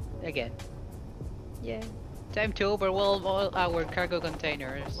to again. Yeah. Time to overwhelm all our cargo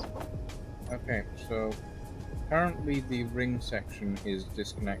containers. Okay, so currently the ring section is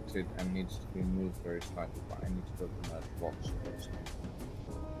disconnected and needs to be moved very slightly, but I need to build the merge blocks first.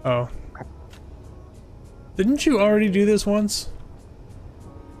 Oh. Didn't you already do this once?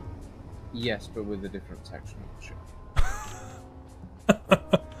 Yes, but with a different section of the ship.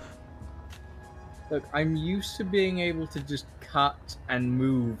 Look, I'm used to being able to just cut and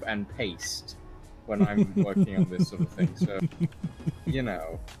move and paste when I'm working on this sort of thing, so, you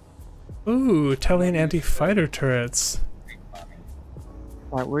know. Ooh, Italian anti-fighter turrets.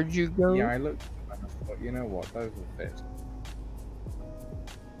 Right, where'd you go? Yeah, I looked at them and I thought, you know what, those will fit.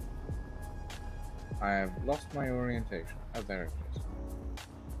 I have lost my orientation. Oh, there it is.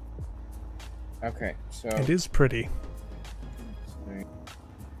 Okay, so... It is pretty.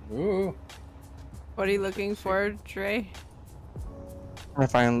 Ooh! What are you looking for, Dre? I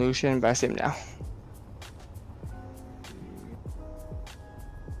find Lucian, but I see him now.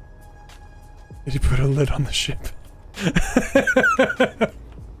 Did you put a lid on the ship?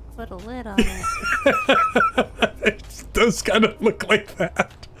 Put a lid on it. It does kind of look like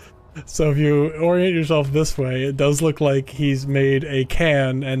that. So if you orient yourself this way, it does look like he's made a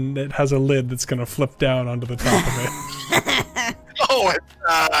can and it has a lid that's gonna flip down onto the top of it. Oh, it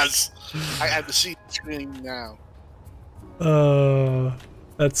does. I have to see the screen now.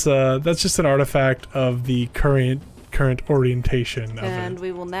 That's just an artifact of the current orientation of And it.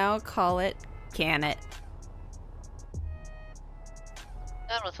 we will now call it Can It.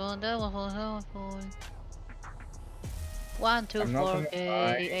 That was fun, that was fun, that was fun.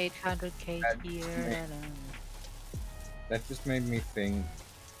 124K, 800K here. That just made me think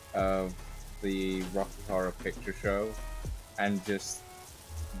of the Rocky Horror Picture Show and just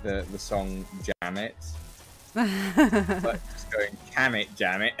the song Janet. But just going, can it,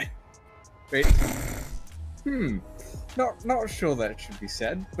 Janet? Which, not sure that should be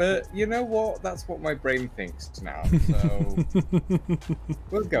said, but you know what? That's what my brain thinks now, so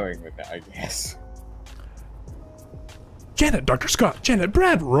we're going with it, I guess. Janet, Dr. Scott, Janet,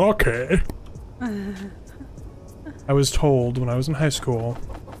 Brad, Rocky. I was told when I was in high school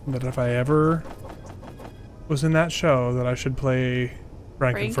that if I ever was in that show that I should play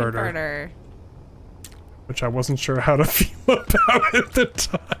Frankenfurter, which I wasn't sure how to feel about at the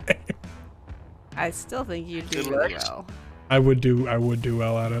time. I still think you do really well. I would do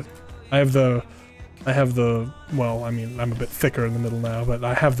well at it. I have the well, I mean, I'm a bit thicker in the middle now, but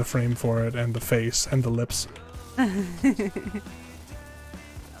I have the frame for it and the face and the lips.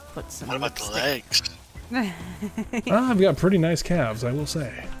 Put some What about the legs? I've got pretty nice calves, I will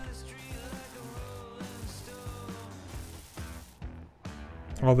say.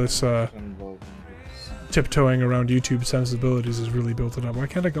 All this tiptoeing around YouTube sensibilities has really built it up. Why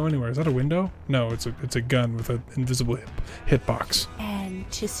can't I go anywhere? Is that a window? No, it's a gun with an invisible hitbox.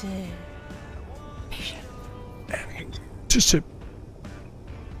 Anticipation. Anticipation.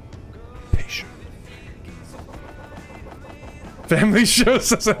 Family show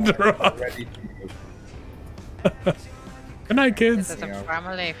says interrupt. Ready to move. Good night, kids. This is a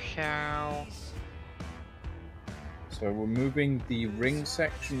family show. So we're moving the ring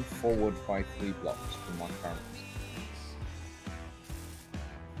section forward by 3 blocks from my current.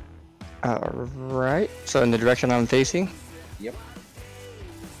 Alright, so in the direction I'm facing? Yep.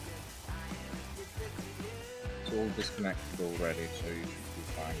 It's all disconnected already, so you should be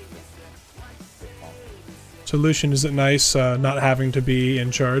fine. Solution, is it nice not having to be in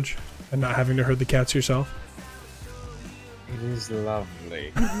charge and not having to herd the cats yourself? It is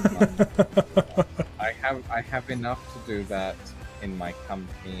lovely. I have enough to do that in my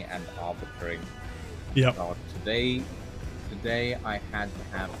company and arbitering. Yep. God, today I had to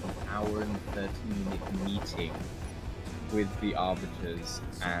have an hour and 30-minute meeting with the arbiters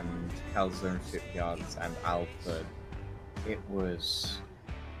and Calzone Shipyards and Alfred. It was,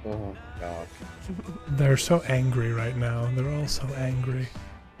 oh god. They're so angry right now. They're all so angry.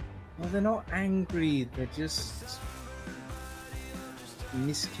 Well, they're not angry. They're just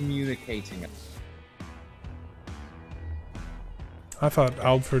miscommunicating. I thought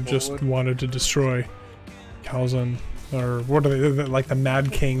Alfred just wanted to destroy Calzone, or what are they, like the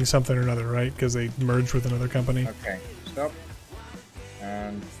Mad King something or another, right? Because they merged with another company. Okay, stop.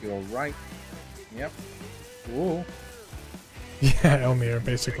 And you're right. Yep. Whoa. Yeah, Elmir,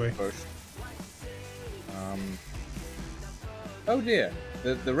 basically. Oh dear.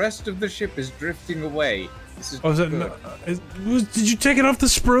 The rest of the ship is drifting away. This is Oh, is it? good. Did you take it off the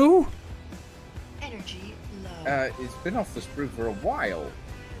sprue? Energy low. It's been off the sprue for a while.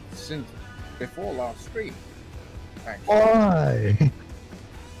 Since before last stream. Actually. Why?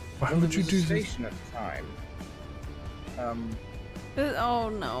 Why would you do this? Station at the time. Oh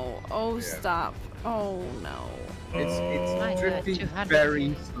no. Oh, Yeah. stop. Oh no. It's drifting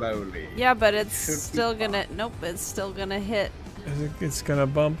very slowly. Yeah, but it's Should be still fine. gonna. Nope, it's still gonna hit. It's gonna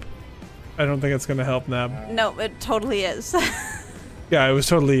bump. I don't think it's gonna help, Nab. No, it totally is. Yeah, it was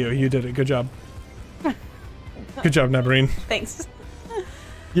totally you. You did it. Good job. Good job, Nabarine. Thanks.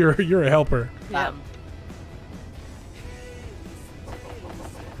 You're a helper. Yeah.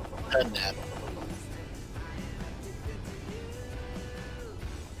 Nab.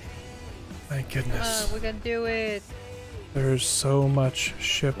 My goodness. We can do it. There's so much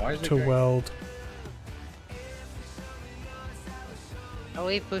ship Why is it to going- weld. Are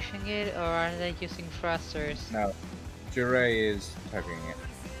we pushing it or are they using thrusters? No. Jure is tugging it.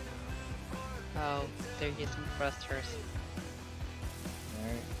 Oh, they're using thrusters.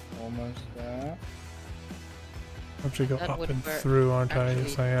 Right, almost there. I have to go That up would and work, through, aren't I? actually.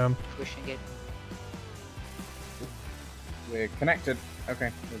 Yes, I am. Pushing it. We're connected.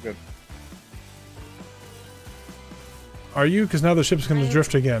 Okay, we're good. Are you? Because now the ship's going to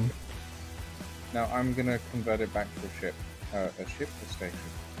drift again. Now I'm gonna convert it back to a ship. A station.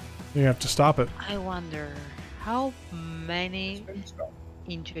 You have to stop it. I wonder how many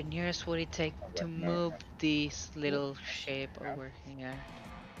engineers would it take to move this little ship over here?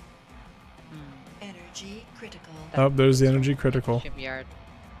 Energy critical. Oh, there's the energy critical. Shipyard.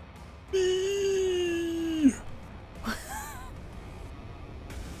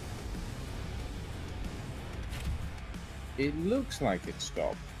 It looks like it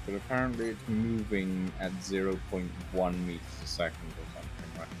stopped, but apparently it's moving at 0.1 meters a second or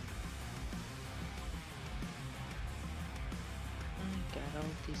something, right? I got all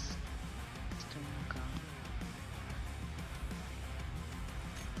this stone gone.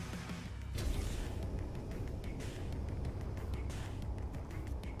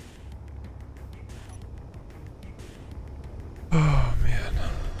 Oh man.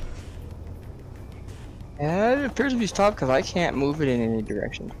 Yeah, it appears to be stopped because I can't move it in any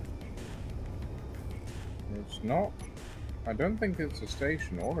direction. It's not. I don't think it's a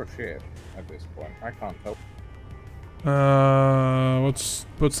station or a ship at this point. I can't tell. What's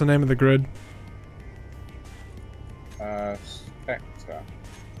the name of the grid? Spectre.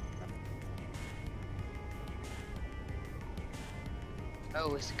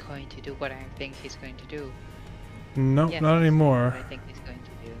 Oh, is he going to do what I think he's going to do? No, Yeah, not anymore. What I think he's going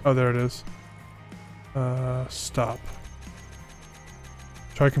to do. Oh, there it is. Stop.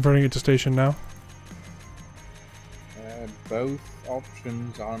 Try converting it to station now. Both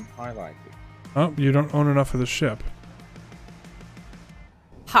options aren't highlighted. Oh, you don't own enough of the ship.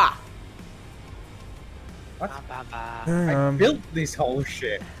 Ha! What? Hang I on. built this whole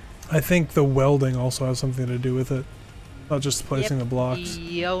shit. I think the welding also has something to do with it. Not just placing the blocks.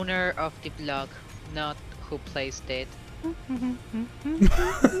 The owner of the block, not who placed it.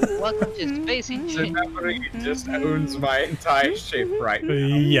 Welcome to Space So Engineering. memory just owns my entire ship right now.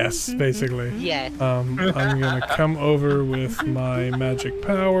 Yes, basically. Yes. I'm gonna come over with my magic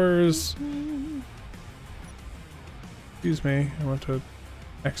powers. Excuse me, I want to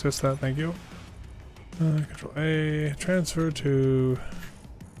access that, thank you. Control A, transfer to...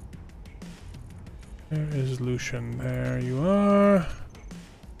 There is Lucian, there you are.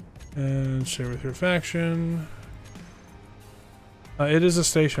 And share with your faction. It is a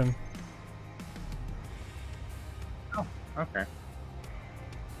station. Oh, okay.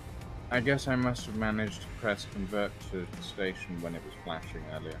 I guess I must have managed to press convert to the station when it was flashing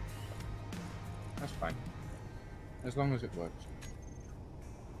earlier. That's fine. As long as it works.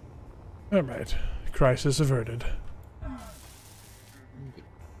 Alright, crisis averted.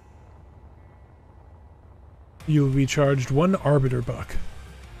 You'll be charged 1 arbiter buck.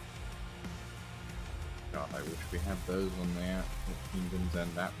 God, I wish we had those on the Kingdom's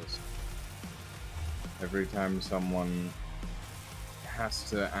End Atlas. Every time someone has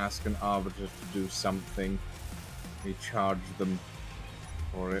to ask an arbiter to do something, we charge them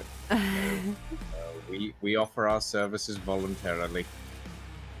for it. We offer our services voluntarily.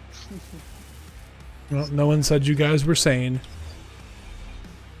 Well, no one said you guys were sane.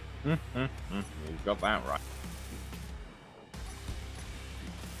 You got that right.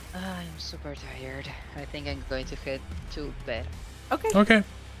 I'm super tired. I think I'm going to head to bed. Okay. Okay.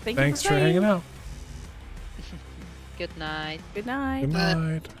 Thanks for hanging out. Good night. Good night. Good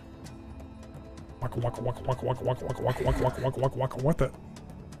night. Waka waka waka waka waka waka waka waka waka waka waka waka waka. What the?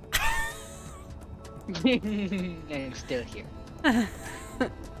 I'm still here.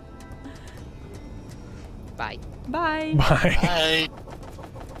 Bye. Bye. Bye. Bye.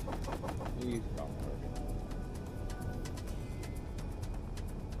 Please don't worry.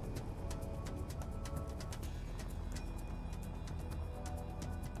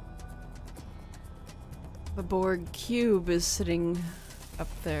 The Borg cube is sitting up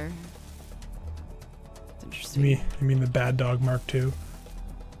there. It's interesting. You mean the bad dog Mark II?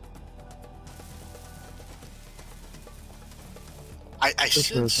 I This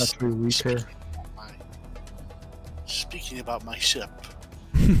said, is actually weaker. speaking about my ship,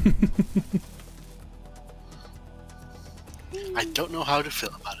 I don't know how to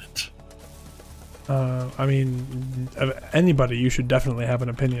feel about it. I mean, anybody, you should definitely have an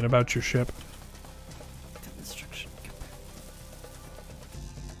opinion about your ship. Construction.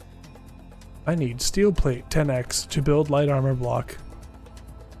 I need steel plate 10x to build light armor block.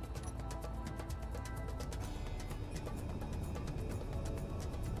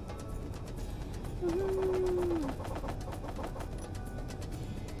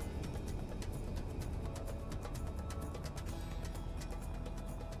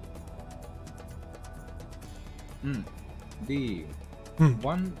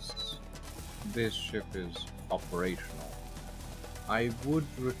 Once this ship is operational, I would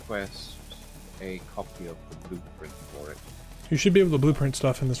request a copy of the blueprint for it. You should be able to blueprint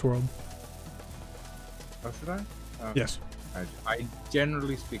stuff in this world. Oh, should I? Yes. I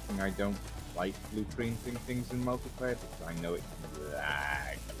generally speaking, I don't like blueprinting things in multiplayer because I know it can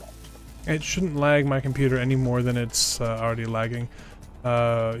lag a lot. It shouldn't lag my computer any more than it's already lagging.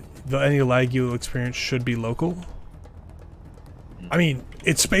 Any lag you'll experience should be local. I mean,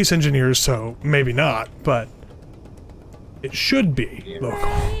 it's Space Engineers, so maybe not, but it should be local.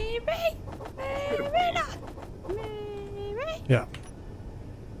 Yeah.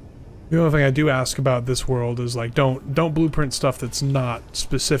 The only thing I do ask about this world is like don't blueprint stuff that's not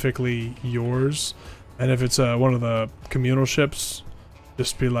specifically yours. And if it's one of the communal ships,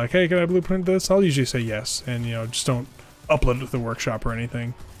 just be like, hey, can I blueprint this? I'll usually say yes, and you know, just don't upload it to the workshop or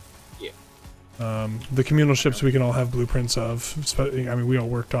anything. Yeah. The communal ships we can all have blueprints of. I mean, we all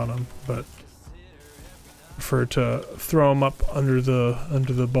worked on them, but prefer to throw them up under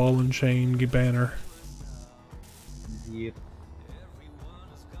the ball and chain banner. Yep.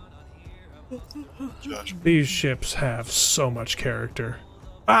 These ships have so much character.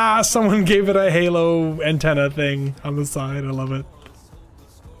 Ah, someone gave it a halo antenna thing on the side. I love it.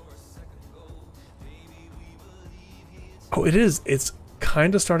 Oh, it is. It's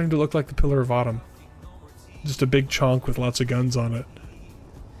kind of starting to look like the Pillar of Autumn. Just a big chunk with lots of guns on it.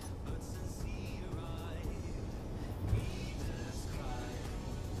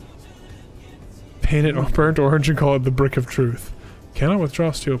 Paint it burnt orange and call it the Brick of Truth. Cannot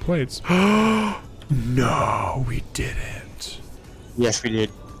withdraw steel plates. No, we didn't. Yes, we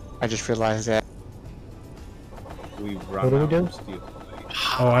did. I just realized that. We've run out of steel.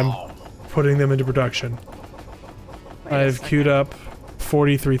 Oh, I'm putting them into production. I've queued up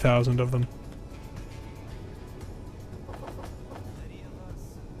 43,000 of them.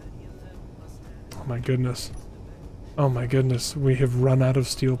 Oh my goodness. Oh my goodness, we have run out of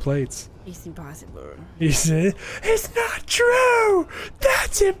steel plates. It's impossible. He said, it's not true!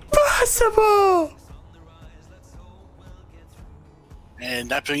 That's impossible! And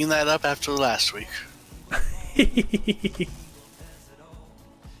not bringing that up after last week.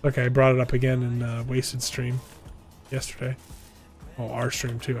 Okay, I brought it up again in Wasted Stream yesterday. Oh, our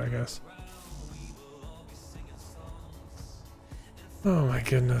stream too, I guess. Oh my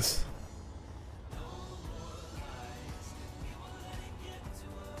goodness.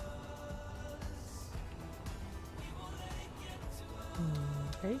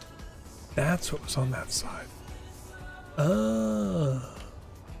 Okay. That's what was on that side. Oh.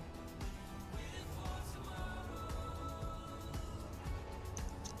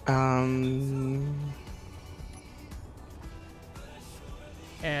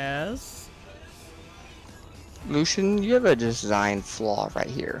 Yes. Lucian, you have a design flaw right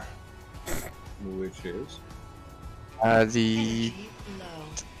here. Which is? The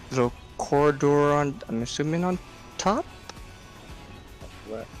little corridor on, I'm assuming on top?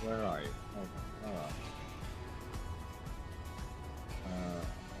 Where are you? Hold on.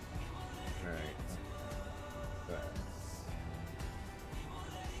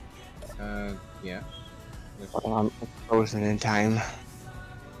 Right. Yeah. I'm frozen in time.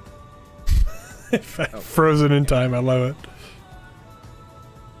 Frozen in time, I love it.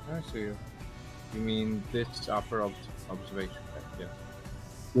 I see you. You mean this upper observation deck?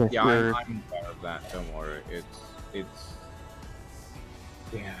 Yes, Yeah, I'm aware of that. Don't worry. It's.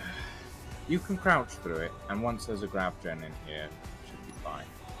 Yeah. You can crouch through it, and once there's a grab gen in here, it should be fine.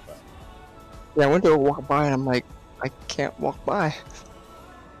 But... Yeah, I went to walk by, and I'm like, I can't walk by.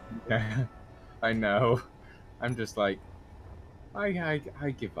 Yeah, I know. I'm just like, I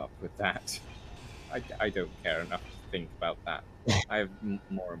give up with that. I don't care enough to think about that. I have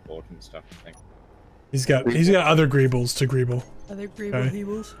more important stuff to think. He's got other greebles to greeble. Other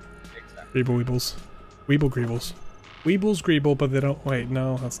greebles. Exactly. Greeble weebles. Weeble greebles. Weebles greeble, but they don't. Wait,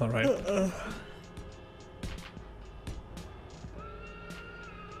 no, that's not right.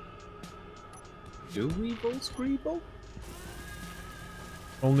 Do weebles greeble?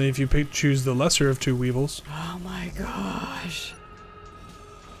 Only if you choose the lesser of two weebles. Oh my gosh.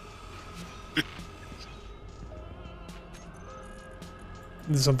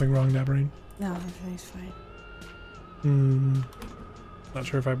 Is something wrong, Dabrine? No, everything's fine. Not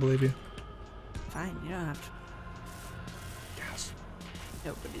sure if I believe you. Fine, you don't have to. Yes.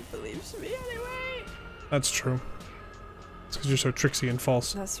 Nobody believes me anyway. That's true. It's because you're so tricksy and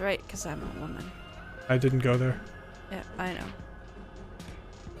false. That's right, because I'm a woman. I didn't go there. Yeah, I know.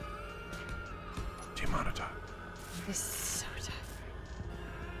 Demonetize. This is so tough.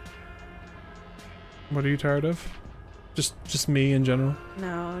 What are you tired of? Just me in general?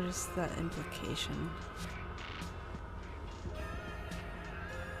 No, just that implication.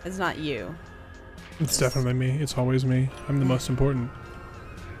 It's not you. It's definitely me. It's always me. I'm the most important.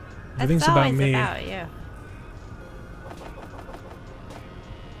 Everything's about me. About you.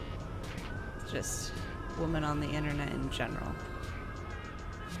 It's just women on the internet in general.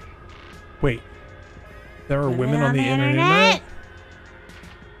 Wait. There are women on the internet?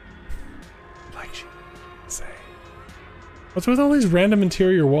 Like she say. What's with all these random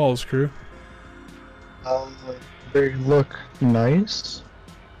interior walls, crew? They look nice.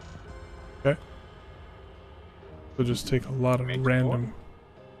 Okay. They'll just take a lot of random.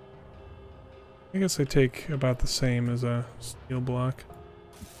 I guess they take about the same as a steel block.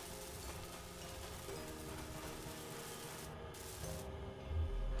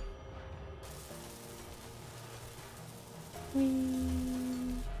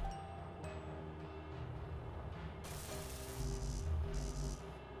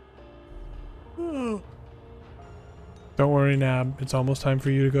 Don't worry, Nab. It's almost time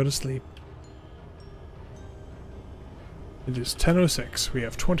for you to go to sleep. It is 10:06. We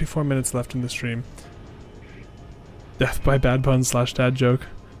have 24 minutes left in the stream. Death by bad pun / dad joke.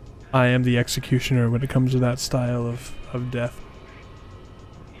 I am the executioner when it comes to that style of death.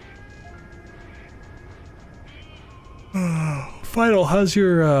 Final, how's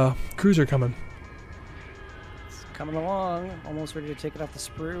your cruiser coming? It's coming along. Almost ready to take it off the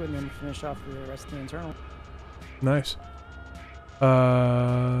sprue and then finish off the rest of the internal. Nice. You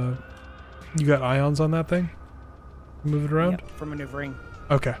got ions on that thing? Move it around? Yep, for maneuvering.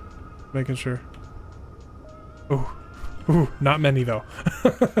 Okay. Making sure. Ooh, not many though.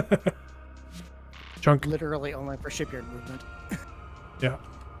 Chunk. Literally only for shipyard movement. Yeah.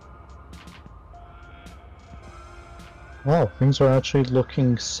 Wow, things are actually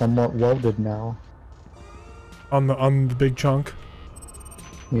looking somewhat welded now. On the big chunk?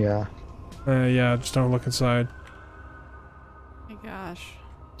 Yeah. Yeah, just don't look inside. My gosh.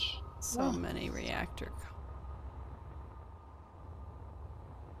 So many reactor.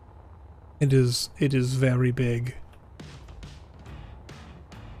 It is very big.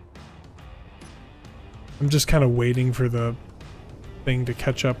 I'm just kind of waiting for the thing to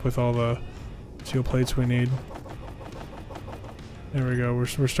catch up with all the steel plates we need. There we go.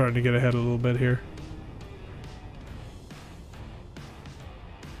 We're starting to get ahead a little bit here.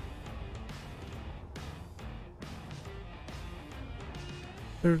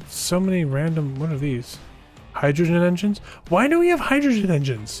 There's so many random... What are these? Hydrogen engines? Why do we have hydrogen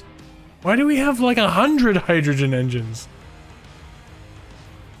engines? Why do we have like 100 hydrogen engines?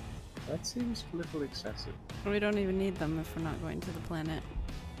 That seems a little excessive. We don't even need them if we're not going to the planet.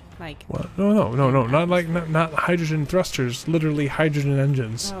 Like... What? No. Not like... Not hydrogen thrusters. Literally hydrogen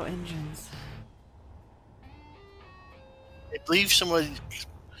engines. Oh, engines. I believe someone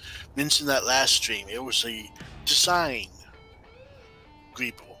mentioned that last stream. It was a design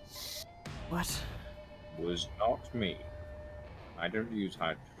Greeple. What? Was not me. I don't use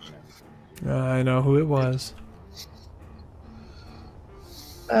hydrogen. I know who it was.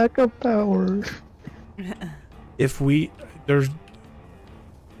 Backup power. If we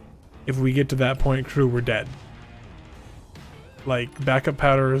get to that point, crew, we're dead. Like, backup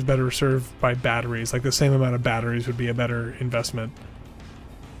powder is better served by batteries. Like, the same amount of batteries would be a better investment.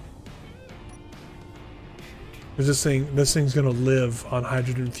 Because this thing's gonna live on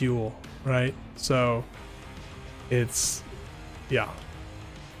hydrogen fuel, right? So, it's, yeah.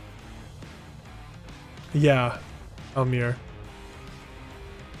 Yeah, Elmir.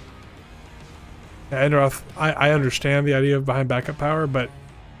 Yeah, Enroth, I understand the idea behind backup power, but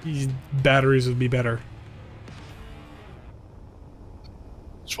batteries would be better.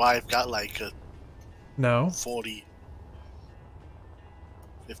 That's why I've got like a 40,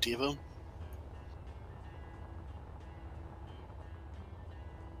 50 of them.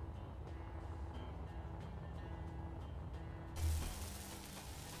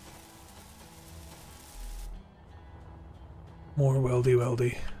 More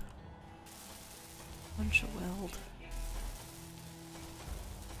weldy. Bunch of weld.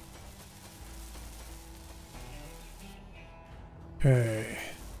 Okay.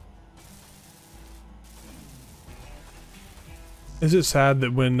 Is it sad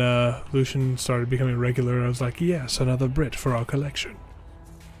that when Lucian started becoming regular, I was like, yes, another Brit for our collection?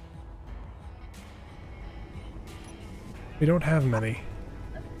 We don't have many.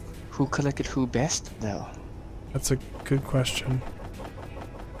 Who collected who best, though? That's a good question.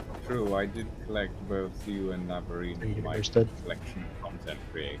 True, I did collect both you and Navarine in my collection of content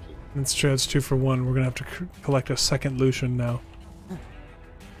created. That's true, it's 2 for 1. We're gonna have to collect a second Lucian now.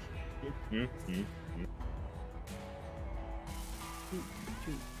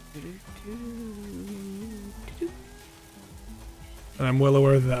 And I'm well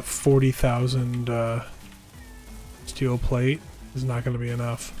aware that that 40,000 steel plate is not going to be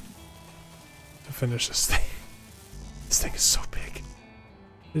enough to finish this thing. This thing is so big.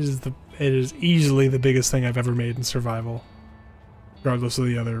 It is easily the biggest thing I've ever made in survival, regardless of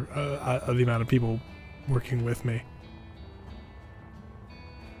the other of the amount of people working with me.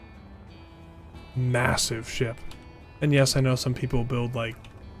 Massive ship. And yes, I know some people build like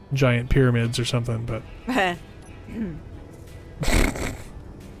giant pyramids or something, but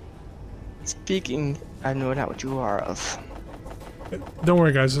Speaking, I know not what you are of. don't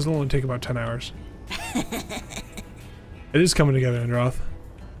worry guys, this will only take about 10 hours. It is coming together, Androth.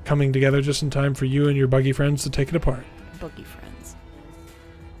 Coming together just in time for you and your buggy friends to take it apart. Buggy friends.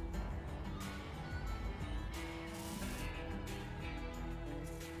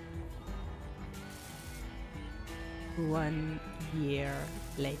 One year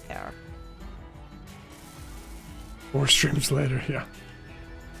later. 4 streams later, yeah.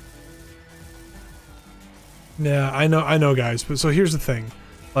 Yeah, I know guys, but so here's the thing.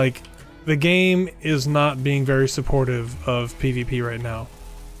 Like, the game is not being very supportive of PvP right now.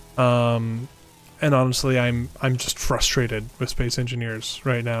 And honestly, I'm just frustrated with Space Engineers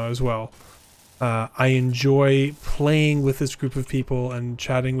right now as well. I enjoy playing with this group of people and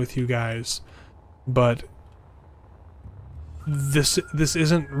chatting with you guys, but this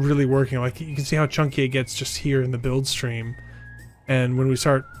isn't really working. Like, you can see how chunky it gets just here in the build stream, and when we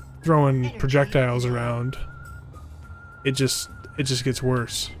start throwing projectiles around, it just gets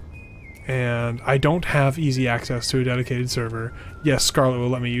worse. And I don't have easy access to a dedicated server. Yes, Scarlet will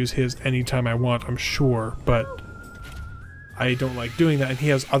let me use his anytime I want, I'm sure, but I don't like doing that, and he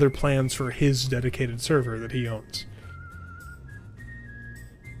has other plans for his dedicated server that he owns.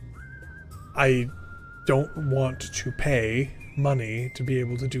 I don't want to pay money to be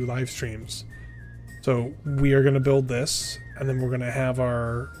able to do live streams. So we are going to build this, and then we're going to have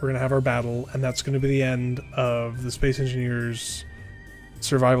our battle, and that's going to be the end of the Space Engineers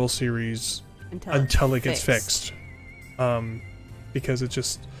survival series until it gets fixed.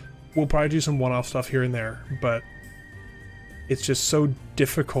 Because we'll probably do some one-off stuff here and there, but it's just so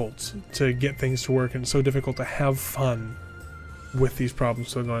difficult to get things to work and so difficult to have fun with these problems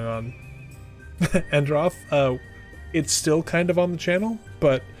still going on. Endroth, it's still kind of on the channel,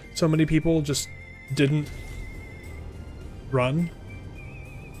 but so many people just didn't run.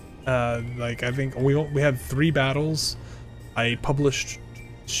 Like, I think we had 3 battles. I published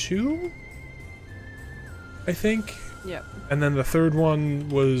 2, I think. Yep. And then the third one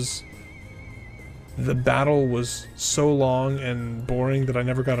was, the battle was so long and boring that I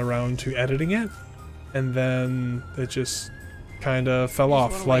never got around to editing it, and then it just kind of fell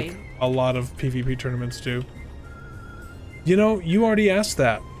off like a lot of PvP tournaments do. You know, you already asked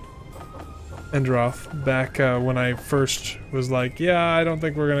that, Endroth, back when I first was like, yeah, I don't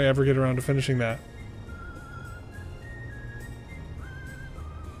think we're gonna ever get around to finishing that.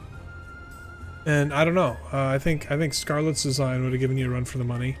 And I don't know. I think Scarlet's design would have given you a run for the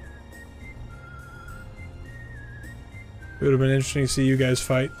money. It would have been interesting to see you guys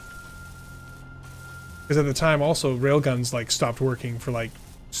fight. Because at the time, also, railguns like stopped working for like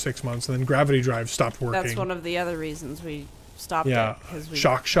 6 months, and then gravity drive stopped working. That's one of the other reasons we stopped it. Yeah,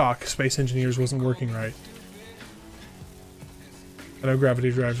 shock. Space Engineers wasn't working right. I know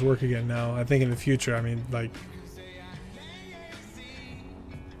gravity drives work again now. I think in the future, I mean, like.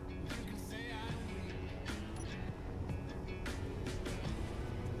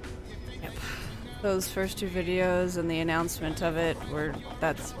 Those first 2 videos and the announcement of it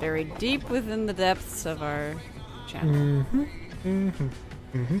that's buried deep within the depths of our channel.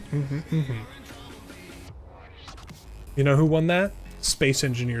 You know who won that? Space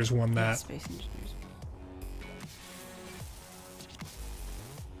Engineers won that. Space Engineers.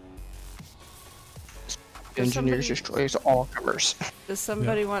 Engineers destroys all comers. Does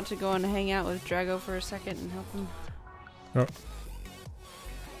somebody want to go and hang out with Drago for a second and help him? Oh.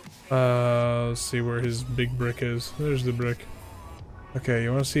 Let's see where his big brick is. There's the brick. Okay,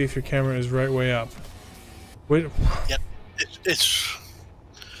 you want to see if your camera is right way up. Wait. Yep, it's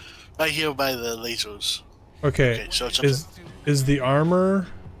right here by the lasers. Okay, so it's is the armor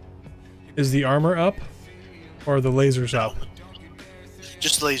up, or the lasers up?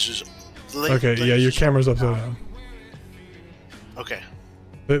 Just lasers. Okay, yeah, your camera's upside down. Okay.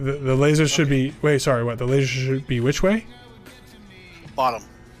 The laser should be. Wait, sorry, what? The laser should be which way? Bottom.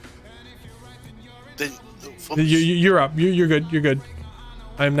 You're up. You're good. You're good.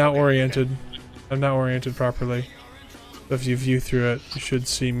 I'm now oriented. Okay. I'm now oriented properly. So if you view through it, you should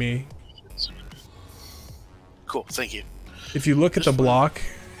see me. Cool. Thank you. If you look at the block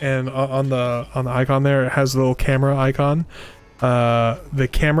and on the icon there, it has a little camera icon. the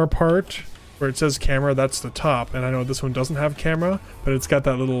camera part, where it says camera, that's the top, and I know this one doesn't have camera, but it's got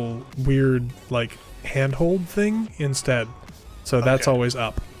that little weird, like, handhold thing instead. So that's always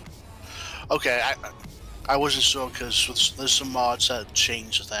up. Okay, I wasn't sure because there's some mods that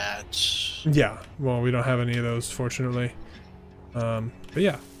change that. Yeah, well, we don't have any of those, fortunately. But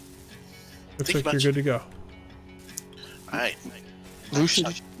yeah, looks like you're good to go. Alright. Lucian,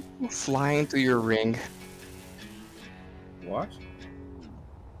 did you flying through your ring? What?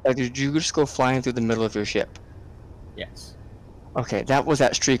 Did you just go flying through the middle of your ship? Yes. Okay, that was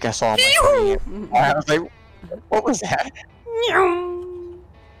that streak I saw on my screen. I was like, what was that?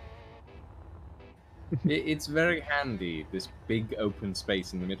 It's very handy, this big open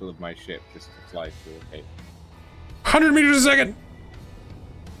space in the middle of my ship, just to fly through. Okay. 100 meters a second!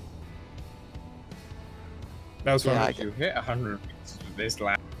 That was fun. Yeah, you hit 100 meters with this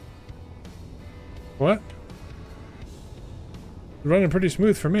lap. What? Running pretty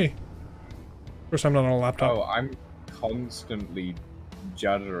smooth for me. First time not on a laptop. Oh, I'm constantly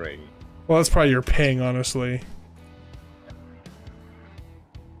juddering. Well, that's probably your ping, honestly.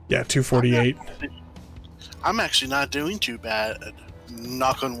 Yeah, 248. I'm actually not doing too bad.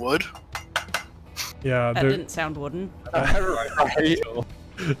 Knock on wood. Yeah, that didn't sound wooden.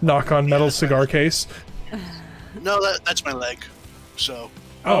 Knock on metal cigar case. No, that's my leg. So.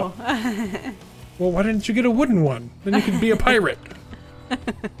 Oh. Well, why didn't you get a wooden one? Then you could be a pirate.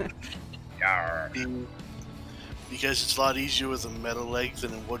 Because it's a lot easier with a metal leg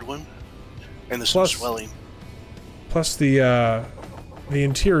than a wood one, and there's some swelling. Plus, the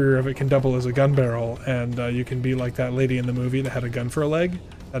interior of it can double as a gun barrel, and you can be like that lady in the movie that had a gun for a leg.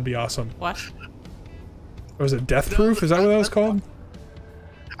 That'd be awesome. What? Or was it Death Proof? Is that what that was called?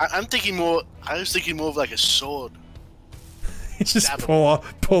 I'm thinking more. I was thinking more of like a sword. You just pull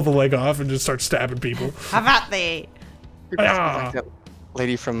the leg off and just start stabbing people. How about the? Like that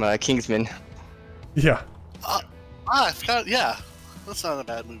lady from Kingsman. Yeah. I forgot. Yeah, that's not a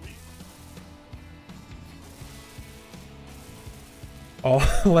bad movie. All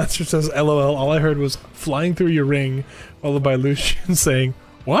Lancer says, "LOL." All I heard was flying through your ring, followed by Lucian saying,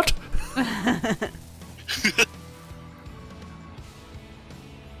 "What?"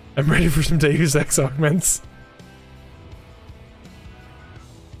 I'm ready for some Deus Ex augments.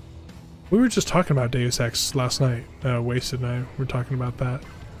 We were just talking about Deus Ex last night. Wasted and I were talking about that.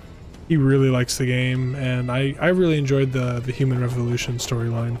 He really likes the game, and I really enjoyed the Human Revolution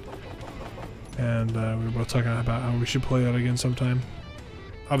storyline. And we were both talking about how we should play that again sometime.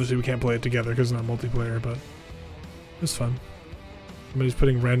 Obviously we can't play it together because it's not multiplayer, but it was fun. Somebody's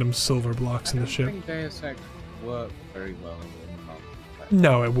putting random silver blocks in the ship. I don't think Deus Ex worked very well in multiplayer.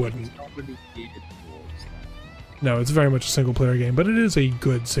 No, it wouldn't. It's not really geared towards that. No, it's very much a single player game, but it is a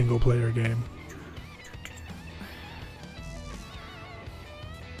good single player game.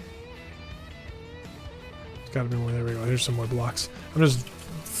 It's gotta be more. There we go. Here's some more blocks. I'm just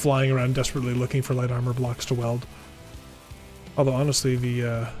flying around desperately looking for light armor blocks to weld. Although honestly,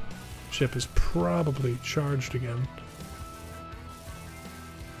 the ship is probably charged again.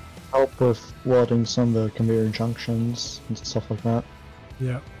 Help with welding some of the conveyor junctions and stuff like that.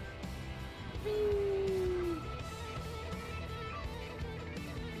 Yeah.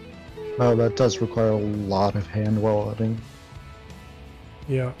 Oh, that does require a lot of hand welding.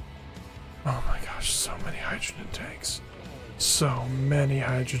 Yeah. Oh my gosh, so many hydrogen tanks. So many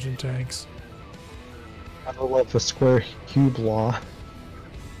hydrogen tanks. I love the square cube law.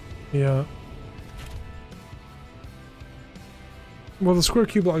 Yeah. Well, the square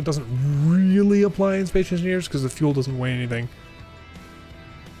cube law doesn't really apply in Space Engineers because the fuel doesn't weigh anything.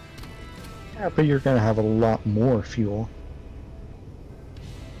 Yeah, but you're gonna have a lot more fuel.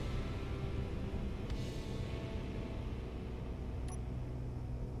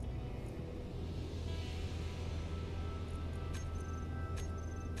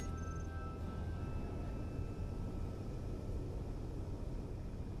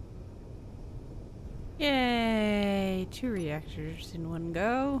 Yay! 2 reactors in one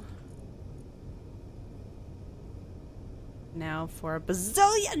go. Now for a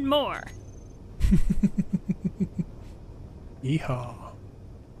bazillion more! Yeehaw.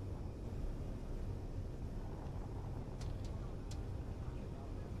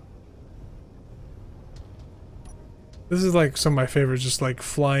 This is like some of my favorites, just like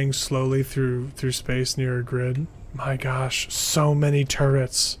flying slowly through space near a grid. My gosh, so many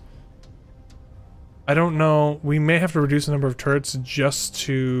turrets. I don't know, we may have to reduce the number of turrets just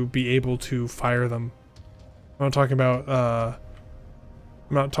to be able to fire them. I'm not talking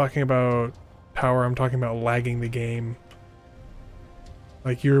about power, I'm talking about lagging the game.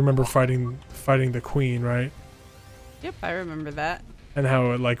 Like, you remember fighting the queen, right? Yep, I remember that. And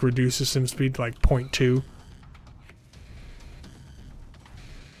how it like reduces sim speed to like 0.2.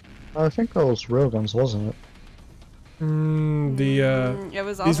 I think that was railguns, wasn't it? It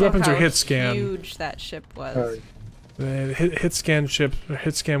was also these weapons how are hit scan. huge that ship was. The hit scan ships,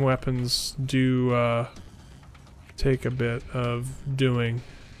 hit scan weapons do take a bit of doing.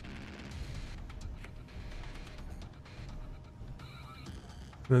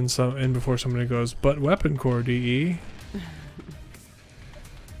 Then some, and before somebody goes, but weapon core DE.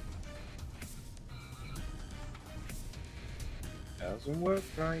 Doesn't work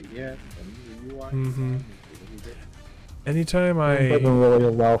right yet. Anytime It doesn't really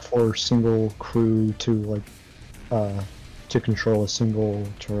allow for a single crew to like to control a single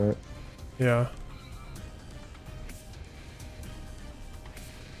turret. Yeah.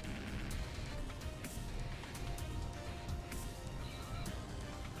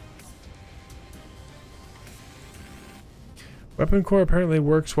 Weapon core apparently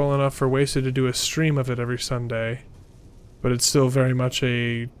works well enough for Wasted to do a stream of it every Sunday, but it's still very much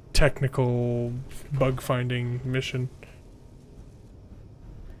a technical bug finding mission.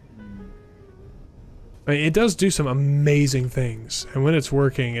 I mean, it does do some amazing things, and when it's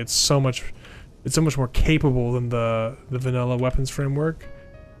working, it's so much more capable than the vanilla weapons framework.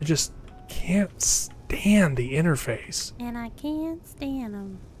 I just can't stand the interface. And I can't stand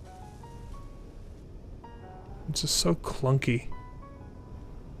them. It's just so clunky.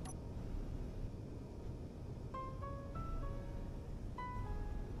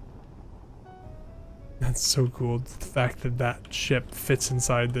 That's so cool, the fact that that ship fits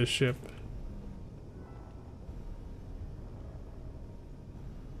inside this ship.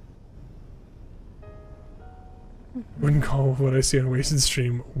 Wouldn't call what I see on Wasted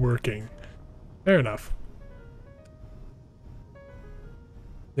Stream working. Fair enough.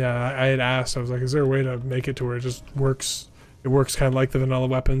 Yeah, I had asked, I was like, is there a way to make it to where it just works? It works kind of like the vanilla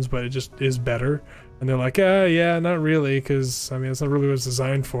weapons, but it just is better. And they're like, yeah, not really, because, I mean, it's not really what it's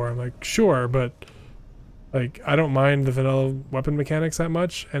designed for. I'm like, sure, but, like, I don't mind the vanilla weapon mechanics that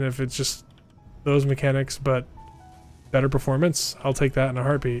much, and if it's just those mechanics, but better performance, I'll take that in a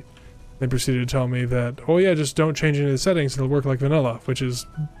heartbeat. They proceeded to tell me that, oh yeah, just don't change any of the settings, it'll work like vanilla, which is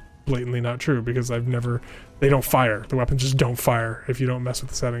blatantly not true, because they don't fire. The weapons just don't fire if you don't mess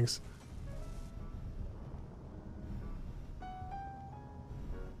with the settings.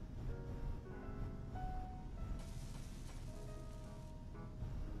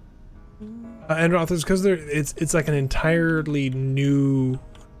 And authors, because it's like an entirely new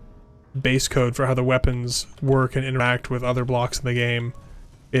base code for how the weapons work and interact with other blocks in the game.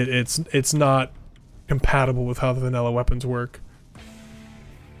 It's not compatible with how the vanilla weapons work.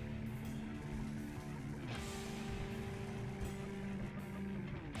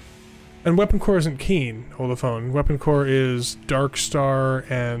 And Weapon Core isn't keen, Olaphone. Weapon Core is Darkstar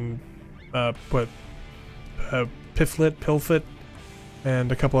and Pilfit,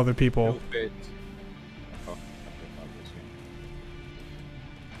 and a couple other people.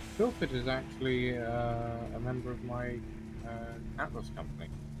 Pilfit is actually a member of my Atlas company.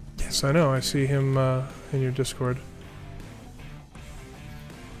 Yes, I know. I see him in your Discord.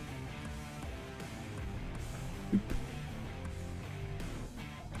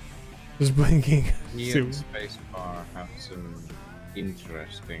 Just blinking. He and Spacebar have some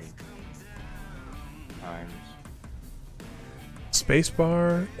interesting times.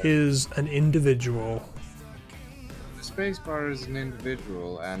 Spacebar is an individual. The Spacebar is an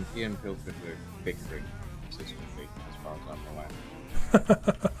individual, and he and Pilfit are bickering consistently, as far as I'm aware.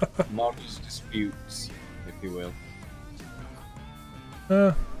 Modest disputes, if you will.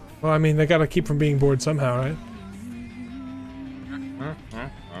 Well, I mean, they gotta keep from being bored somehow, right?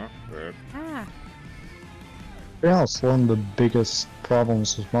 Yeah, it's one of the biggest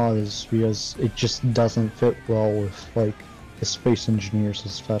problems with mod is because it just doesn't fit well with, like, the space engineer's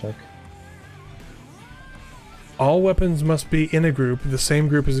aesthetic. All weapons must be in a group. The same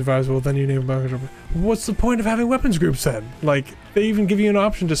group is advisable. Then you name a group. What's the point of having weapons groups then? Like, they even give you an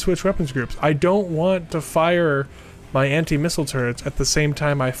option to switch weapons groups. I don't want to fire my anti-missile turrets at the same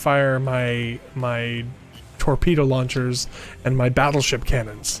time I fire my torpedo launchers and my battleship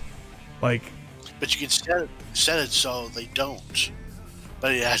cannons. Like, but you can set it so they don't.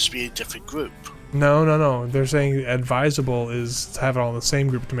 But it has to be a different group. No. They're saying advisable is to have it all in the same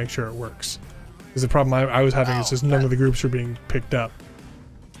group to make sure it works. Because the problem I was having is just none of the groups are being picked up.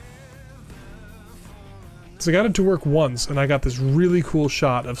 So I got it to work once, and I got this really cool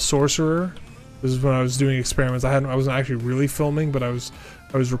shot of Sorcerer. This is when I was doing experiments. I wasn't actually really filming, but I was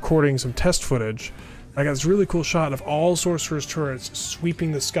recording some test footage, I got this really cool shot of all Sorcerer's turrets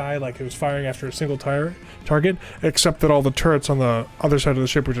sweeping the sky like it was firing after a single target, except that all the turrets on the other side of the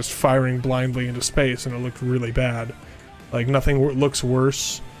ship were just firing blindly into space, and it looked really bad. Like, nothing looks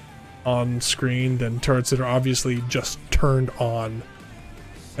worse on screen than turrets that are obviously just turned on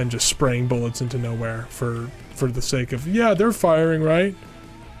and just spraying bullets into nowhere for the sake of, yeah, they're firing, right?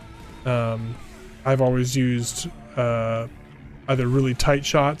 I've always used either really tight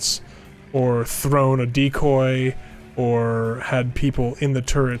shots or thrown a decoy, or had people in the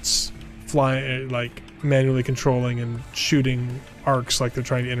turrets fly, like manually controlling and shooting arcs like they're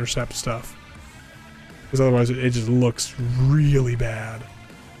trying to intercept stuff. Because otherwise it just looks really bad.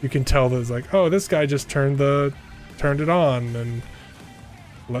 You can tell that it's like, oh, this guy just turned it on and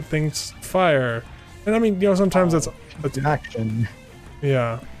let things fire. And I mean, you know, sometimes that's action.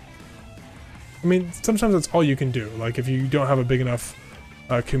 Yeah. I mean, sometimes that's all you can do. Like, if you don't have a big enough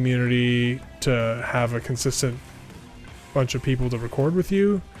community to have a consistent bunch of people to record with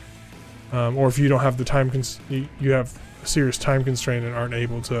you, or if you don't have the time, you have a serious time constraint and aren't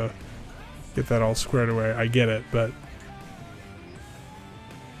able to get that all squared away. I get it, but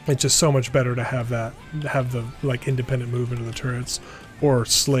it's just so much better to have the like independent movement of the turrets, or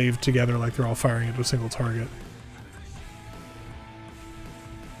slaved together like they're all firing into a single target.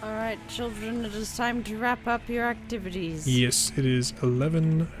 Alright, children, it is time to wrap up your activities. Yes, it is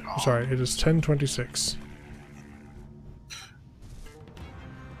 10:26.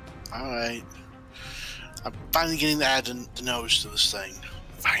 Alright. I'm finally getting to add the nose to this thing.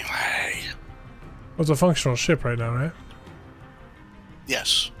 Finally. Well, it's a functional ship right now, right?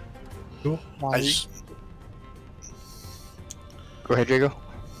 Yes. Cool. I just... Go ahead, Drago.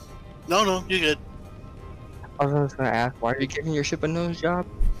 No, you're good. I was just gonna ask, why are you giving your ship a nose job?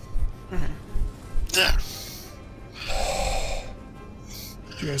 Yeah.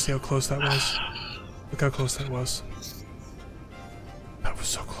 Did you guys see how close that was? Look how close that was. That was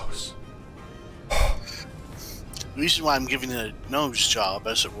so close. The reason why I'm giving it a nose job,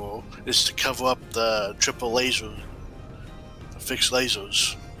 as it will, is to cover up the triple laser, the fixed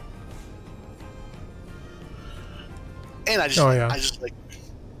lasers. And I just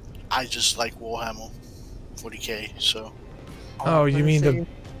like Warhammer 40k, so. Oh, you mean the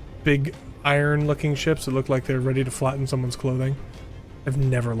big iron-looking ships that look like they're ready to flatten someone's clothing? I've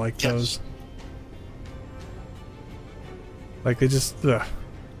never liked those. Like, they just, ugh.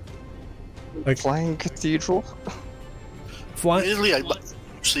 Like flying cathedral. Usually, I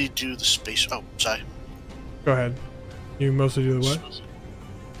mostly do the space. Oh, sorry. Go ahead. You mostly do the what?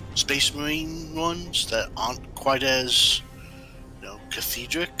 Space Marine ones that aren't quite as, you know,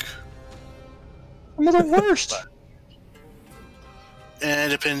 cathedric. I'm the worst. And it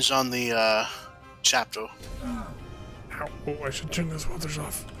depends on the chapter. Ow. Oh, I should turn those welders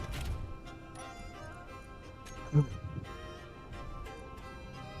off.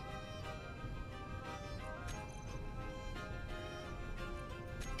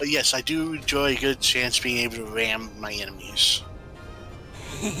 But yes, I do enjoy a good chance being able to ram my enemies.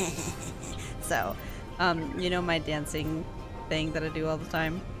 So, you know my dancing thing that I do all the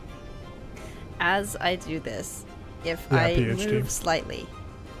time? As I do this, if I move slightly,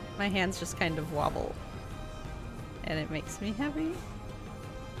 my hands just kind of wobble. And it makes me happy.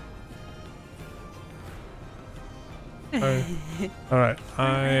 Alright,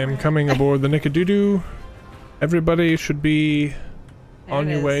 I am coming aboard the Nickadoodoo. Everybody should be on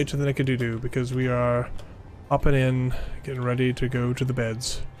your way to the Nickadoodoo, because we are hopping in, getting ready to go to the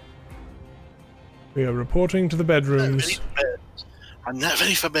beds. We are reporting to the bedrooms. I'm not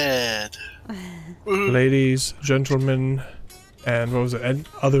ready for bed. Ladies, gentlemen, and what was it? And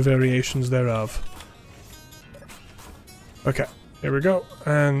other variations thereof. Okay, here we go.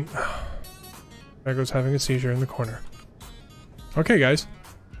 And Drago's having a seizure in the corner. Okay, guys.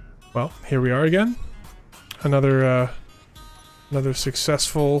 Well, here we are again. Another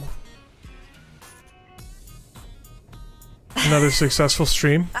successful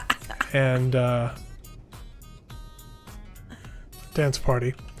stream and dance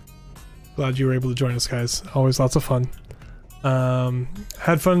party. Glad you were able to join us, guys. Always lots of fun.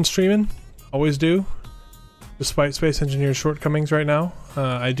 Had fun streaming. Always do. Despite Space Engineer's shortcomings right now,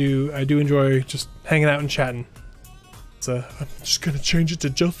 I do enjoy just hanging out and chatting. So I'm just gonna change it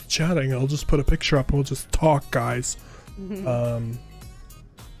to just chatting. I'll just put a picture up and we'll just talk, guys. I'll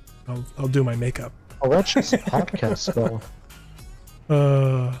do my makeup. Oh, that's just a podcast, though.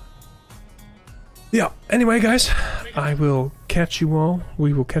 Yeah. Anyway, guys, I will catch you all.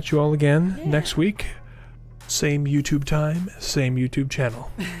 We will catch you all again next week. Same YouTube time, same YouTube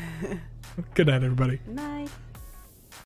channel. Good night, everybody. Night.